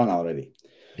 It's 2-1 already.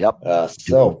 Yep.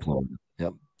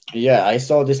 Yep. Yeah, I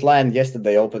saw this line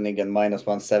yesterday opening at minus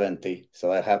 170.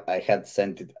 So I had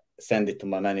send it to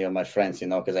many of my friends,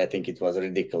 because I think it was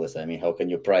ridiculous. I mean, how can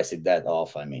you price it that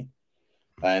off? I mean,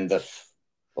 and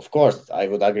of course, I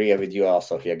would agree with you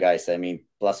also here, guys. I mean,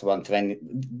 plus 120.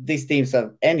 These teams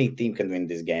any team can win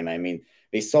this game. I mean,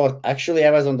 we saw, actually,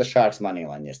 I was on the Sharks money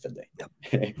line yesterday, yep.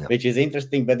 Which is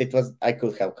interesting, but I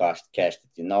could have cashed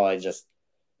it. I just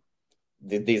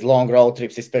did these long road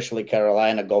trips, especially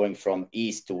Carolina, going from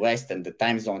east to west, and the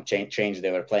time zone change.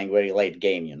 They were playing very late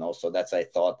game, so that's, I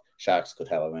thought Sharks could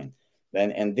have a win.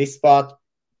 Then in this spot,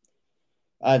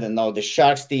 I don't know, the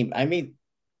Sharks team, I mean,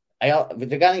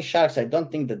 with regarding Sharks, I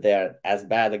don't think that they are as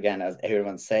bad again as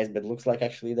everyone says, but looks like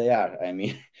actually they are. I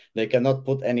mean, they cannot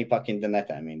put any puck in the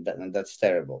net. I mean, that's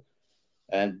terrible.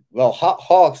 And well,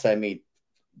 Hawks, I mean,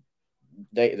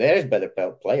 there is better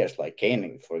players like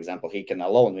Kane, for example. He can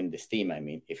alone win this team. I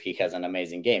mean, if he has an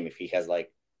amazing game, if he has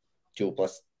like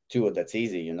 2+2, that's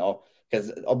easy,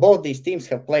 because both these teams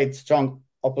have played strong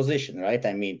opposition, right?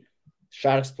 I mean,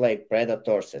 Sharks played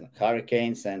Predators and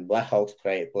Hurricanes, and Blackhawks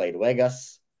played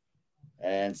Vegas.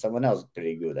 And someone else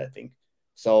pretty good, I think.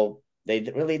 So they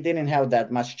really didn't have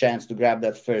that much chance to grab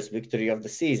that first victory of the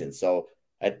season. So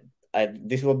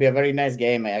this will be a very nice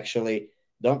game. I actually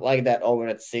don't like that over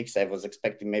at 6. I was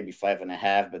expecting maybe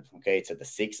 5.5, but okay, it's at the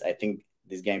 6. I think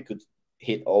this game could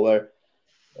hit over.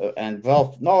 And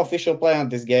well, no official play on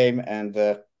this game, and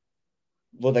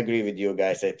would agree with you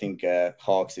guys. I think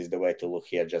Hawks is the way to look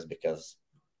here, just because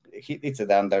it's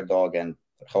an underdog and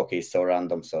hockey is so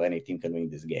random, so any team can win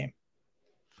this game.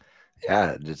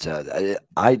 Yeah, it's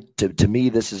to me,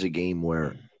 this is a game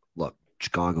where, look,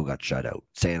 Chicago got shut out.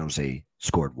 San Jose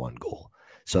scored 1 goal.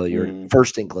 So your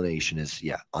first inclination is,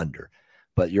 under.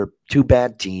 But you're two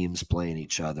bad teams playing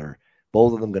each other.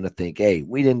 Both of them going to think, hey,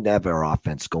 we didn't have our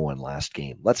offense going last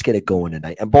game. Let's get it going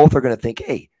tonight. And both are going to think,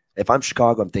 hey, if I'm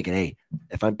Chicago, I'm thinking, hey,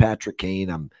 if I'm Patrick Kane,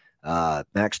 I'm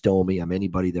Max Domi, I'm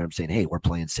anybody there, I'm saying, hey, we're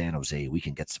playing San Jose. We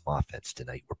can get some offense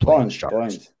tonight. We're playing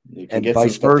Sharks. And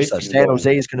vice versa. San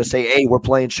Jose is going to say, hey, we're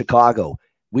playing Chicago.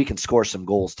 We can score some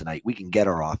goals tonight. We can get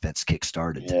our offense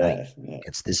kick-started tonight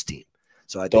against this team.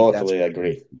 So I think totally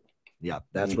agree. Yeah,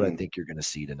 that's what I think you're going to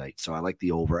see tonight. So I like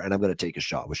the over, and I'm going to take a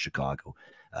shot with Chicago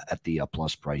at the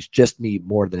plus price. Just me,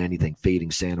 more than anything, fading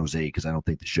San Jose because I don't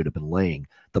think they should have been laying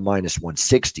the minus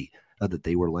 160 that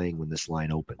they were laying when this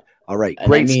line opened. All right,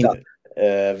 great stuff.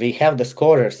 We have the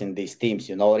scorers in these teams.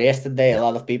 Yesterday a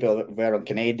lot of people were on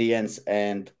Canadians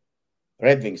and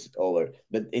Red Wings over.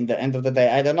 But in the end of the day,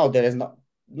 I don't know. There is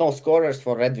no scorers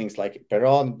for Red Wings like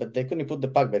Perron, but they couldn't put the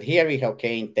puck. But here we have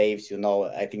Kane, Taves.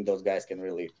 I think those guys can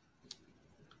really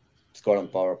score on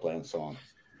power play and so on.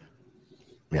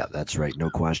 Yeah, that's right. No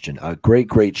question.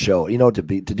 Great show.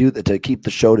 To keep the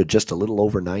show to just a little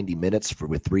over 90 minutes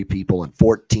with 3 people and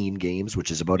 14 games,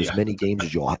 which is about as many games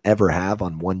as you'll ever have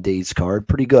on one day's card.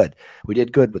 Pretty good. We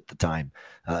did good with the time,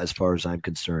 as far as I'm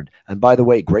concerned. And by the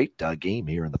way, great game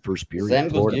here in the first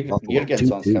period.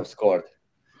 Girgensons have scored.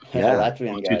 Yeah,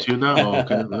 Latvian guy. 2-2 now.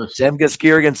 Okay. Zemgus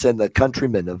Girgensson, the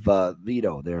countryman of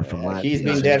Vito, there from Latvia. He's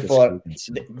been there for.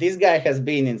 This guy has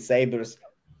been in Sabres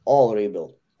all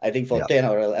rebuild. I think for 10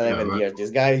 or 11 years. This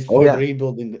guy is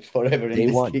rebuilding forever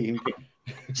in this team.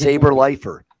 Sabre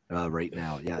lifer right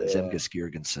now. Yeah, Zemgus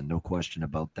Girgensson, no question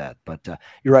about that. But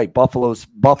you're right.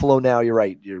 Buffalo now, you're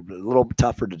right. You're a little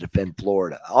tougher to defend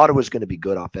Florida. Ottawa's going to be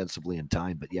good offensively in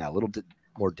time, but a little bit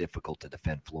more difficult to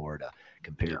defend Florida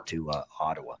compared to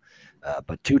Ottawa.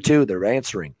 But 2-2, they're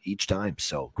answering each time.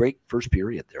 So great first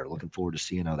period there. Looking forward to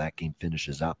seeing how that game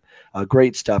finishes up.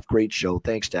 Great stuff. Great show.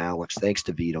 Thanks to Alex. Thanks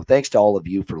to Vito. Thanks to all of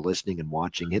you for listening and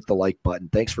watching. Hit the like button.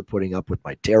 Thanks for putting up with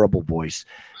my terrible voice.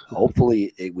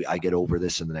 Hopefully I get over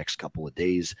this in the next couple of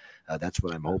days. That's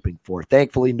what I'm hoping for.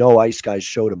 Thankfully, no Ice Guys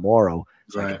show tomorrow,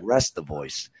 so I can rest the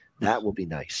voice. That will be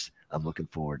nice. I'm looking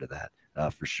forward to that.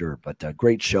 For sure. But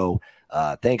great show.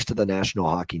 Thanks to the National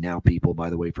Hockey Now people, by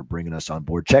the way, for bringing us on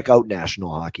board. Check out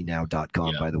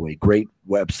nationalhockeynow.com, by the way. Great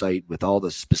website with all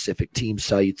the specific team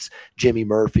sites. Jimmy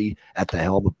Murphy at the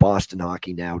helm of Boston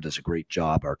Hockey Now does a great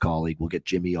job. Our colleague. We'll get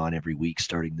Jimmy on every week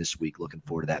starting this week. Looking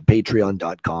forward to that.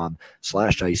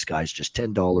 Patreon.com/Ice Guys. Just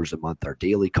 $10 a month. Our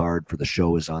daily card for the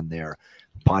show is on there.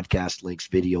 Podcast links,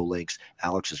 video links,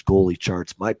 Alex's goalie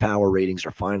charts. My power ratings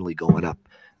are finally going up.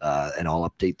 And I'll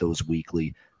update those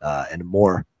weekly and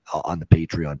more on the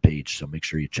Patreon page. So make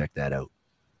sure you check that out.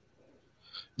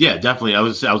 Yeah, definitely. I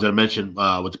was going to mention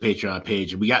with the Patreon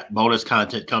page, we got bonus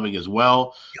content coming as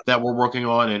well that we're working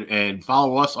on. And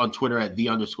follow us on Twitter at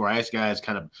 @the_Ice Guys.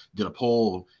 Kind of did a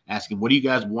poll asking, what do you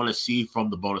guys want to see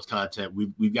from the bonus content?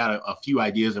 We've got a few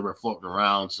ideas that we're floating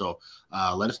around. So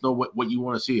let us know what you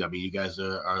want to see. I mean, you guys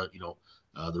are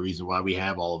the reason why we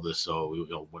have all of this. So we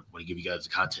want to give you guys the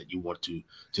content you want to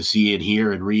see and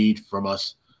hear and read from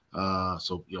us.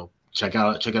 So check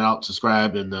it out,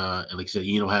 subscribe, and like I said,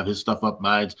 have his stuff up.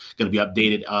 Mine's going to be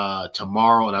updated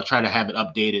tomorrow, and I'll try to have it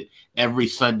updated every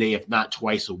Sunday, if not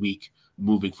twice a week,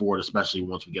 moving forward. Especially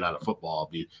once we get out of football, I'll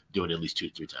be doing it at least 2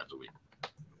 to 3 times a week.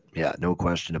 Yeah, no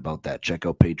question about that. Check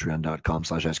out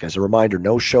patreon.com/Ice Guys. A reminder,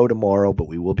 no show tomorrow, but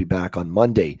we will be back on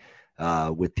Monday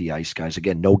with the Ice Guys.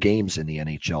 Again, no games in the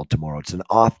NHL tomorrow. It's an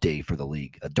off day for the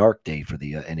league, a dark day for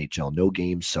the NHL. No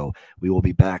games, so we will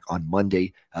be back on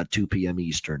Monday, 2 p.m.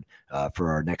 Eastern,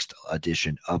 for our next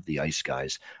edition of the Ice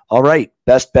Guys. All right,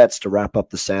 best bets to wrap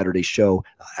up the Saturday show.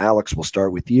 Alex, we'll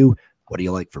start with you. What do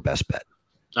you like for best bet?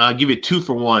 I'll give you 2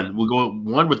 for 1. We'll go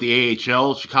 1 with the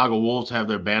AHL. Chicago Wolves have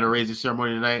their banner raising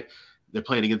ceremony tonight. They're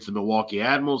playing against the Milwaukee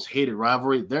Admirals. Hated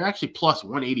rivalry. They're actually plus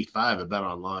 185 at Bet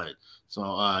Online. So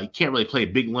you can't really play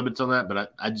big limits on that,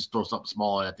 but I just throw something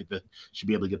small, and I think that should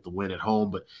be able to get the win at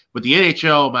home. But with the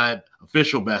NHL, my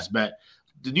official best bet,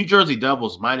 the New Jersey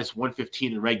Devils minus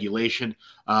 115 in regulation.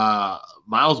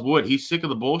 Miles Wood, he's sick of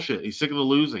the bullshit. He's sick of the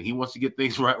losing. He wants to get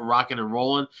things rocking and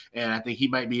rolling, and I think he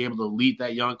might be able to lead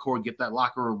that young core, get that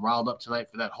locker room riled up tonight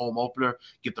for that home opener,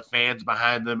 get the fans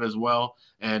behind them as well.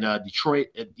 And Detroit,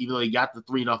 even though they got the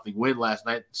 3-0 win last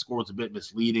night, the score was a bit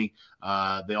misleading.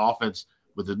 The offense,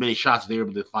 with as many shots they were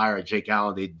able to fire at Jake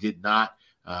Allen, they did not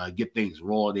get things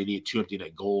rolling. They need 2 empty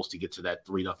net goals to get to that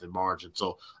 3-0 margin.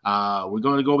 So we're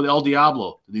going to go with El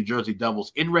Diablo, the New Jersey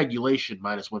Devils in regulation,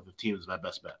 minus 115 is my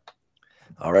best bet.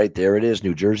 All right, there it is.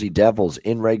 New Jersey Devils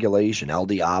in regulation. El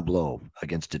Diablo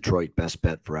against Detroit. Best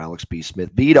bet for Alex B.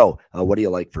 Smith. Vito, what do you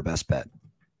like for best bet?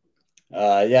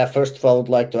 Yeah, first of all, I would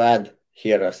like to add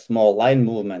here a small line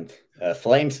movement.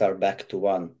 Flames are back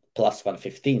to plus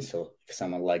 115, so if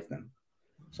someone likes them.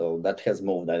 So that has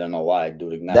moved. I don't know why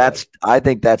during that. I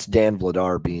think that's Dan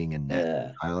Vladar being in net.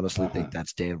 Yeah. I honestly think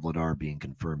that's Dan Vladar being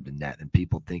confirmed in net, and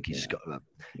people think he's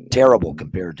terrible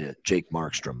compared to Jake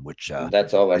Markstrom, which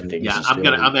that's all I think. Yeah, I'm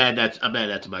add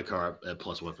that to my car at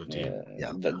plus 115.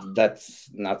 Yeah. That's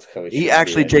not how it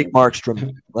actually Jake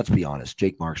Markstrom. Let's be honest,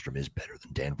 Jake Markstrom is better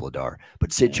than Dan Vladar,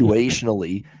 but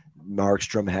situationally.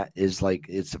 Markstrom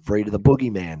it's afraid of the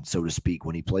boogeyman, so to speak.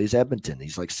 When he plays Edmonton,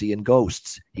 he's like seeing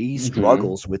ghosts. He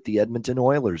struggles with the Edmonton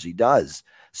Oilers. He does.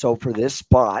 So for this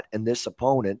spot and this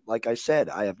opponent, like I said,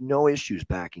 I have no issues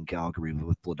backing Calgary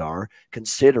with Vladar,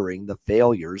 considering the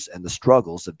failures and the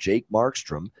struggles of Jake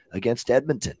Markstrom against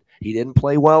Edmonton. He didn't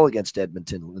play well against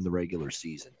Edmonton in the regular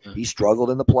season. He struggled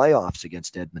in the playoffs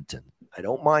against Edmonton. I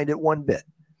don't mind it one bit.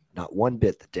 Not one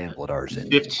bit that Dan Vladar's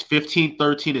in. 15,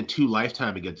 13, and 2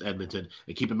 lifetime against Edmonton.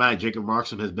 And keep in mind, Jacob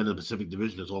Markstrom has been in the Pacific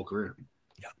Division his whole career.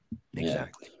 Yeah,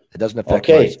 exactly. It doesn't affect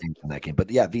my team in that game. But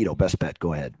yeah, Vito, best bet.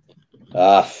 Go ahead.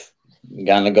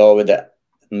 Gonna go with the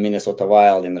Minnesota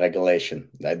Wild in regulation.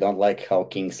 I don't like how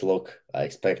Kings look. I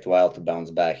expect Wild to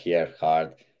bounce back here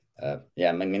hard.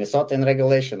 Minnesota in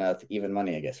regulation at even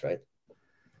money, I guess, right?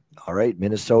 All right,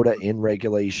 Minnesota in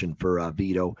regulation for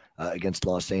Vito against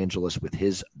Los Angeles with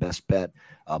his best bet.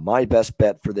 My best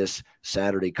bet for this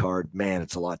Saturday card, man,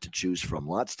 it's a lot to choose from.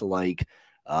 Lots to like.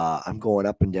 I'm going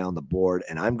up and down the board,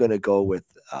 and I'm going to go with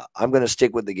I'm going to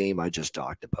stick with the game I just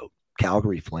talked about.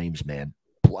 Calgary Flames, man.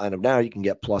 Now you can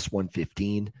get plus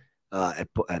 115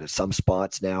 at some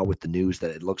spots now with the news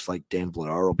that it looks like Dan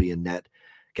Vladar will be in net.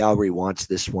 Calgary wants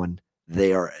this one.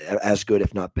 They are as good,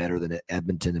 if not better, than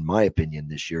Edmonton, in my opinion,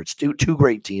 this year. It's two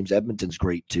great teams. Edmonton's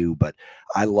great too, but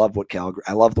I love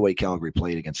the way Calgary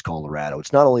played against Colorado.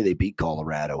 It's not only they beat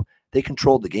Colorado, they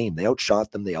controlled the game. They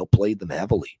outshot them. They outplayed them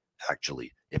heavily,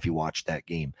 actually, if you watch that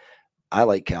game. I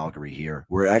like Calgary here.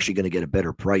 We're actually going to get a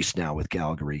better price now with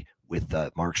Calgary with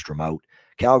Markstrom out.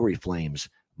 Calgary Flames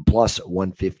plus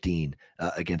 115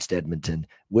 against Edmonton.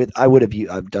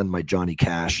 I've done my Johnny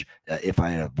Cash if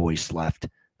I had a voice left.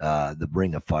 The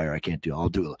Ring of Fire. I'll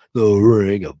do the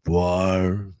Ring of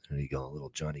Fire. There you go. A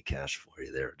little Johnny Cash for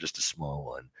you there. Just a small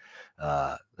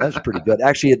one. That's pretty good.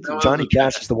 Actually, Johnny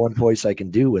Cash is the one voice I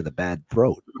can do with a bad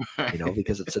throat,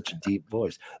 because it's such a deep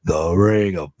voice. The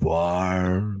Ring of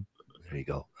Fire. There you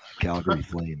go. Calgary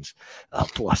Flames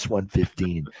plus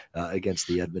 115 against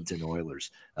the Edmonton Oilers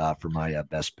for my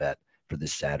best bet for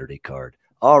this Saturday card.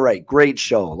 All right, great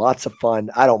show. Lots of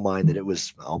fun. I don't mind that it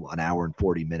was an hour and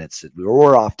 40 minutes.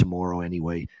 We're off tomorrow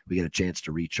anyway. We get a chance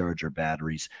to recharge our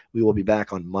batteries. We will be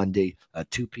back on Monday,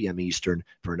 2 p.m. Eastern,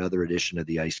 for another edition of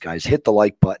the Ice Guys. Hit the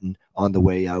like button on the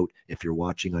way out if you're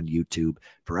watching on YouTube.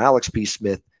 For Alex P.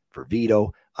 Smith, for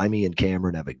Vito, I'm Ian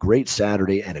Cameron. Have a great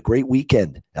Saturday and a great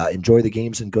weekend. Enjoy the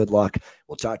games and good luck.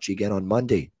 We'll talk to you again on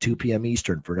Monday, 2 p.m.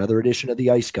 Eastern, for another edition of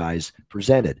the Ice Guys,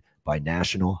 presented by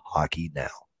National Hockey Now.